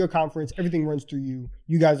 this is your conference. Everything runs through you.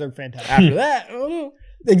 You guys are fantastic. After that, I don't know.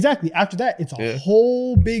 Exactly. After that, it's a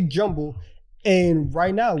whole big jumble. And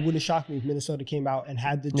right now, it wouldn't shock me if Minnesota came out and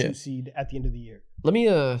had the 2 seed at the end of the year.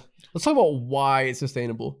 Let's talk about why it's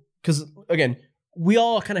sustainable. Because, again, we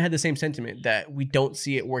all kind of had the same sentiment that we don't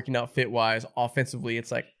see it working out fit-wise. Offensively,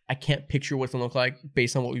 it's I can't picture what's going to look like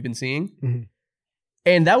based on what we've been seeing. Mm-hmm.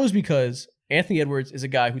 And that was because Anthony Edwards is a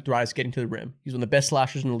guy who thrives getting to the rim. He's one of the best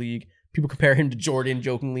slashers in the league. People compare him to Jordan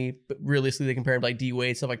jokingly, but realistically they compare him to like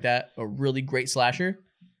D-Wade, stuff like that. A really great slasher.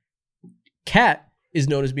 Cat is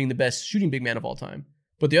known as being the best shooting big man of all time.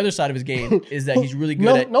 But the other side of his game is that he's really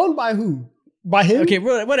good at... Known by who? By him? Okay,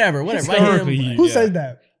 whatever. By him. Who says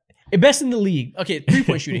that? Best in the league. Okay,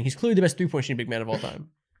 three-point shooting. He's clearly the best three-point shooting big man of all time.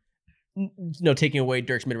 Taking away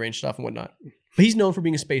Dirk's mid-range stuff and whatnot. But he's known for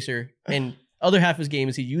being a spacer. And other half of his game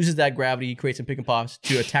is he uses that gravity, he creates some pick and pops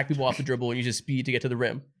to attack people off the dribble and uses speed to get to the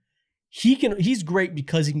rim. He's great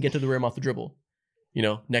because he can get to the rim off the dribble.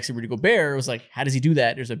 Next to Rudy Gobert, it was like, how does he do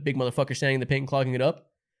that? There's a big motherfucker standing in the paint and clogging it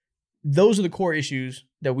up. Those are the core issues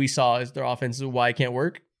that we saw as their offense and why it can't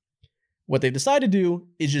work. What they've decided to do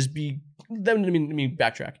is just be... Let me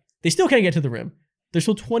backtrack. They still can't get to the rim. They're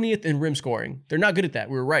still 20th in rim scoring. They're not good at that.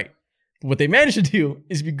 We were right. What they managed to do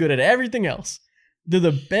is be good at everything else. They're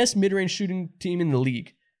the best mid-range shooting team in the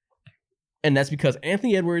league. And that's because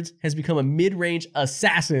Anthony Edwards has become a mid-range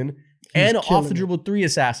assassin and an off-the-dribble three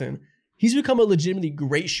assassin. He's become a legitimately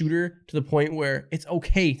great shooter to the point where it's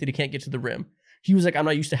okay that he can't get to the rim. He was like, I'm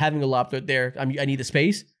not used to having a lob there. I need the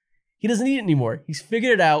space. He doesn't need it anymore. He's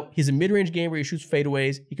figured it out. He has a mid-range game where he shoots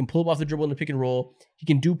fadeaways. He can pull up off the dribble in the pick and roll. He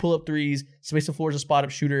can do pull-up threes. Space the floor as a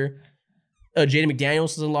spot-up shooter. Jaden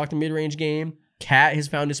McDaniels has unlocked a mid-range game. Cat has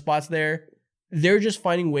found his spots there. They're just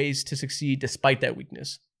finding ways to succeed despite that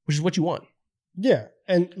weakness, which is what you want. Yeah.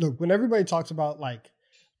 And look, when everybody talks about like,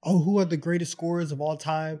 who are the greatest scorers of all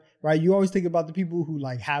time, right? You always think about the people who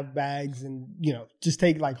like have bags and, just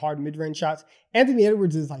take like hard mid-range shots. Anthony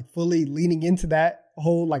Edwards is like fully leaning into that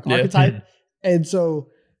whole like archetype. And so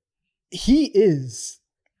he is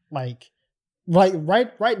like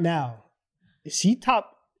right now, is he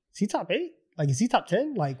top 8? Like, is he top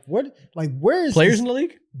 10? Like, what? Like, where is players in the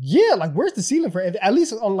league? Yeah, like, where's the ceiling for at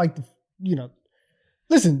least on like the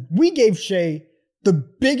Listen, we gave Shea the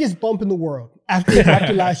biggest bump in the world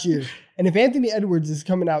after last year, and if Anthony Edwards is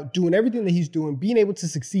coming out doing everything that he's doing, being able to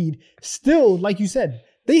succeed, still, like you said,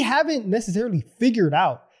 they haven't necessarily figured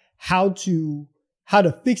out how to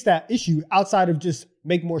fix that issue outside of just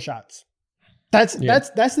make more shots. That's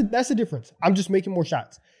the difference. I'm just making more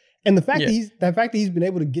shots. And the fact that he's been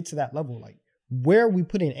able to get to that level, like where are we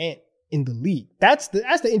putting Ant in the league? That's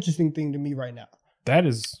the interesting thing to me right now. That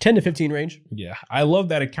is 10 to 15 range. Yeah. I love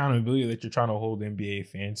that accountability that you're trying to hold NBA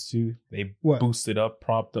fans to. They boosted up,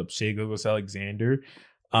 propped up Shai Gilgeous-Alexander.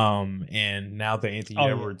 And now that Anthony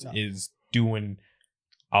Edwards is doing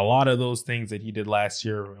a lot of those things that he did last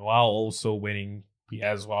year while also winning. He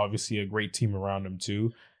has obviously a great team around him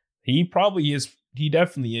too. He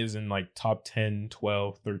definitely is in like top 10,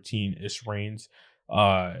 12, 13-ish range.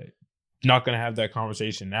 Not going to have that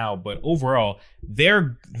conversation now, but overall,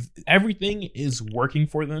 everything is working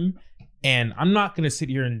for them. And I'm not going to sit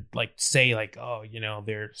here and like say like,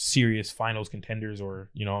 they're serious finals contenders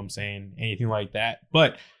or, I'm saying anything like that.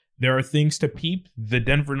 But there are things to peep. The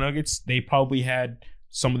Denver Nuggets, they probably had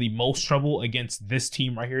some of the most trouble against this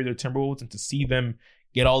team right here, the Timberwolves, and to see them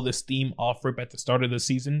get all this steam off rip at the start of the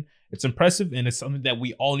season, it's impressive, and it's something that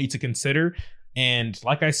we all need to consider. And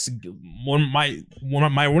like I said, one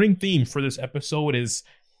of my running theme for this episode is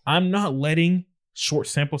I'm not letting short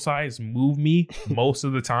sample size move me most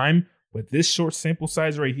of the time, but this short sample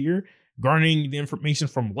size right here, garnering the information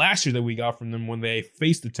from last year that we got from them when they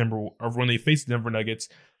faced the Denver Nuggets,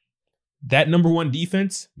 that number one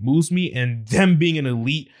defense moves me, and them being an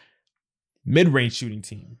elite mid-range shooting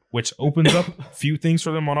team, which opens up a few things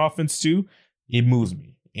for them on offense too, it moves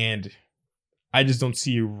me. And I just don't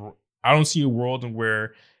see a world in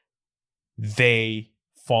where they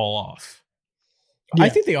fall off. Yeah. I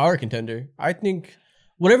think they are a contender. I think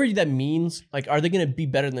whatever that means, like, are they going to be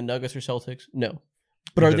better than the Nuggets or Celtics? No.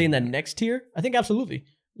 But are they in that next tier? I think absolutely.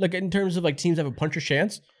 Like, in terms of like teams that have a puncher's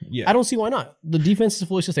chance, I don't see why not. The defense is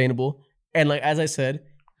fully sustainable. And like, as I said,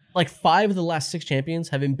 like 5 of the last 6 champions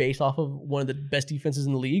have been based off of one of the best defenses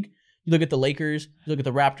in the league. You look at the Lakers, you look at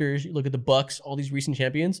the Raptors, you look at the Bucks, all these recent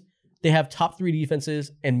champions. They have top 3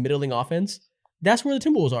 defenses and middling offense. That's where the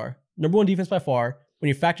Timberwolves are. Number 1 defense by far. When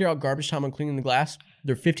you factor out garbage time on cleaning the glass,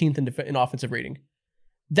 they're 15th in offensive rating.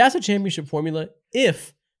 That's a championship formula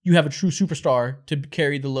if you have a true superstar to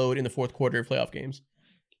carry the load in the fourth quarter of playoff games.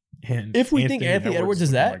 And if we think Anthony Edwards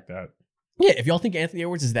is that, if y'all think Anthony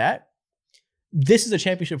Edwards is that, this is a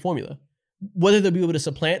championship formula. Whether they'll be able to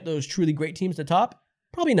supplant those truly great teams at the top,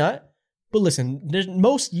 probably not. But listen, there's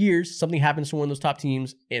most years something happens to one of those top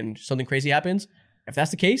teams and something crazy happens. If that's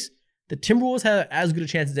the case, the Timberwolves have as good a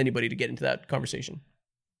chance as anybody to get into that conversation.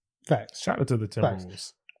 Facts. Shout out to the Timberwolves.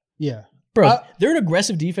 Facts. Yeah. Bro, they're an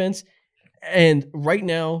aggressive defense. And right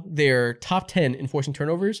now, they're top 10 in forcing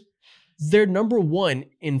turnovers. They're number 1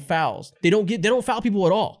 in fouls. They don't foul people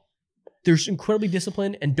at all. They're incredibly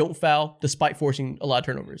disciplined and don't foul despite forcing a lot of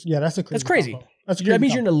turnovers. Yeah, that's crazy. That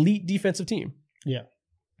means you're an elite defensive team. Yeah.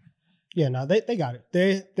 Yeah, no, they got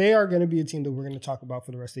it. They are going to be a team that we're going to talk about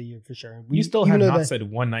for the rest of the year for sure. You still have not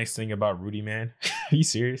said one nice thing about Rudy, man. Are you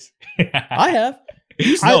serious? I have.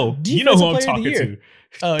 You know who I'm talking to.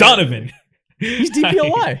 Donovan. Yeah. He's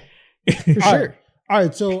DPOY. For sure. All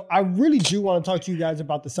right, so I really do want to talk to you guys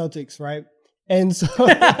about the Celtics, right? And so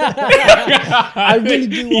I really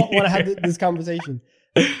do want to have this conversation.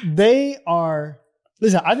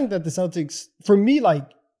 Listen, I think that the Celtics, for me, like,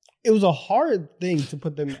 it was a hard thing to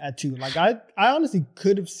put them at 2. Like, I honestly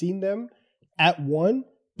could have seen them at 1,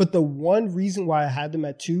 but the one reason why I had them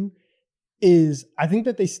at 2 is I think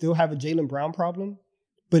that they still have a Jaylen Brown problem,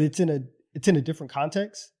 but it's in a different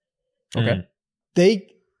context. Okay. They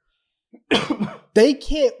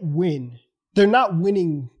can't win. They're not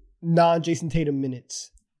winning non-Jason Tatum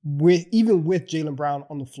minutes even with Jaylen Brown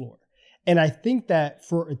on the floor. And I think that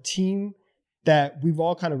for a team that we've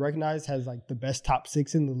all kind of recognized has like the best top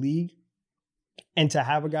 6 in the league, and to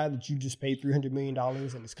have a guy that you just paid $300 million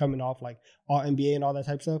and is coming off like all NBA and all that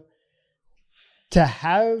type of stuff,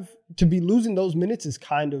 to be losing those minutes is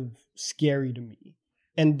kind of scary to me.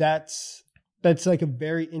 And that's like a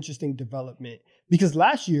very interesting development, because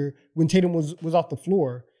last year when Tatum was off the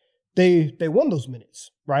floor, they won those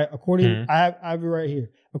minutes, right? According, I have it right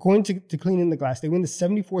here. According to Cleaning the Glass, they win the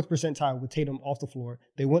 74th percentile with Tatum off the floor.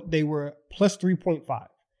 They were plus 3.5.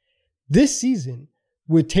 This season,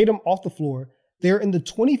 with Tatum off the floor, they're in the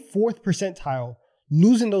 24th percentile,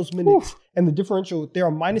 losing those minutes. And the differential, they are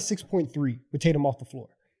minus 6.3 with Tatum off the floor.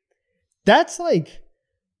 That's like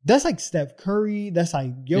Steph Curry. That's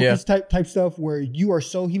like Jokic type stuff, where you are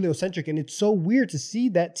so heliocentric. And it's so weird to see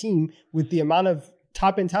that team with the amount of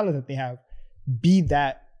top end talent that they have be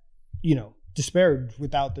that, disparaged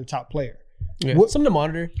without their top player. Yeah. Something to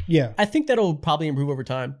monitor. Yeah. I think that'll probably improve over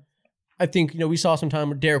time. I think, we saw some time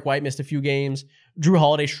where Derek White missed a few games. Drew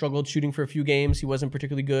Holiday struggled shooting for a few games. He wasn't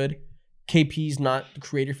particularly good. KP's not the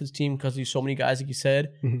creator for this team because there's so many guys, like you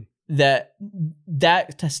said. Mm-hmm. That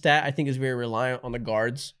stat, I think, is very reliant on the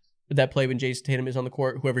guards that play when Jason Tatum is on the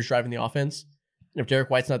court, whoever's driving the offense. If Derek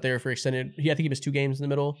White's not there for extended, I think he missed 2 games in the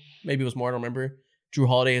middle. Maybe it was more, I don't remember. Drew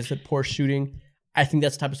Holiday has had poor shooting. I think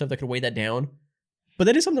that's the type of stuff that could weigh that down. But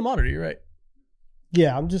that is something to monitor, you're right.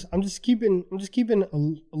 Yeah, I'm just keeping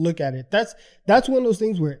a look at it. That's one of those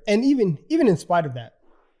things where, and even in spite of that,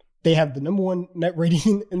 they have the number 1 net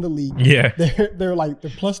rating in the league. Yeah. They're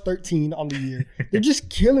plus 13 on the year. They're just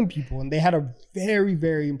killing people. And they had a very,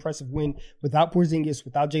 very impressive win without Porzingis,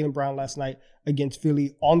 without Jaylen Brown last night against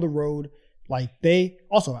Philly on the road. Like,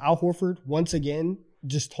 Al Horford once again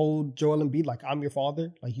just told Joel Embiid, like, I'm your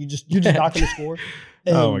father. Like, you're just not going to score.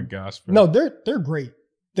 And oh my gosh, bro. No, they're great.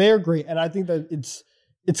 They're great. And I think that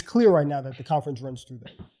it's clear right now that the conference runs through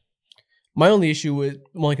them. My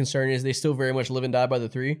only concern is they still very much live and die by the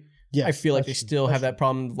 3. Yes, I feel like they still have that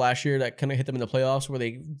problem last year that kind of hit them in the playoffs, where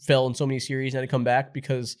they fell in so many series and had to come back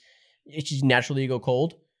because it's just naturally go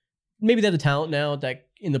cold. Maybe they have the talent now that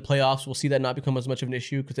in the playoffs we'll see that not become as much of an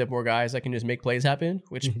issue because they have more guys that can just make plays happen,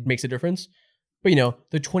 which makes a difference. But,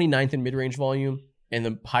 the 29th in mid-range volume and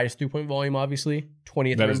the highest 3-point volume, obviously,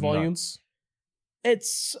 20th in volume. Nuts.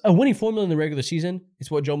 It's a winning formula in the regular season. It's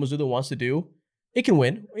what Joe Mazzulla wants to do. It can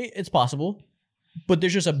win. It's possible. But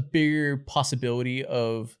there's just a bigger possibility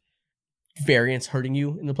of variance hurting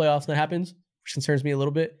you in the playoffs when that happens, which concerns me a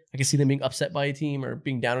little bit. I can see them being upset by a team or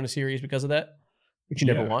being down in a series because of that, which you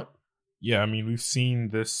never want. Yeah, I mean, we've seen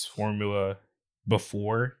this formula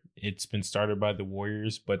before. It's been started by the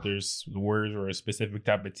Warriors, but the Warriors are a specific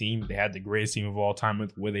type of team. They had the greatest team of all time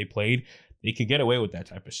with where they played. They could get away with that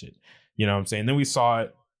type of shit. You know what I'm saying? Then we saw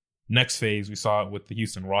it next phase. We saw it with the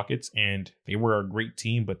Houston Rockets, and they were a great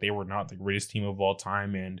team, but they were not the greatest team of all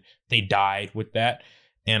time, and they died with that.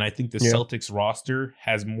 And I think the Celtics roster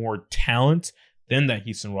has more talent than that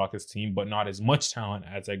Houston Rockets team, but not as much talent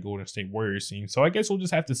as that Golden State Warriors team. So I guess we'll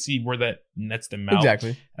just have to see where that nets them out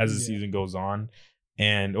as the season goes on.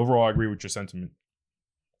 And overall, I agree with your sentiment.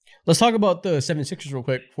 Let's talk about the 76ers real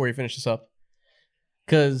quick before we finish this up.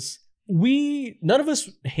 Because none of us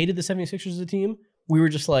hated the 76ers as a team. We were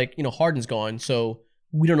just like, Harden's gone, so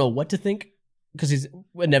we don't know what to think because he's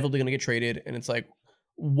inevitably going to get traded. And it's like,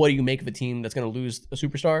 what do you make of a team that's going to lose a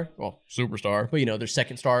superstar? Well, superstar, but their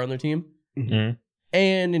second star on their team. Mm-hmm.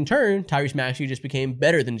 And in turn, Tyrese Maxey just became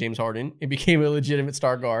better than James Harden. It became a legitimate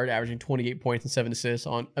star guard, averaging 28 points and 7 assists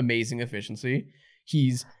on amazing efficiency.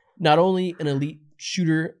 He's not only an elite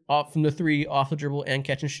shooter off from the 3, off the dribble, and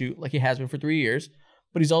catch and shoot like he has been for 3 years.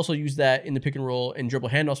 But he's also used that in the pick and roll and dribble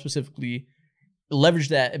handoff specifically, leveraged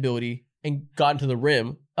that ability and gotten to the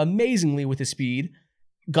rim amazingly with his speed,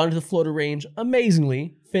 gone to the floater range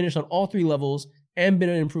amazingly, finished on all 3 levels, and been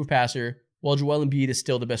an improved passer, while Joel Embiid is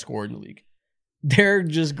still the best scorer in the league. They're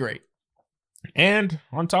just great. And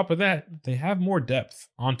on top of that, they have more depth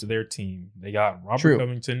onto their team. They got Robert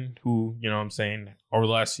Covington, who, you know what I'm saying, over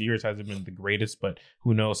the last few years hasn't been the greatest, but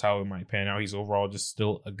who knows how it might pan out. He's overall just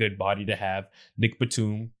still a good body to have. Nick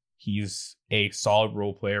Batum, he's a solid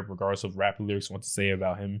role player, regardless of rap lyrics want to say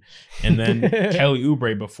about him. And then Kelly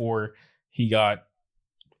Oubre, before he got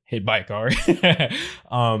hit by a car,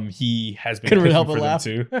 he has been couldn't really help for but laugh.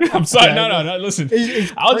 Too. I'm sorry, no. Listen,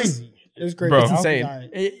 It's I'll crazy. just. It's crazy. Bro. It's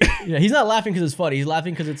insane. Yeah, he's not laughing because it's funny. He's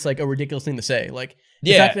laughing because it's like a ridiculous thing to say. Like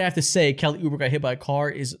the fact that I have to say Kelly Oubre got hit by a car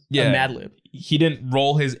is a mad lib. He didn't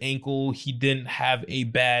roll his ankle. He didn't have a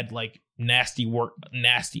bad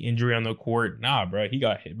nasty injury on the court. Nah, bro, he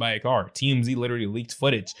got hit by a car. TMZ literally leaked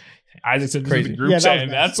footage. Isaac said this in the group chat,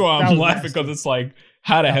 and that's why I'm laughing because it's like,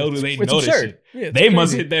 how the hell do they know this shit? Yeah, they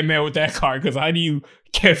must hit that man with that car because how do you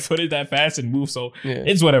get footage that fast and move? So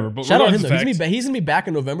it's whatever. But shout out him though. He's gonna be back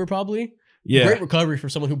in November probably. Yeah, great recovery for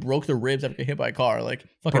someone who broke their ribs after getting hit by a car. Like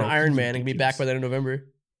fucking Iron Man and be back by the end of November.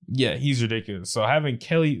 Yeah, he's ridiculous. So having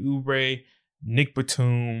Kelly Oubre, Nick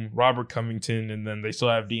Batum, Robert Covington, and then they still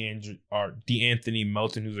have DeAnthony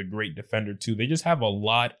Melton, who's a great defender too. They just have a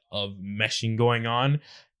lot of meshing going on,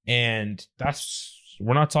 and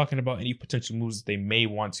we're not talking about any potential moves that they may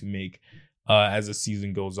want to make as the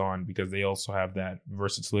season goes on, because they also have that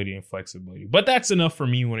versatility and flexibility. But that's enough for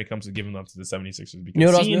me when it comes to giving up to the 76ers.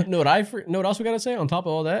 Because you know what else we got to say on top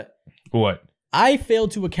of all that? What? I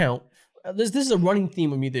failed to account. This is a running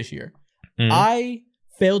theme with me this year. Mm-hmm. I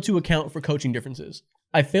failed to account for coaching differences.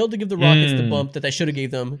 I failed to give the Rockets the bump that I should have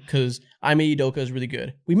gave them because Ime Udoka is really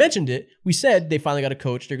good. We mentioned it. We said they finally got a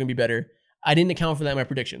coach. They're going to be better. I didn't account for that in my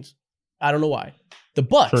predictions. I don't know why. The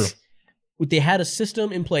Bucks, they had a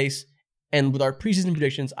system in place. And with our preseason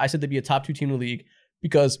predictions, I said they'd be a top 2 team in the league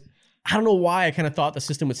because I don't know why I kind of thought the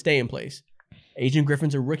system would stay in place. Adrian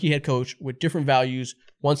Griffin's a rookie head coach with different values,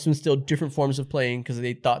 wants to instill different forms of playing because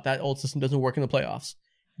they thought that old system doesn't work in the playoffs.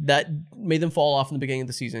 That made them fall off in the beginning of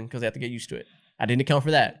the season because they have to get used to it. I didn't account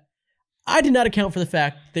for that. I did not account for the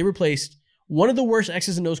fact they replaced one of the worst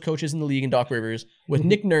X's and O's coaches in the league in Doc Rivers with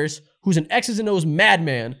Nick Nurse, who's an X's and O's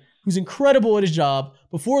madman, who's incredible at his job.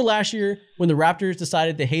 Before last year, when the Raptors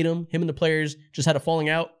decided to hate him and the players just had a falling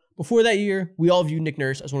out, before that year, we all viewed Nick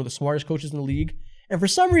Nurse as one of the smartest coaches in the league. And for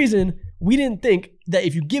some reason, we didn't think that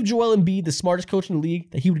if you give Joel Embiid the smartest coach in the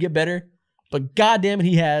league, that he would get better. But goddamn it,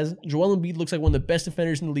 he has. Joel Embiid looks like one of the best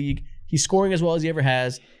defenders in the league. He's scoring as well as he ever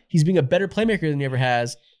has. He's being a better playmaker than he ever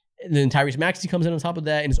has. And then Tyrese Maxey comes in on top of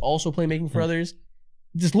that and is also playmaking for others.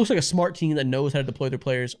 This looks like a smart team that knows how to deploy their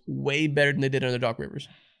players way better than they did under Doc Rivers.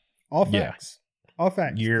 All facts. Yeah. All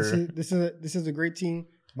facts. This is a great team.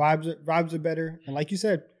 Vibes are better. And like you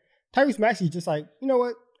said, Tyrese Maxey just like, you know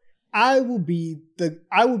what? I will be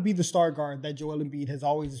the star guard that Joel Embiid has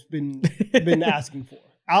always been asking for.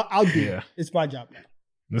 I'll do it. It's my job now.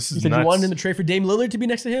 This is nuts. You wanted him to trade for Dame Lillard to be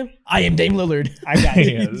next to him? I am Dame Lillard. I got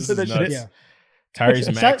it. Yeah, this is nuts. Yeah.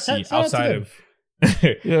 Tyrese Maxey outside of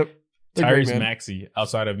Tyrese Maxey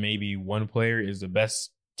outside of maybe one player is the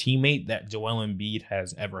best teammate that Joel Embiid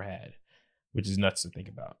has ever had, which is nuts to think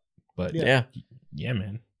about. But yeah,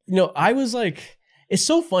 man. You know, I was like, it's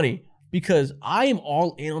so funny because I am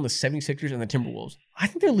all in on the 76ers and the Timberwolves. I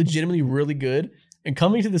think they're legitimately really good. And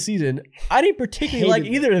coming to the season, I didn't particularly like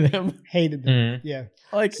either of them. Hated them. Mm-hmm. Yeah.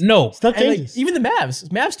 Like, no. Stuff changes. Like, even the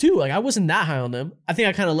Mavs too. Like, I wasn't that high on them. I think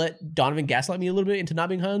I kind of let Donovan gaslight me a little bit into not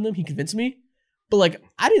being high on them. He convinced me. But like,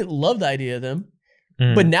 I didn't love the idea of them.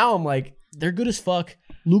 Mm. But now I'm like, they're good as fuck.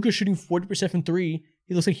 Luka's shooting 40% from 3.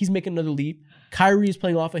 He looks like he's making another leap. Kyrie is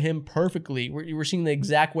playing off of him perfectly. We're seeing the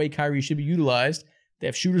exact way Kyrie should be utilized. They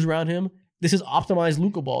have shooters around him. This is optimized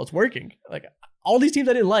Luka ball. It's working. Like, all these teams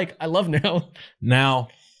I didn't like, I love now. Now,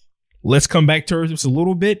 let's come back to this a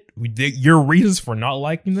little bit. Your reasons for not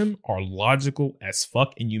liking them are logical as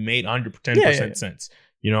fuck, and you made 110% sense.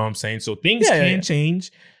 You know what I'm saying? So things can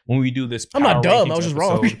change when we do this. I'm not dumb. I was just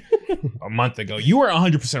wrong. A month ago, you were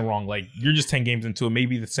 100% wrong. Like, you're just 10 games into it.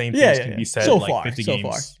 Maybe the same things can be said 50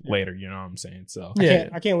 games later. You know what I'm saying? So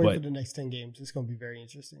I can't wait for the next 10 games. It's going to be very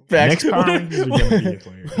interesting. Next Power Rankings are going to be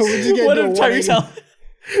players.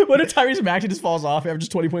 What if Tyrese Maxey just falls off after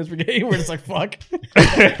just 20 points per game? We're just like, fuck.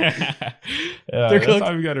 They're that's cooked.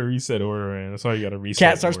 why we got to reset order, man. That's why you got to reset.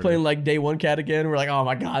 Cat starts order. playing like day one cat again. We're like, oh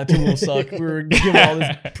my god, the Timberwolves suck. We were giving all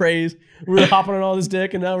this praise. We were hopping on all this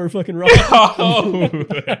dick, and now we're fucking wrong. Oh.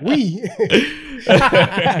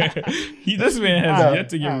 This man has yet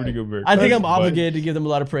to give Rudy Gobert. I think I'm obligated to give them a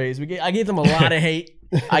lot of praise. I gave them a lot of hate.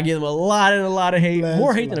 I gave them a lot of hate.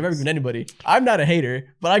 More hate than I've ever given anybody. I'm not a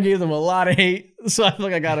hater, but I gave them a lot of hate. So I feel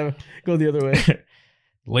like I gotta go the other way.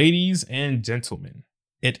 Ladies and gentlemen,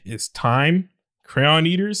 it is time. Crayon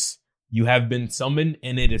eaters, you have been summoned,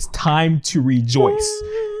 and it is time to rejoice.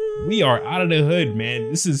 We are out of the hood,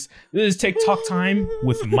 man. This is TikTok time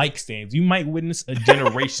with mic stands. You might witness a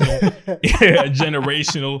generational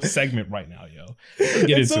segment right now, yo. Let's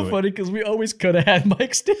get It's into so it. funny because we always could have had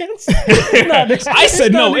mic stands. I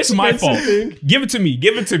said no. It's my fault. Thing. Give it to me.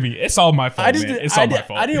 Give it to me. It's all my fault, man. It's all my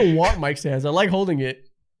fault. I didn't want mic stands. I like holding it,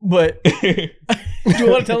 but do you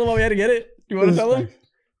want to tell them why we had to get it? Do you want to tell them?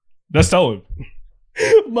 Let's tell him.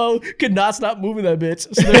 Mo could not stop moving that bitch,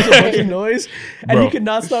 so there was a bunch of noise, and Bro. he could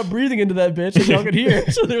not stop breathing into that bitch, and y'all could hear.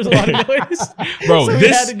 So there was a lot of noise. Bro, so we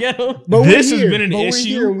had to get him. But This we're has here. been an But we're issue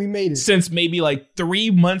here and we made it. since maybe like 3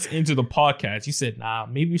 months into the podcast. You said, nah,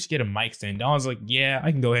 maybe we should get a mic stand. Don's like, yeah,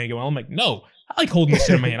 I can go ahead and get one. I'm like, no, I like holding this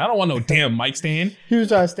shit in my hand. I don't want no damn mic stand. He was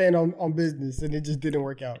trying to stand on business and it just didn't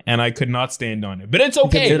work out. And I could not stand on it. But it's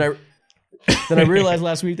okay. Then I realized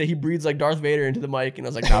last week that he breathes like Darth Vader into the mic, and I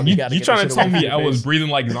was like, nah, we gotta You get trying this to shit tell away me from I your was face. breathing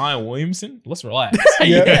like Zion Williamson? Let's relax.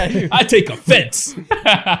 Yeah. I take offense.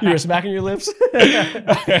 You were smacking your lips?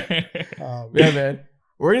 Yeah, man.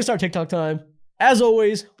 We're gonna start TikTok time. As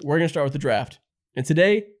always, we're gonna start with the draft. And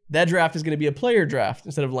today, that draft is gonna be a player draft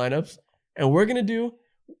instead of lineups. And what we're gonna do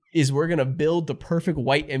is we're gonna build the perfect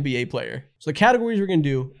white NBA player. So the categories we're gonna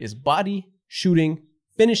do is body, shooting,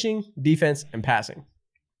 finishing, defense, and passing.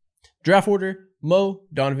 Draft order: Mo,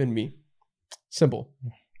 Donovan, me. Simple.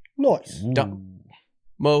 Nice.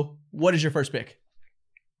 Mo, what is your first pick?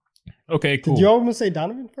 Okay, cool. Did you almost say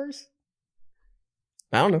Donovan first?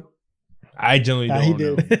 I don't know. I generally Nah, he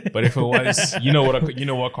don't know. But if it was, you know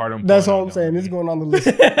what card I'm That's pulling all I'm out, saying. don't It's we? going on the list.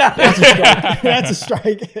 That's a strike. That's a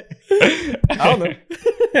strike. I don't know.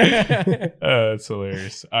 That's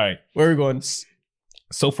hilarious. All right. Where are we going?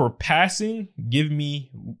 So for passing, give me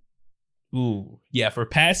for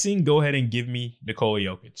passing, go ahead and give me Nikola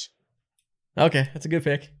Jokic. Okay, that's a good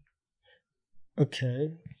pick.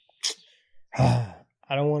 Okay. I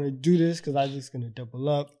don't want to do this because I'm just going to double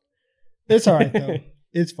up. It's all right, though.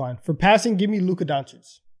 It's fine. For passing, give me Luka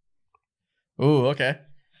Doncic. Ooh, okay.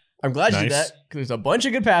 I'm glad you did Nice. that because there's a bunch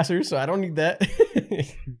of good passers, so I don't need that.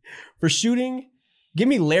 For shooting, give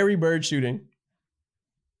me Larry Bird shooting.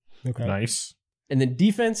 Okay. Nice. And then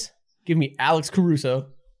defense, give me Alex Caruso.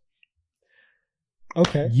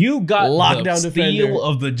 Okay. You got Lockdown the defender. steal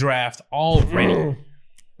of the draft already.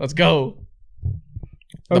 Let's go.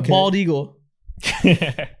 The Okay. bald eagle.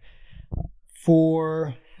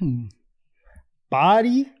 For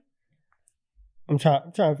body, I'm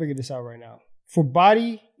trying to figure this out right now. For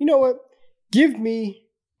body, you know what? Give me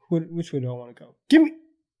which way do I want to go? Give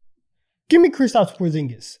me Kristaps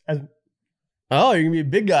Porzingis. Oh, you're gonna be a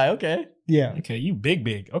big guy. Okay. Yeah. Okay, you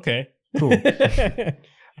big. Okay, cool. All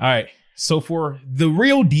right. So for the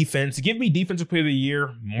real defense, give me defensive player of the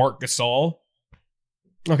year, Marc Gasol.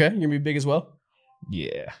 Okay, you're gonna be big as well.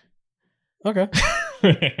 Yeah. Okay.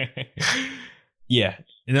 Yeah.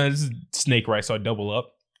 And then this is snake, right? So I double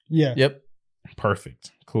up. Yeah. Yep.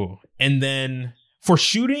 Perfect. Cool. And then for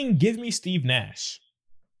shooting, give me Steve Nash.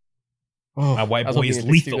 Oh, My white I was boy hoping is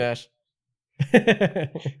you'd pick Steve lethal. Nash.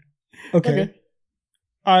 Okay.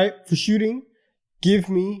 All right. For shooting, give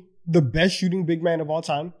me the best shooting big man of all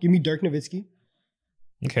time. Give me Dirk Nowitzki.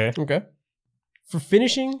 Okay. Okay. For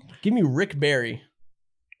finishing, give me Rick Barry.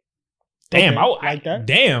 Damn. Okay, like that.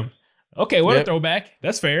 Damn. Okay. What Yep. a throwback.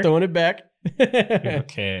 That's fair. Throwing it back.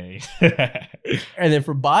 Okay. And then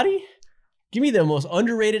for body, give me the most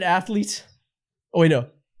underrated athlete. Oh, wait, no.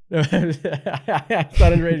 It's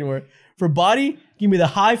not underrated anymore. For body, give me the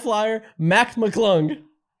high flyer, Max McClung.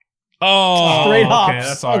 Oh, Straight okay, hops.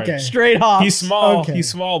 that's all right. Okay. Straight hops. He's small. Okay. He's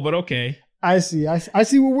small, but okay. I see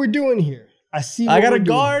what we're doing here. I see. What I got we're a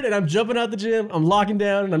doing. guard and I'm jumping out the gym. I'm locking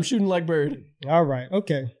down and I'm shooting like Bird. All right.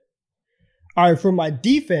 Okay. All right. For my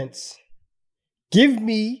defense, give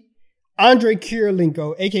me Andre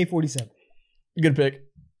Kirilenko, AK-47. Good pick.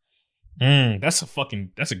 That's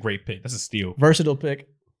a great pick. That's a steal. Versatile pick.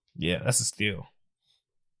 Yeah, that's a steal.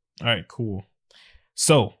 All right, cool.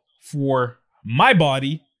 So for my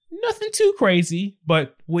body, nothing too crazy,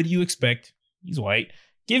 but what do you expect? He's white.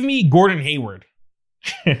 Give me Gordon Hayward.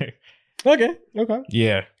 Okay. Okay.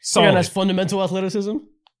 Yeah, So got solid. nice fundamental athleticism.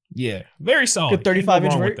 Yeah, very solid. Good 35-inch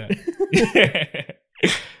Can't go wrong vert. with that.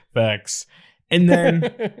 Facts. And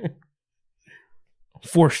then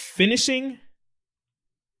for finishing,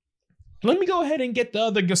 let me go ahead and get the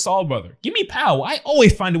other Gasol brother. Give me Powell. I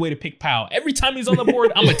always find a way to pick Powell. Every time he's on the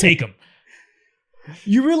board, I'm going to take him.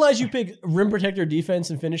 You realize you pick rim protector, defense,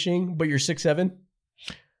 and finishing, but you're 6'7"?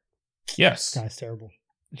 Yes. This guy's terrible.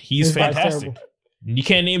 He's This guy's fantastic. terrible. You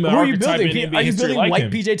can't name an Who are you archetype building? in NBA Are you history building like white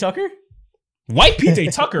him. PJ Tucker? White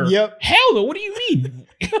PJ Tucker? Yep. Hell no. What do you mean?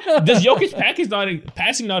 Does Jokic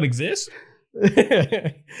passing not exist?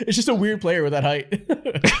 It's just a weird player with that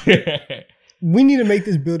height. We need to make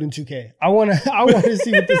this build in 2K. I want to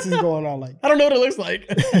see what this is going on like. I don't know what it looks like.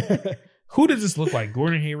 Who does this look like?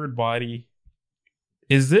 Gordon Hayward body?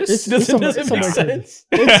 Is this? Doesn't somebody make crazy. sense.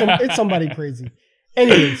 It's somebody crazy.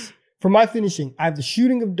 Anyways, for my finishing, I have the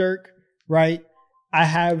shooting of Dirk, right? I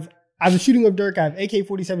have the shooting of Dirk. I have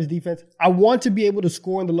AK-47's defense. I want to be able to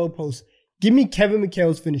score in the low post. Give me Kevin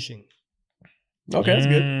McHale's finishing. Okay, that's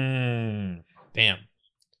good. Damn.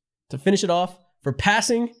 To finish it off, for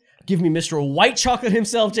passing, give me Mr. White Chocolate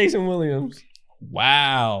himself, Jason Williams.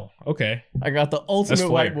 Wow. Okay. I got the ultimate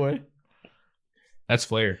white boy. That's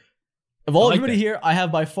flair. Of all I like everybody that. here, I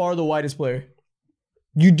have by far the whitest player.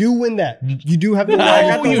 You do win that. You do have the No,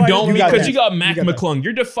 white. No, you don't, You got because that. you got Mac You got that. McClung.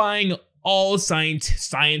 You're defying all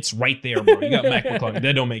science right there, bro. You got Mac McClung.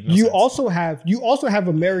 That don't make no You sense. also have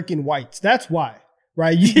American whites. That's why,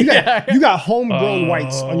 right? You got homegrown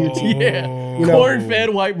whites on your team. Yeah. You know-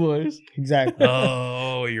 Corn-fed white boys. Exactly.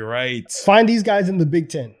 Oh, you're right. Find these guys in the Big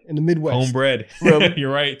Ten, in the Midwest. Homebred. Bro.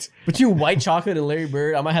 You're right. Between White Chocolate and Larry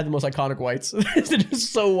Bird, I might have the most iconic whites. They're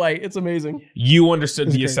just so white. It's amazing. You understood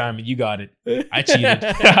It's the great. assignment. You got it. I cheated.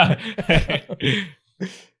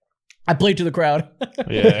 I played to the crowd.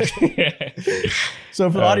 Yeah. So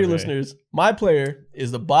for the Oh, audio man. listeners, my player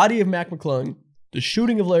is the body of Mac McClung, the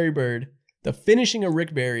shooting of Larry Bird, the finishing of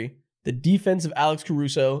Rick Barry, the defense of Alex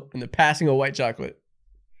Caruso, and the passing of White Chocolate.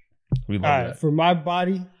 We love All right, that. for my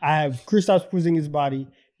body, I have Kristaps Porzingis' body,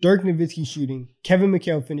 Dirk Nowitzki shooting, Kevin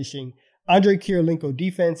McHale finishing, Andre Kirilenko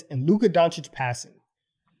defense, and Luka Doncic passing.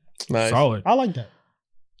 Nice. Solid. I like that.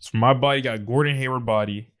 So my body got Gordon Hayward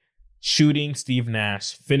body, shooting Steve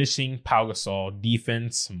Nash, finishing Pau Gasol,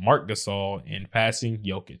 defense Mark Gasol, and passing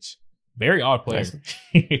Jokic. Very odd player.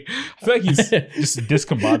 I feel like he's just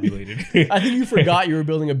discombobulated. I think you forgot you were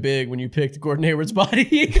building a big when you picked Gordon Hayward's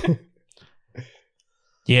body.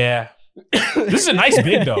 Yeah. This is a nice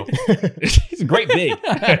big though. He's a great big.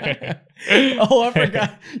 Oh, I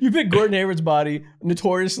forgot. You picked Gordon Hayward's body,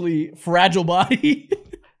 notoriously fragile body.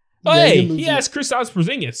 Oh, Yeah, hey, you lose he it. asked Kristaps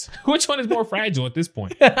Porzingis. Which one is more fragile at this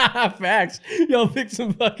point? Facts. Y'all picked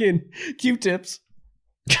some fucking Q-tips.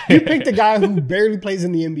 You picked a guy who barely plays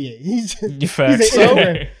in the NBA. He's Facts. He's an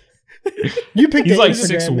Instagram- you picked He's an like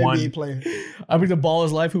Instagram 6'1". NBA player. I picked a ball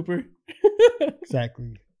as life hooper.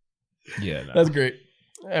 Exactly. Yeah, no. That's great.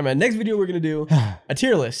 All right, man. Next video, we're going to do a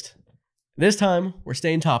tier list. This time, we're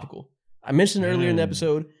staying topical. I mentioned earlier in the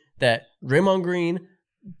episode that Draymond Green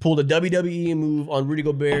pulled a WWE move on Rudy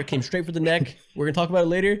Gobert, came straight for the neck. We're going to talk about it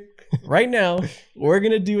later. Right now, we're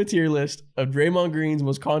going to do a tier list of Draymond Green's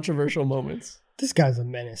most controversial moments. This guy's a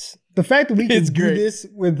menace. The fact that we can It's do great. this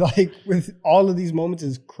with all of these moments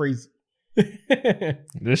is crazy.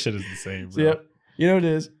 This shit is insane, bro. So, yep. You know what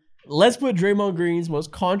it is. Let's put Draymond Green's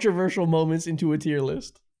most controversial moments into a tier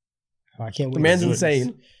list. Oh, I can't wait. The man's to see this.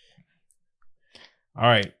 insane. All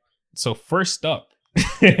right. So first up,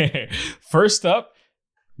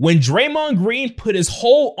 when Draymond Green put his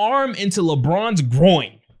whole arm into LeBron's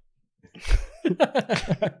groin in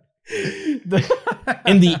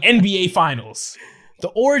the NBA Finals. The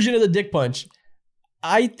origin of the dick punch.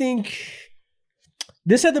 I think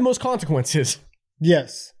this had the most consequences.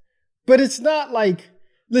 Yes. But it's not like,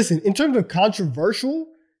 listen, in terms of controversial,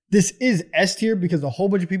 this is S tier because a whole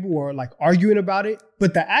bunch of people were like arguing about it.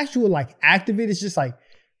 But the actual like act of it is just like,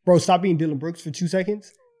 bro, stop being Dylan Brooks for 2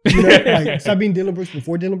 seconds. You know, like stop being Dylan Brooks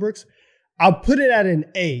before Dylan Brooks. I'll put it at an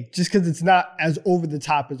A just because it's not as over the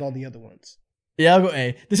top as all the other ones. Yeah, I'll go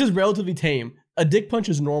A. This is relatively tame. A dick punch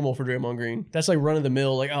is normal for Draymond Green. That's like run of the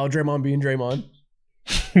mill, like, oh, Draymond being Draymond.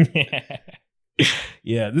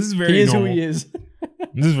 Yeah, this is very He is normal. who he is.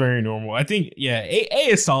 This is very normal. I think, yeah, A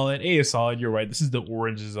is solid. A is solid. You're right. This is the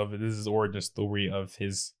origins of it. This is the origin story of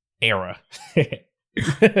his era. All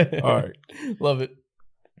right. Love it.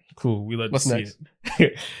 Cool. We let What's see next?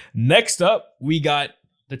 it. Next up, we got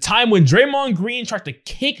the time when Draymond Green tried to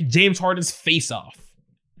kick James Harden's face off.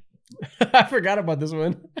 I forgot about this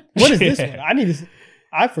one. What is this one? I He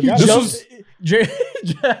forgot. This about was-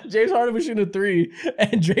 James Harden was shooting a 3,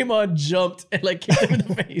 and Draymond jumped and like kicked him in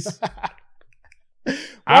the face.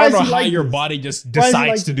 I don't know how your body just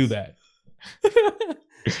decides to do that.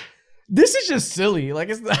 This is just silly. Like,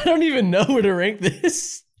 I don't even know where to rank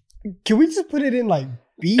this. Can we just put it in like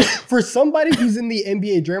B? For somebody who's in the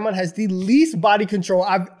NBA, Draymond has the least body control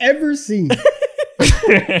I've ever seen.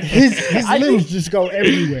 His limbs just go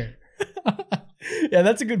everywhere. Yeah,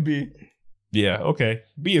 that's a good B. Yeah, okay.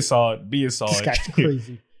 B is solid. This guy's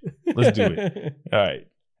crazy. Let's do it. All right.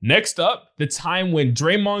 Next up, the time when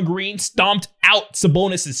Draymond Green stomped out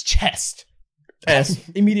Sabonis' chest. S.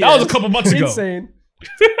 Immediate. That was a couple months ago. Insane.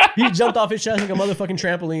 He jumped off his chest like a motherfucking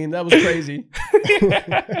trampoline. That was crazy.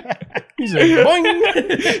 He's like,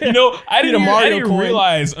 boing. You know, I didn't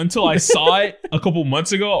realize until I saw it a couple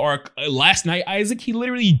months ago or last night, Isaac, he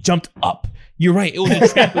literally jumped up. You're right. It was a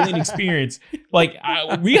trampoline experience. Like,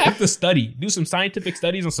 we have to do some scientific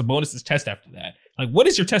studies on Sabonis' chest after that. Like, what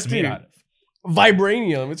is your chest made out of?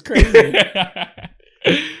 Vibranium. It's crazy.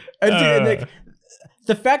 Nick,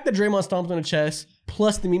 the fact that Draymond stomped on a chest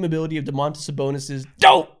plus the memeability of Domantas Sabonis is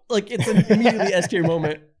dope. Like, it's an immediately S tier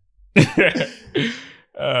moment.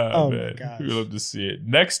 Oh man, my gosh. We love to see it.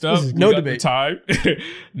 Next up, no debate.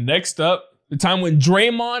 Next up, the time when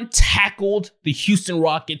Draymond tackled the Houston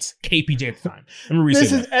Rockets KPJ at the time.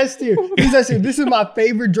 This is S tier. This is my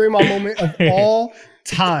favorite Draymond moment of all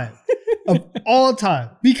time.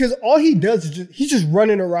 Because all he does is he's just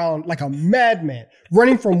running around like a madman,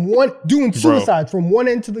 running from doing suicide from one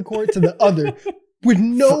end to the court to the other with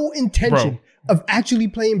no intention of actually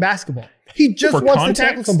playing basketball. He just wants to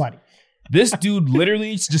tackle somebody. This dude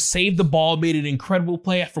literally just saved the ball, made an incredible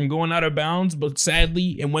play from going out of bounds, but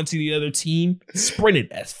sadly, and went to the other team, sprinted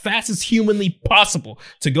as fast as humanly possible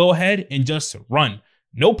to go ahead and just run.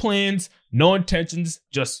 No plans, no intentions,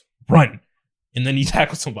 just run. And then he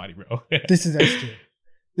tackled somebody, bro. This is S tier.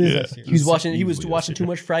 He was watching too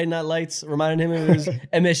much Friday Night Lights, reminding him of his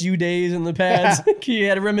MSU days in the pads. He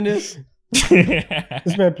had to reminisce.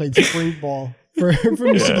 This man played spring ball for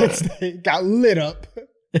Michigan State. Got lit up.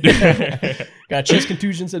 Got chest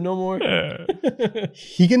contusion, said no more.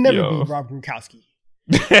 He can never be Rob Gronkowski.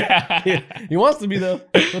 He wants to be, though.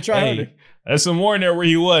 He'll try harder. There's some more in there where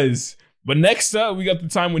he was. But next up, we got the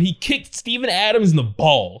time when he kicked Steven Adams in the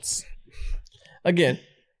balls. Again,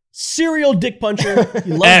 serial dick puncher.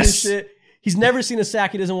 He loves this shit. He's never seen a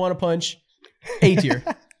sack he doesn't want to punch. A tier.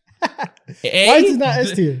 Why is this not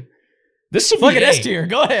S tier? This should be S tier.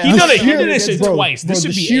 Go ahead. He did this shit twice. This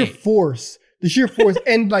should be sheer force. The sheer force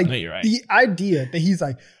and like the idea that he's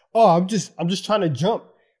like, oh, I'm just trying to jump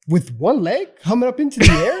with one leg coming up into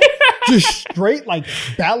the air, just straight like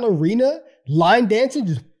ballerina line dancing,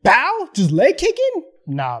 just just leg kicking.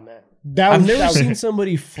 Nah, man. I've never seen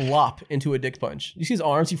somebody flop into a dick punch. You see his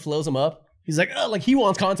arms, he flows them up. He's like, oh, like he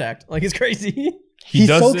wants contact. Like, it's crazy. He's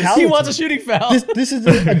so talented. He wants a shooting foul. This is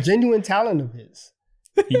a genuine talent of his.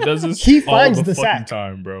 He does this. He finds all the sack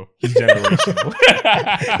time, bro. He's generational.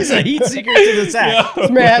 He's a heat seeker to the sack.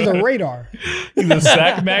 This man has a radar. He's a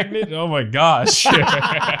sack magnet. Oh my gosh,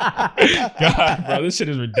 God, bro, this shit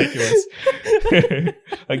is ridiculous.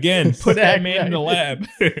 Again, put that man in the lab.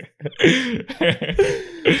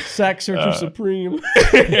 Sack searcher supreme.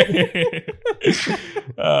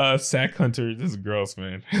 Sack hunter. This is gross,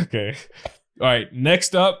 man. Okay. All right.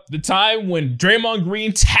 Next up, the time when Draymond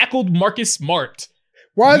Green tackled Marcus Smart.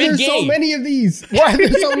 Why are there so many of these? Why are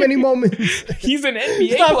there so many moments? He's an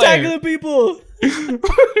NBA Stop player. tackling people.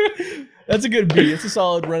 That's a good B. It's a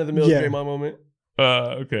solid run-of-the-mill Draymond moment.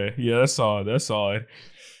 Okay. Yeah, that's solid. That's solid.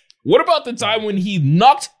 What about the time when he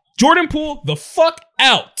knocked Jordan Poole the fuck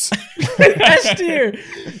out? S tier.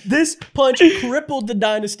 This punch crippled the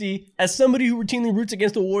dynasty. As somebody who routinely roots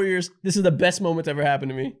against the Warriors, this is the best moment that's ever happened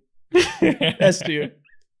to me. S tier.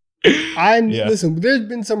 Listen, there's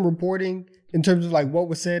been some reporting in terms of like what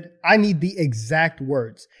was said. I need the exact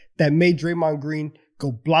words that made Draymond Green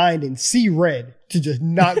go blind and see red to just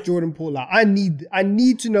knock Jordan Poole out. I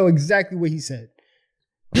need to know exactly what he said.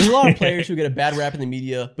 There's a lot of players who get a bad rap in the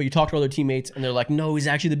media, but you talk to other teammates and they're like, no, he's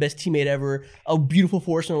actually the best teammate ever. A beautiful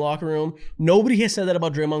force in the locker room. Nobody has said that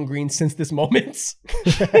about Draymond Green since this moment.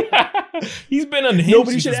 He's been unhinged.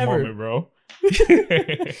 Nobody should ever. Moment, bro.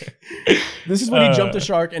 This is when he jumped the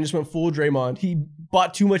shark and just went full Draymond. He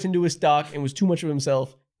bought too much into his stock and was too much of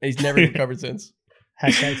himself, and he's never recovered since.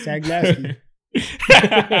 #Sag nasty.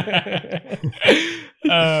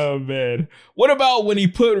 Oh man. What about when he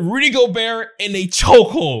put Rudy Gobert in a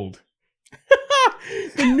chokehold?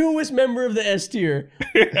 The newest member of the S tier.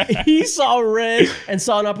 He saw red and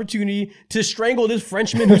saw an opportunity to strangle this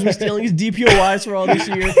Frenchman who's been stealing his DPOIs for all this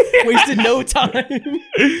year. Wasted no time.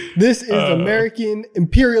 This is American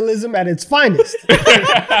imperialism at its finest.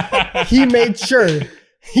 He made sure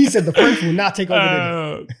He said the French will not take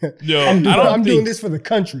over Yo, I'm doing this for the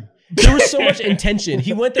country. There was so much intention.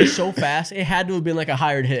 He went there so fast. It had to have been like a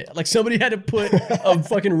hired hit. Like somebody had to put a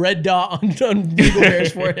fucking red dot on Rudy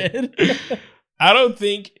Gobert's forehead. I don't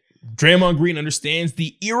think Draymond Green understands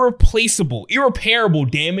the irreparable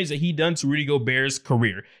damage that he done to Rudy Gobert's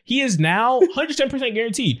career. He is now 110%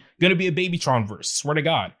 guaranteed going to be a Babytron verse. Swear to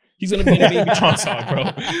God. He's going to be in a Babytron song,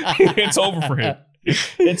 bro. It's over for him.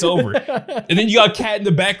 It's over. And then you got Cat in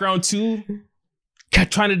the background too. Cat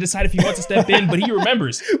trying to decide if he wants to step in, but he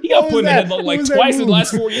remembers. He got put in the headlock like twice in the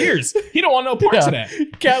last 4 years. He don't want no parts of that.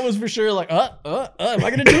 Cat was for sure like, am I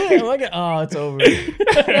going to do it? It's over.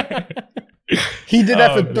 He did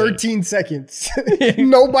that for 13 seconds.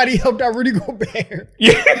 Nobody helped out Rudy Gobert.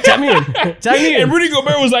 Yeah. Tag me in. And Rudy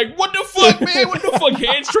Gobert was like, what the fuck, man? What the fuck?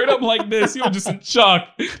 Hands straight up like this. He was just in shock.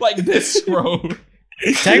 Like this, bro.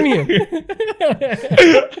 Tag me in.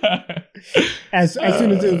 As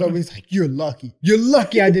soon as it was over, he's like, you're lucky. You're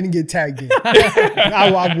lucky I didn't get tagged in.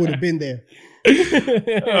 I would have been there.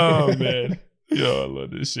 Oh, man. Yo, I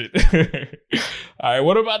love this shit. All right,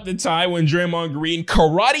 what about the time when Draymond Green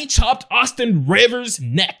karate chopped Austin Rivers'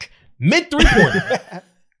 neck mid three-pointer?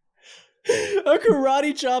 A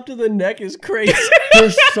karate chop to the neck is crazy.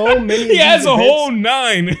 There's so many. He has a whole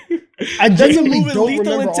 9. I genuinely don't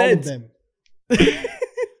lethal remember intent. all of them.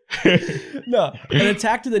 No, an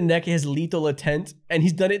attack to the neck has lethal intent, and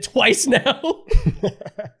he's done it twice now.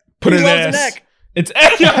 Put He his loves ass. the neck. It's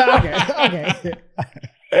Okay.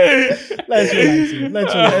 Let's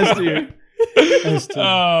relax here.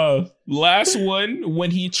 Last one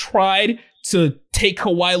when he tried to take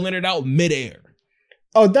Kawhi Leonard out midair.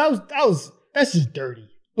 Oh, that's just dirty.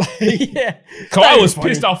 Yeah. Kawhi was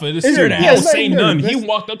pissed off of this. He was saying none. He That's-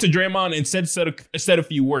 walked up to Draymond and said a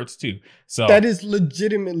few words too. So That is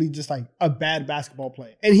legitimately just like a bad basketball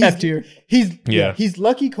play. And F tier. He's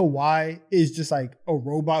lucky Kawhi is just like a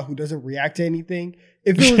robot who doesn't react to anything.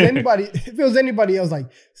 If it was anybody else, like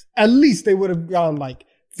at least they would have gone like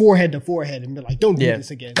forehead to forehead and been like, don't do this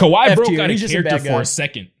again. Kawhi broke F-tier. out He's his just a character bad guy. for a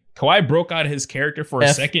second. Kawhi broke out his character for a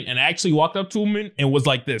second and actually walked up to him and was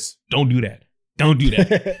like this, don't do that. Don't do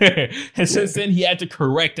that. And since then, he had to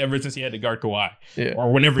correct ever since he had to guard Kawhi. Yeah.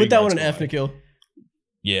 Or whenever Put he that guards one in F, Kawhi. Nikhil.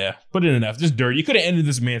 Yeah, put it in F. Just dirty. You could have ended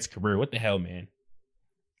this man's career. What the hell, man?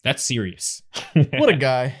 That's serious. What a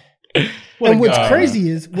guy. What's crazy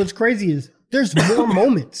is there's more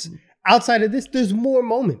moments. Outside of this, there's more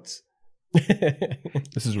moments.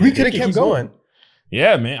 This is We could have ridiculous. kept going.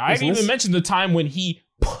 Yeah, man. I didn't even mention the time when he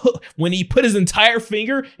put his entire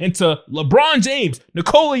finger into LeBron James,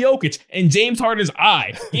 Nikola Jokic, and James Harden's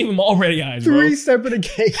eye. Gave him all red eyes, bro. 3 separate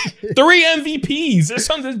occasions. 3 MVPs. There's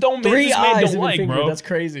something that don't make 3 this man eyes don't in like, a finger. bro. That's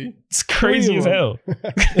crazy. It's crazy as hell.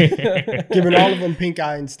 Giving all of them pink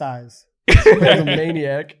eye and styes. He's a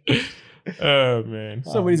maniac. Oh man.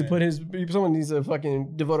 Someone needs to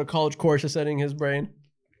fucking devote a college course to setting his brain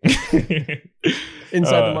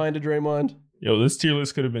inside the mind of Draymond. Yo, this tier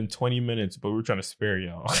list could have been 20 minutes, but we're trying to spare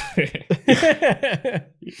y'all.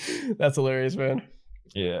 That's hilarious, man.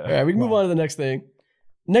 Yeah. All right, we can move on to the next thing.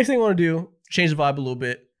 Next thing I want to do, change the vibe a little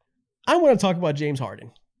bit. I want to talk about James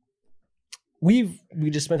Harden. We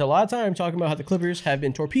just spent a lot of time talking about how the Clippers have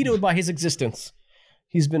been torpedoed by his existence.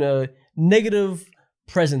 He's been a negative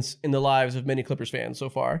presence in the lives of many Clippers fans so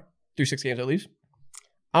far, through 6 games at least.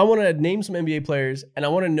 I want to name some NBA players, and I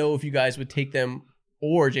want to know if you guys would take them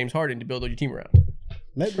or James Harden to build your team around.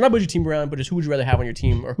 Not build your team around, but just who would you rather have on your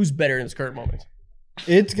team, or who's better in this current moment?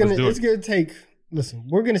 It's gonna take. Listen,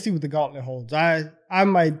 we're gonna see what the gauntlet holds. I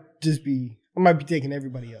might be taking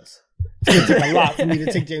everybody else. It's gonna take a lot for me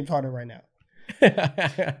to take James Harden right now.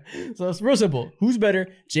 So it's real simple. Who's better,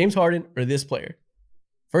 James Harden or this player?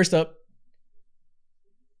 First up,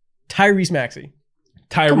 Tyrese Maxey.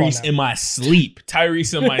 Tyrese in my sleep.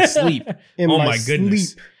 Tyrese in my sleep. Oh my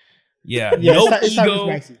goodness. Sleep. Yeah. Yeah, No it's Tyrese ego.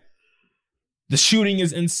 Maxey. The shooting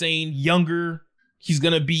is insane. Younger. He's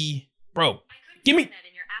gonna be, bro. Give me.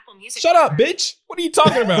 Shut up, bitch. What are you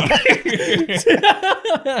talking about?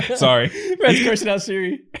 Sorry. Red's cursing out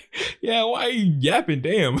Siri. Yeah, why are you yapping?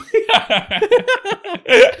 Damn. But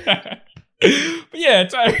yeah,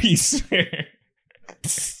 Tyrese.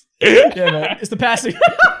 Yeah, man. It's the passing.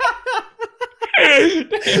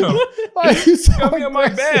 Damn. Why are you so Got me on my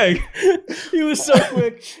aggressive? bag. He was so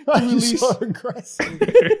quick. Why to are you release. so aggressive?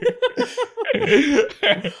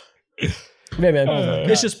 Man,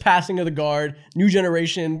 it's just passing of the guard, new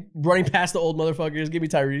generation, running past the old motherfuckers. Give me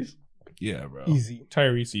Tyrese. Yeah, bro. Easy.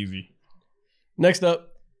 Tyrese easy. Next up,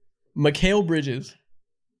 Mikal Bridges.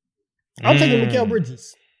 I'm taking Mikal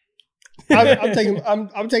Bridges. I'm taking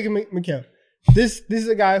Mikal. This is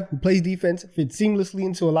a guy who plays defense, fits seamlessly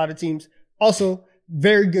into a lot of teams. Also,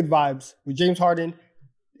 very good vibes with James Harden.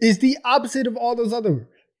 Is the opposite of all those other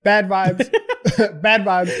bad vibes,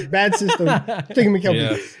 bad system. Taking Mikal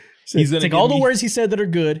Bridges. He's gonna take all the words he said that are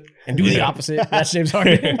good and do the opposite. That's James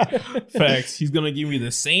Harden. Facts. He's gonna give me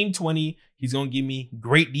the same 20. He's gonna give me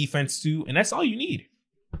great defense too, and that's all you need.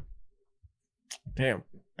 Damn.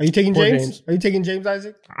 Are you taking James? Are you taking James,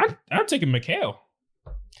 Isaac? I'm taking Mikal.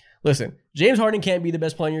 Listen, James Harden can't be the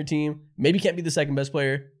best player on your team. Maybe can't be the second best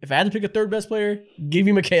player. If I had to pick a third best player, give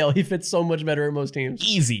me Mikal. He fits so much better in most teams.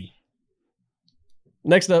 Easy.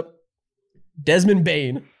 Next up, Desmond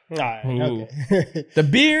Bane. Okay. The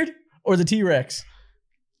beard or the T-Rex?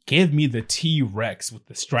 Give me the T-Rex with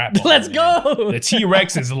the strap on. Let's go. The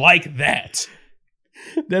T-Rex is like that.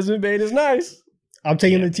 Desmond Bane is nice. I'm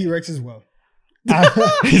taking the T-Rex as well.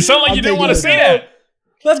 It sounded like you didn't want to say that.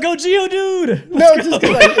 Let's go, Geo, dude. No, just because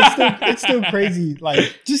like, it's still crazy.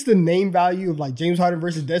 Like just the name value of like James Harden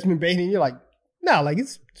versus Desmond Bane, and you're like, nah, like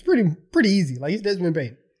it's pretty easy. Like it's Desmond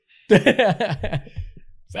Bane.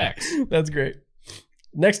 Facts. That's great.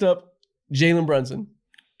 Next up, Jalen Brunson.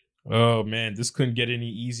 Oh man, this couldn't get any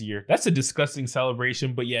easier. That's a disgusting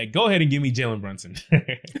celebration, but yeah, go ahead and give me Jalen Brunson.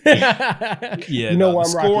 Yeah, you know what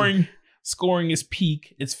I'm rocking. Scoring is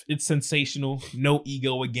peak. It's sensational. No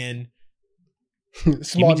ego again.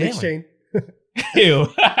 Small mix chain. Ew.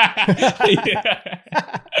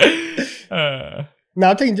 No,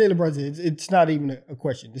 I'm taking Jalen Brunson. It's not even a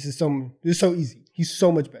question. This is so easy. He's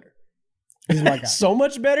so much better. This is my guy. So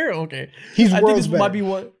much better? Okay. He's I world's think this better. might be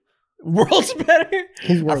one. World's better?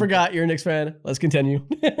 He's I forgot you're a Knicks fan. Let's continue.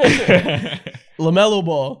 LaMelo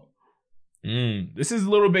Ball. This is a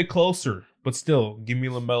little bit closer, but still, give me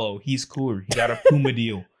LaMelo. He's cooler. He got a Puma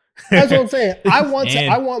deal. That's what I'm saying. I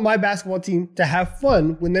want my basketball team to have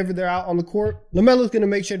fun whenever they're out on the court. LaMelo's going to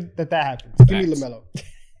make sure that happens. Give me LaMelo.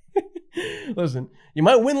 Listen, you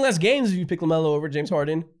might win less games if you pick LaMelo over James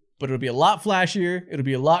Harden, but it'll be a lot flashier. It'll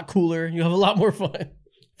be a lot cooler. You'll have a lot more fun.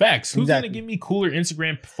 Facts. Who's going to give me cooler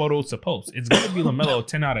Instagram photos to post? It's going to be LaMelo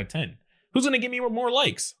 10 out of 10. Who's going to give me more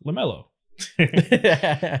likes? LaMelo.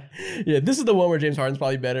 Yeah, this is the one where James Harden's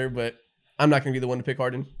probably better, but I'm not going to be the one to pick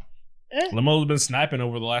Harden. LaMelo's been sniping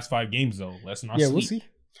over the last 5 games, though. Let's not sleep. We'll see.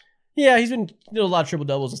 Yeah, he's been doing a lot of triple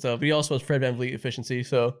doubles and stuff, but he also has Fred VanVleet efficiency,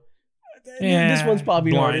 so this one's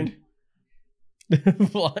probably blind.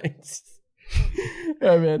 Blind. All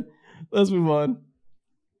right, man. Let's move on.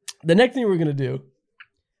 The next thing we're gonna do,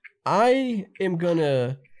 I'm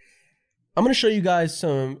gonna show you guys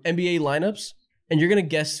some NBA lineups, and you're gonna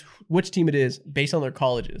guess which team it is based on their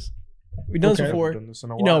colleges. We've done this before. You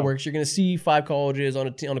know how it works. You're going to see 5 colleges on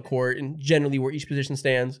a court and generally where each position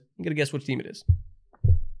stands. You're going to guess which team it is.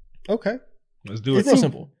 Okay. Let's do it. It's real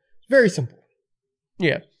simple. Very simple.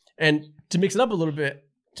 Yeah. And to mix it up a little bit,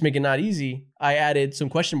 to make it not easy, I added some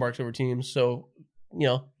question marks over teams. So,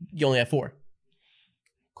 you only have 4.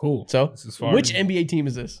 Cool. So, which NBA team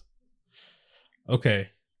is this? Okay.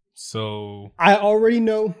 So. I already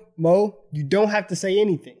know, Mo, you don't have to say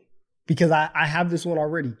anything because I have this one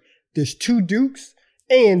already. There's 2 Dukes,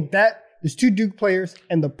 and there's 2 Duke players,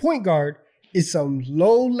 and the point guard is some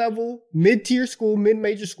low-level, mid-tier school,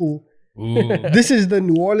 mid-major school. Ooh. This is the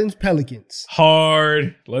New Orleans Pelicans.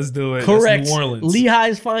 Hard. Let's do it. Correct. That's New Orleans.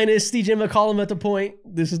 Lehigh's finest, CJ McCollum at the point.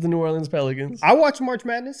 This is the New Orleans Pelicans. I watch March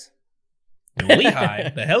Madness. Lehigh?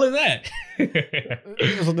 The hell is that?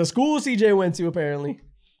 So the school CJ went to, apparently.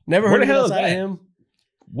 Never Where heard the hell outside is of that? him.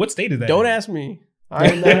 What state is that? Don't in? ask me.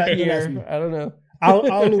 I'm not here. I don't know. I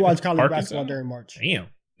only watch college Arkansas? basketball during March. Damn.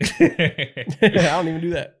 I don't even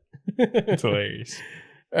do that. That's hilarious.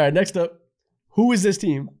 All right, next up. Who is this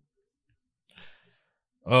team?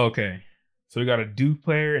 Oh, okay. So we got a Duke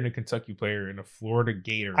player and a Kentucky player and a Florida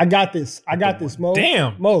Gator. I got this, Mo.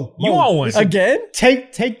 Damn. Mo. You want one? Listen, Again?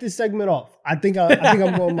 Take this segment off. I think I'm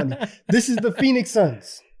going money. This is the Phoenix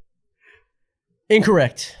Suns.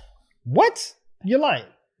 Incorrect. What? You're lying.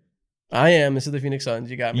 I am. This is the Phoenix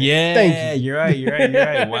Suns. You got me. Yeah. Thank you. You're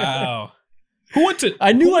right. Wow. Who went to?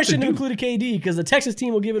 I knew who I went to shouldn't have Duke? included KD because the Texas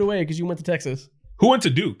team will give it away because you went to Texas. Who went to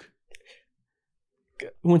Duke?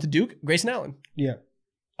 Who went to Duke? Grayson Allen. Yeah.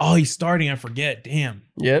 Oh, he's starting. I forget. Damn.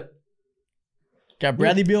 Yep. Got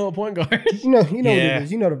Bradley Beal at point guard. You know what Yeah. it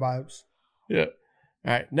is. You know the vibes. Yeah.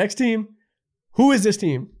 All right. Next team. Who is this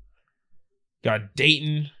team? Got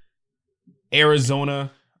Dayton,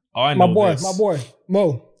 Arizona. Oh, I know My boy,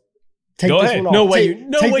 Mo. Take Go this ahead. one off. No way.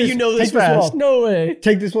 Take You know this this one fast. off. No way.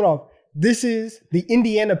 Take this one off. This is the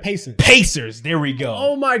Indiana Pacers. Pacers. There we go.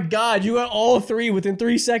 Oh my God, you got all three within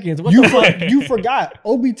 3 seconds. What You the fuck? you forgot.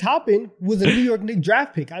 Obi Toppin was a New York Knicks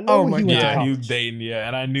draft pick. I know Oh when my he went to Yeah, he college. was dating. Yeah,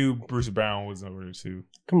 and I knew Bruce Brown was over there too.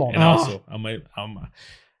 Come on. And also,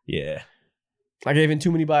 yeah. I gave in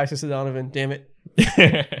too many biases to Donovan. Damn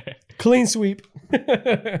it. Clean sweep. All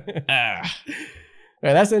right,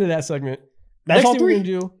 that's the end of that segment. That's Next all thing we're three?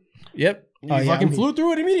 gonna do. Yep. You Oh, yeah, fucking I'm flew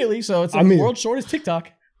through it immediately, so it's the I'm here. world's shortest TikTok.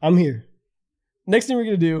 I'm here. Next thing we're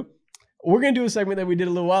gonna do a segment that we did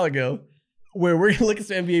a little while ago, where we're gonna look at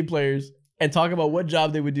some NBA players and talk about what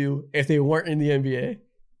job they would do if they weren't in the NBA.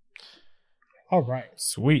 All right.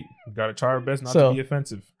 Sweet. Got to try our best not So- to be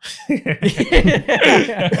offensive.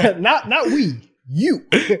 not we. You.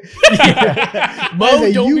 Mo,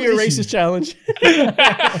 a don't you be a issue. racist challenge.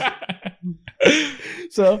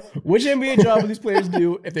 So, which NBA job would these players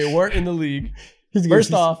do if they weren't in the league? He's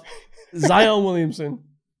First off, Zion Williamson.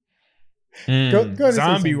 Go ahead and say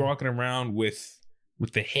Zombie something. walking around with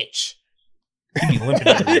the hitch. He'd be limping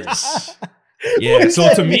everywhere. Yeah.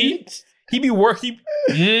 So to me, he'd be working.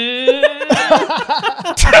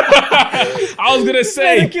 I was gonna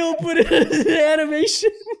say, Kill put it in animation.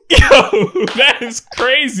 yo, that is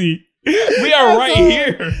crazy. We are right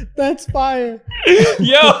here. That's fire.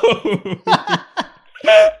 Yo.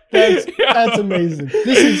 That's amazing.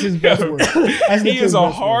 This is his best work. That's the He is kid's a best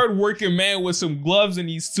work. hard working man with some gloves, and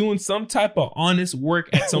he's doing some type of honest work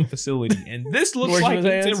at some facility. And this looks Washing like his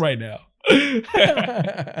it's hands? it right now.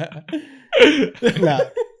 Nah.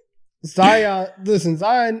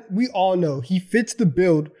 Zion, we all know he fits the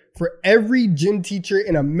build for every gym teacher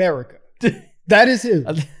in America. That is him.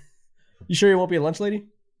 You sure you won't be a lunch lady?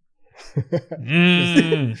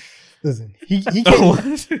 Mm. Listen, he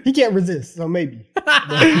can't resist, so maybe. That's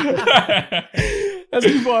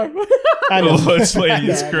too far. I know. Lunch lady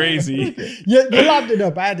is I know. crazy. You locked it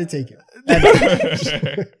up. I had to take it.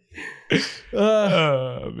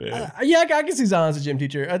 Man. Yeah, I can see Zion as a gym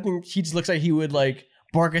teacher. I think he just looks like he would like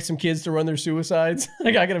bark at some kids to run their suicides.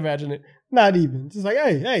 Like I can imagine it. Not even. Just like,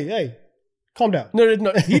 hey, calm down. No,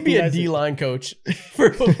 he'd be a That's it. D-line coach for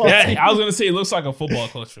a football team. Yeah, I was gonna say it looks like a football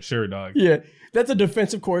coach for sure, dog. Yeah, that's a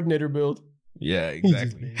defensive coordinator build. Yeah,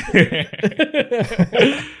 exactly.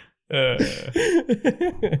 All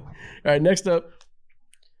right, next up,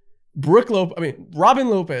 Robin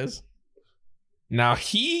Lopez. Now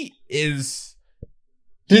he is.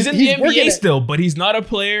 He's He's in the working NBA at- still, but he's not a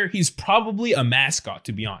player. He's probably a mascot,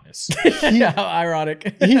 to be honest. How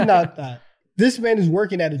ironic. He's not that. This man is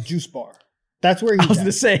working at a juice bar. That's where I he's was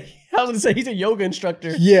at. gonna say he's a yoga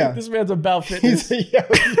instructor. Yeah. This man's about fitness. Who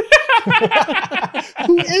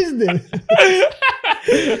is this?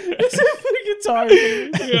 It's a guitar.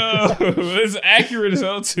 Yo, it's accurate as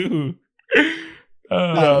hell too.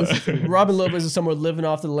 Robin Lopez is someone living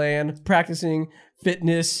off the land, practicing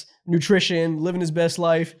fitness, nutrition, living his best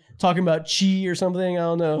life, talking about chi or something. I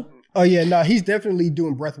don't know. Oh yeah, no, he's definitely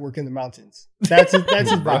doing breath work in the mountains. That's his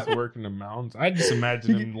Breath vibe. work in the mountains. I just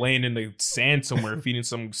imagine him laying in the sand somewhere feeding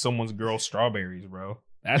someone's girl strawberries, bro.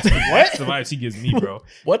 That's the vibes he gives me, bro.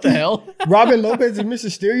 What the hell? Robin Lopez is Mr.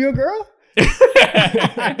 Stereo Girl?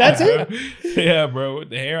 That's it? Yeah, bro.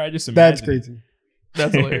 With the hair, I just imagine. That's crazy.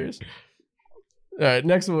 That's hilarious. All right,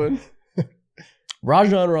 next one.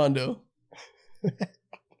 Rajon Rondo.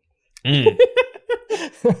 Mm.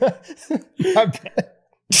 My bad.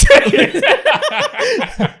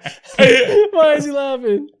 Why is he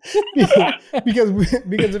laughing?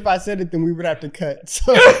 because if I said it, then we would have to cut.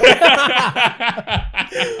 So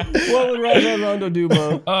What would Rajon Rondo do,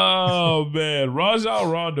 bro? Oh man, Rajon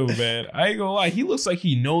Rondo, man. I ain't gonna lie. He looks like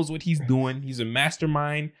he knows what he's doing. He's a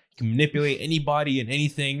mastermind. He can manipulate anybody and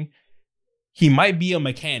anything. He might be a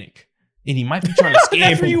mechanic. And he might be trying to scam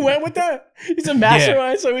That's where you people. went with that? He's a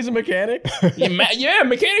mastermind, so he's a mechanic? Yeah,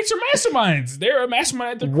 mechanics are masterminds. They're a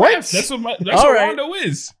mastermind at their What? craft. That's what All right. Rondo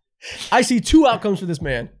is. I see two outcomes for this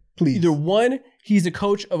man. please. Either one, he's the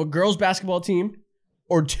coach of a girls' basketball team,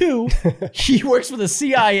 or two, he works for the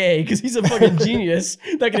CIA because he's a fucking genius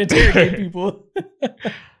that can interrogate people.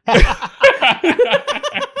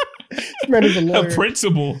 This man is a A lawyer.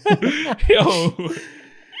 principal. Yo.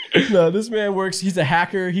 No, this man works, he's a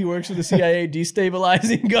hacker. He works for the CIA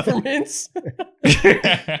destabilizing governments. He's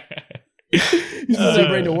the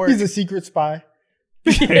brain to work. He's a secret spy.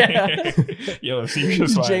 Yeah. Yo, secret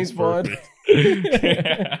He's spy James is Bond.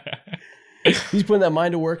 perfect. He's putting that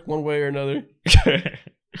mind to work one way or another.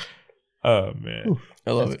 Oh man,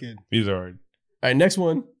 I love That's it. good. these are hard. All right, next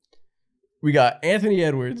one. We got Anthony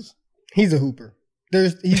Edwards. He's a hooper.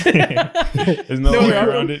 There's There's no No way way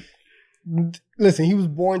around it. listen, he was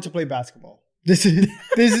born to play basketball. This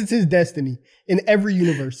is his destiny in every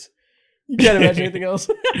universe. You can't imagine anything else.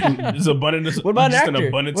 There's abundance. What about an just actor?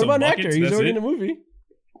 abundance What about of an buckets, actor? He's that's already it? in the movie.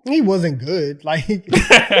 He wasn't good. Like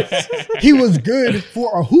he was good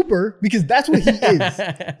for a hooper because that's what he is.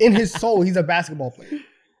 In his soul, he's a basketball player.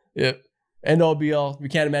 Yep. End all be all. We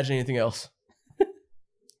can't imagine anything else.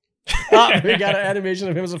 We got an animation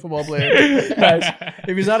of him as a football player. Nice.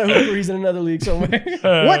 If he's not a hooper, he's in another league somewhere.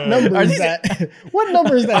 What number is that? What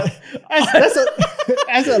number is that?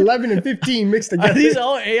 That's 11 and 15 mixed Are together. these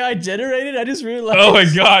all AI generated? I just realized. Oh my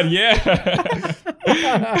god, yeah.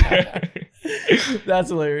 That's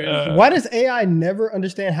hilarious. Why does AI never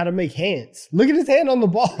understand how to make hands? Look at his hand on the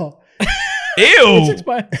ball. Ew. Looks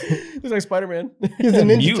like Spider-Man. He's a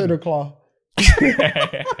Ninja Mute. Turtle claw.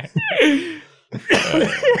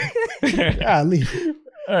 Golly.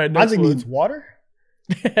 All right, I next think one. it's water.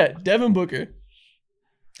 Devin Booker.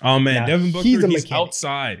 Oh man, Nah, Devin Booker, he's he's, a mechanic.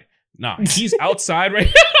 outside. Nah, he's outside right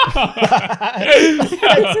now.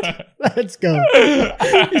 Let's go.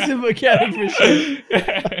 He's a mechanic for sure.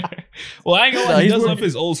 Well, I ain't gonna No, lie, he he's does working- love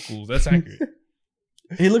his old schools. That's accurate.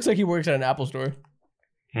 He looks like he works at an Apple store.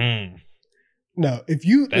 No, if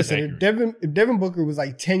you That's listen, accurate. if Devin Booker was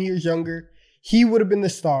like 10 years younger, he would have been the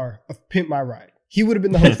star of Pimp My Ride. He would have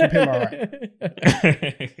been the host of Pimp My Ride.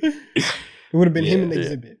 It would have been him and Yeah.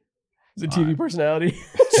 Exhibit. He's a TV personality.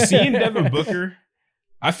 Seeing Devin Booker,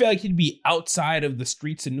 I feel like he'd be outside of the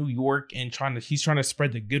streets of New York and he's trying to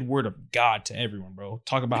spread the good word of God to everyone, bro.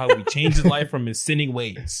 Talk about how he changed his life from his sinning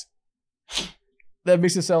ways. That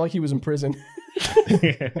makes it sound like he was in prison.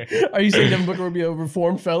 Are you saying Devin Booker would be a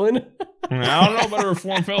reformed felon? I don't know about a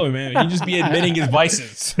reformed fellow, man. He'd just be admitting his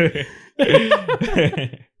vices.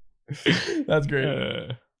 That's great. All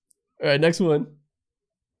right, next one.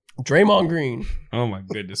 Draymond Green. Oh my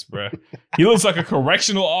goodness, bro. He looks like a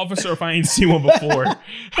correctional officer if I ain't seen one before.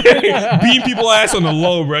 Beating people ass on the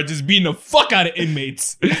low, bro. Just beating the fuck out of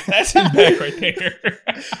inmates. That's his back right there.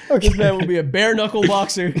 This man will be a bare knuckle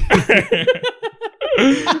boxer.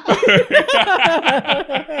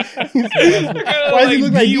 Why does he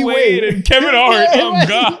look like D. D-Wade? And Kevin Hart? Oh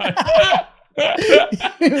God.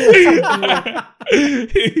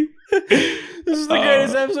 This is the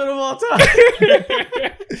greatest episode of all time.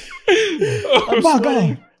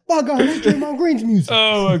 By God, that's Draymond Green's music.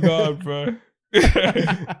 Oh my God, bro.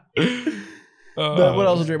 But what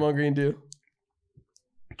else does Draymond Green do?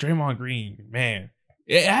 Draymond Green, man.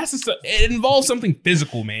 It has to. It involves something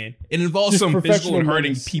physical, man. It involves Just some physical professional and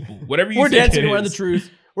hurting moves. people. Whatever you We're think dancing it around the is.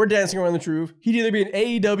 truth. We're dancing around the truth. He'd either be in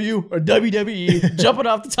AEW or WWE, jumping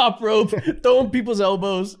off the top rope, throwing people's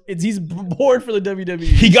elbows. He's born for the WWE.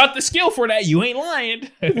 He got the skill for that. You ain't lying.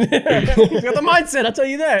 He's got the mindset. I'll tell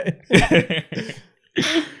you that.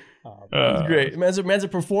 He's great. Man's a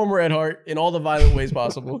performer at heart in all the violent ways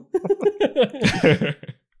possible.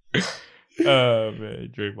 Oh man,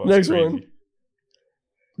 Draymond's Next crazy. one.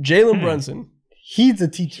 Jalen Brunson. He's a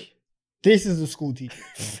teacher. This is a school teacher.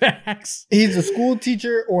 Facts. He's a school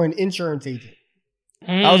teacher or an insurance agent.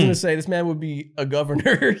 I was going to say, this man would be a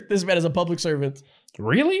governor. This man is a public servant.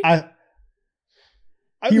 Really?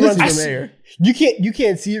 He runs listen, for mayor. You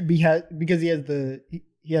can't see it because he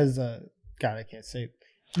has God, I can't say it.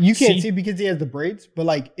 You can't see it because he has the braids, but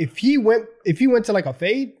like if he went to like a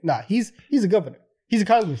fade, nah, he's a governor. He's a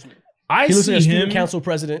congressman. He looks see like a student him. council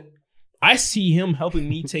president. I see him helping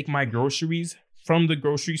me take my groceries from the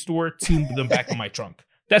grocery store to the back of my trunk.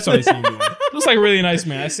 That's what I see him doing. Looks like a really nice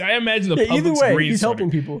man. I imagine the Yeah, either public's way, green he's sweater.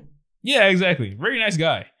 helping people. Yeah, exactly. Very nice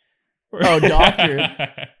guy. Oh, doctor.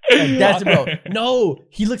 That's bro. No,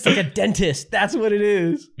 he looks like a dentist. That's what it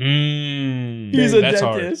is. He's a that's dentist.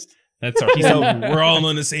 Hard. That's hard. He's helping. We're all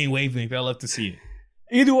on the same wavelength. I love to see it.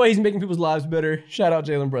 Either way, he's making people's lives better. Shout out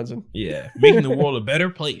Jalen Brunson. Yeah, making the world a better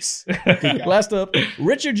place. Last up,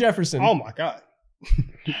 Richard Jefferson. Oh my God.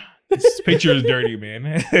 This picture is dirty, man.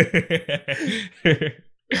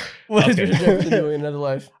 What is Okay. Richard Jefferson doing in another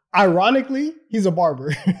life? Ironically, he's a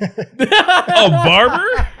barber. A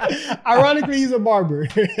barber? Ironically, he's a barber.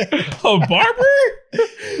 A barber?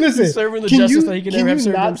 Listen, He's serving the justice that he can never have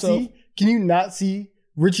served not himself. Can you not see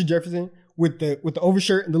Richard Jefferson with the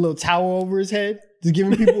overshirt and the little towel over his head, just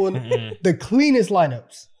giving people the cleanest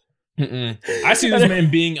lineups? I see this man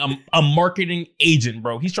being a marketing agent,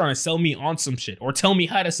 bro. He's trying to sell me on some shit or tell me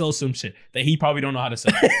how to sell some shit that he probably don't know how to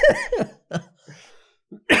sell.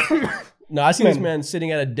 No, I see this man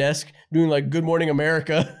sitting at a desk doing like Good Morning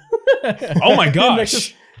America. Oh my Him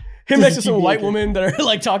gosh. next to some TV white anchor. women that are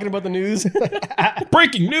like talking about the news.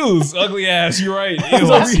 Breaking news. Ugly ass. You're right.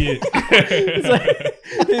 Ew, I see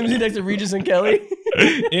it. Him next to Regis and Kelly.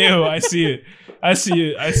 Ew, I see it. I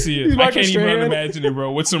see it. I can't even imagine it,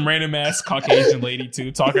 bro. With some random ass Caucasian lady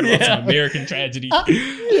too, talking about some American tragedy.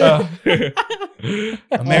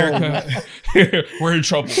 America, we're in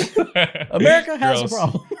trouble. America has a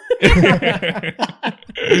problem.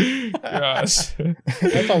 Gosh.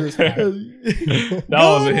 That's always fine. That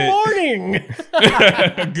was a hit. Morning.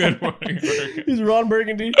 Good morning, America. He's Ron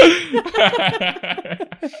Burgundy.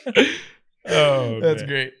 Oh, That's man.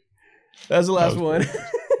 great. That's the last one.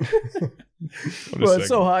 Bro, it's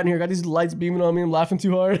so hot in here. Got these lights beaming on me. I'm laughing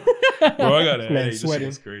too hard. Bro, I got it. Man, This sweating.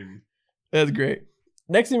 was crazy. That's great.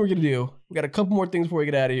 Next thing we're going to do, we got a couple more things before we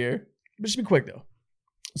get out of here. But just be quick, though.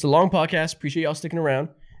 It's a long podcast. Appreciate y'all sticking around.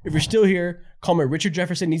 If you're still here, comment Richard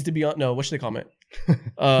Jefferson needs to be on. No, what should they comment?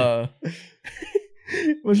 What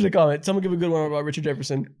should they comment? Someone give a good one about Richard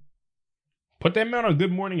Jefferson. Put that man on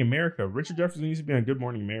Good Morning America. Richard Jefferson needs to be on Good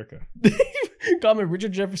Morning America. Comment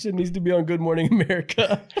Richard Jefferson needs to be on Good Morning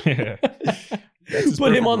America. That's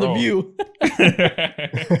Put him on The role. View.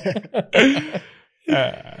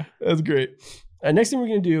 That's great. All right, next thing we're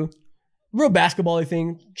going to do, real basketball-y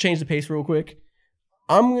thing, change the pace real quick.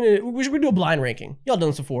 We should do a blind ranking. Y'all done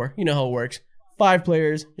this before. You know how it works. 5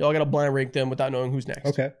 players. Y'all got to blind rank them without knowing who's next.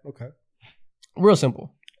 Okay. Real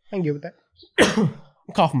simple. I can get with that. I'm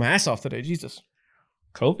coughing my ass off today. Jesus.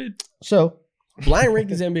 COVID? So, blind rank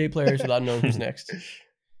these NBA players without knowing who's next.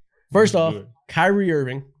 First off, Kyrie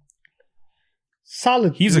Irving.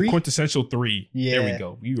 Solid. He's 3. a quintessential 3. Yeah. There we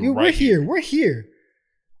go. You were Dude, right We're here.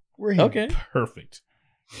 Okay. Perfect.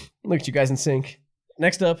 Look at you guys in sync.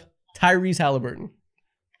 Next up, Tyrese Halliburton.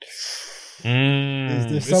 Is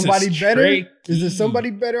there somebody better? Is there somebody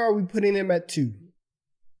better? Or are we putting him at 2?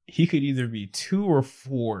 He could either be 2 or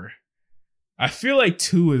 4. I feel like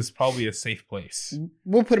 2 is probably a safe place.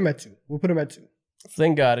 We'll put him at 2.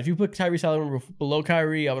 Thank God. If you put Tyrese Halliburton below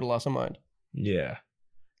Kyrie, I would have lost my mind. Yeah.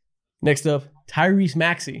 Next up, Tyrese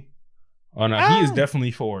Maxey. Oh no, he is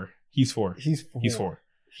definitely 4. He's 4. He's 4. He's 4.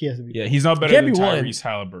 He has to be. Yeah, he's not better Can't than be one. Tyrese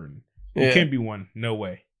Halliburton. Yeah. He can't be 1. No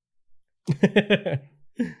way.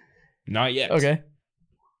 Not yet. Okay.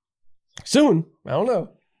 Soon. I don't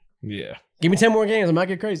know. Yeah. Give me 10 more games. I might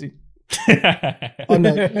get crazy. Oh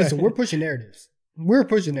no! Listen, we're pushing narratives. 10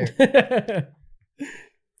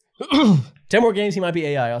 more games, he might be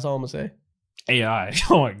AI. That's all I'm going to say. AI.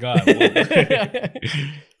 Oh my God.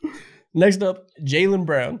 Next up, Jaylen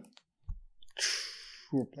Brown.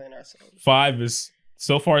 We're playing ourselves. 5 is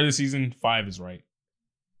so far this season. 5 is right.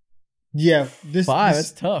 Yeah, 5,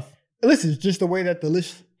 that's tough. Listen, it's just the way that the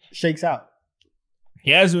list shakes out.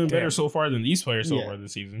 He has been better Damn. so far than these players so Yeah. far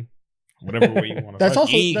this season. Whatever way you want to. That's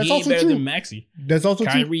also- he that's ain't also better true. than Maxey, That's also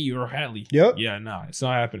true. Kyrie, or Hadley. Yep. Yeah, nah, it's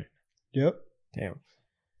not happening. Yep. Damn.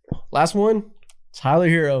 Last one, Tyler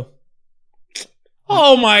Hero.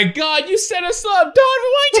 Oh my God, you set us up, Donovan.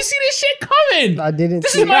 Why didn't you see this shit coming? I didn't.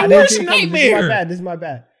 This see is my it. I didn't worst see it coming. nightmare. This is my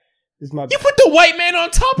bad. You put the white man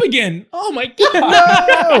on top again. Oh my God.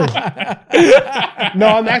 No,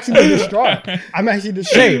 I'm actually distraught. I'm actually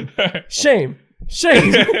distraught. Shame.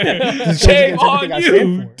 Shame against on everything I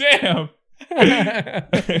you. stand Damn.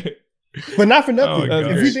 But not for nothing. Oh, if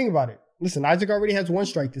gosh. you think about it, listen, Isaac already has 1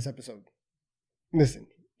 strike this episode. Listen,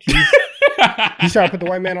 he's trying to put the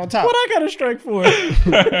white man on top. What I got a strike for? What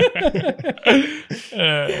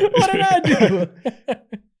did I do?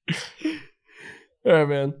 All right,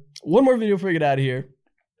 man. One more video before we get out of here.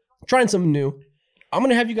 Trying something new. I'm going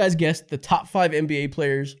to have you guys guess the top 5 NBA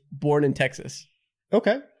players born in Texas.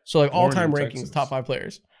 Okay. So, like, Born all-time in rankings, Texas. top 5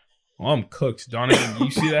 players. Well, I'm cooked, Donovan.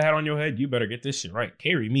 You see that hat on your head? You better get this shit right.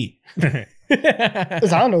 Carry me. Listen, I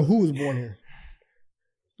don't know who was born here.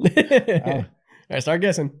 All right, start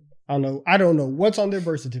guessing. I don't know what's on their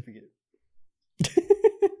birth certificate.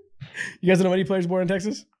 You guys know any players born in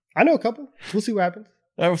Texas? I know a couple. We'll see what happens.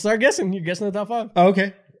 All right, start guessing. You're guessing the top 5. Oh,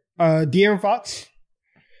 okay. De'Aaron Fox,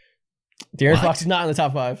 De'Aaron What? Fox is not in the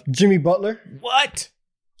top 5. Jimmy Butler. What?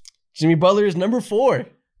 Jimmy Butler is number 4.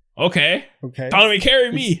 Okay. Okay. Donovan,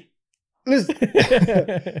 carry me. Listen.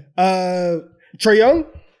 Trae Young.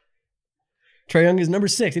 Trae Young is number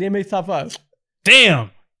 6. He didn't make the top 5.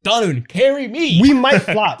 Damn. Donovan, carry me. We might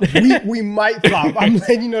flop. We might flop. I'm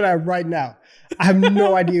letting you know that right now. I have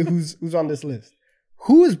no idea who's on this list.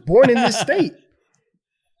 Who is born in this state?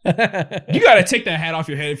 You got to take that hat off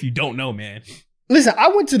your head if you don't know, man. Listen, I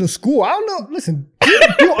went to the school. I don't know. Listen, do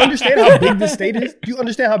you understand how big this state is? Do you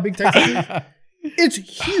understand how big Texas is? It's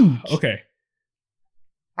huge. Okay.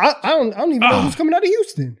 I don't even know who's coming out of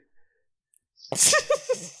Houston.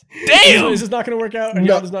 Damn. Is this not going to work out? Or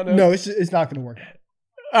y'all does not know? No, it's not going to work out.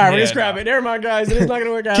 All right, we're Yeah, going to scrap it. Never mind, guys. It is not going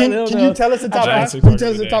to work out. Can Hell you no. tell us the top Giants five? are Can you tell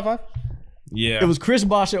us the today. top 5? Yeah. It was Chris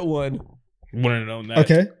Bosh at 1. Wouldn't have known that.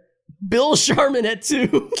 Okay. Bill Sharman at 2.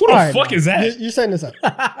 Who the fuck is that? You're setting this up.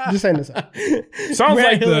 You're setting this up. Sounds Grant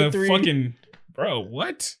like Hill the at 3. fucking bro.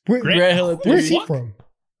 What? Grant Hill at 3. Where's he from?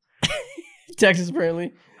 Texas,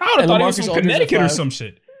 apparently. I would have thought he was LaMarcus from Aldridge at Connecticut or 5. some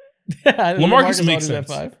shit. LaMarcus makes Aldridge at sense.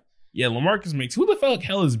 5. Yeah, LaMarcus makes. Who the fuck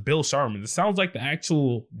hell is Bill Sharman? It sounds like the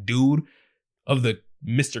actual dude of the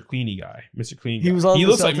Mr. Cleany guy. Mr. Clean. He was on He the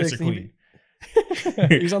looks like Celtics. Mr. Clean.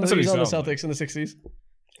 He was on the That's what he Celtics sounds like. in the 60s.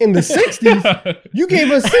 In the 60s, you gave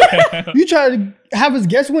us. You tried to have us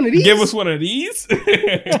guess one of these. Give us one of these. Come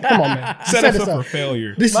on, man. You Set us up for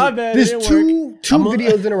failure. This My is bad, this it didn't two work.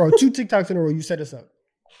 videos in a row, 2 TikToks in a row. You set us up.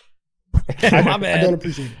 My I bad. don't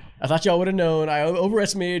appreciate it. I thought y'all would have known. I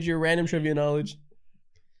overestimated your random trivia knowledge.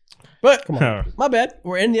 But Come on. my bad.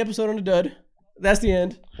 We're ending the episode on a dud. That's the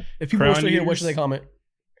end. If people are still here, what should they comment?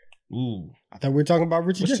 Ooh. I thought we were talking about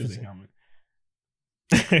Richie What should they Jefferson.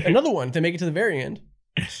 comment? Another one to make it to the very end.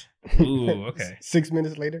 Ooh, okay. 6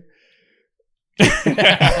 minutes later.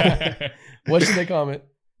 What should they comment?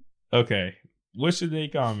 Okay. What should they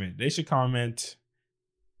comment? They should comment.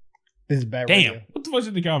 This is bad. Damn. radio. What the fuck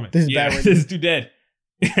should they comment? This is bad radio. This is too dead.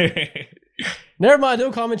 Never mind.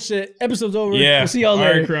 Don't comment shit. Episode's over. Yeah. We'll see y'all All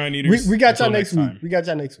right, later. Crown Eaters. We got y'all Until next week. time. We got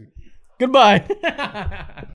y'all next week. Goodbye.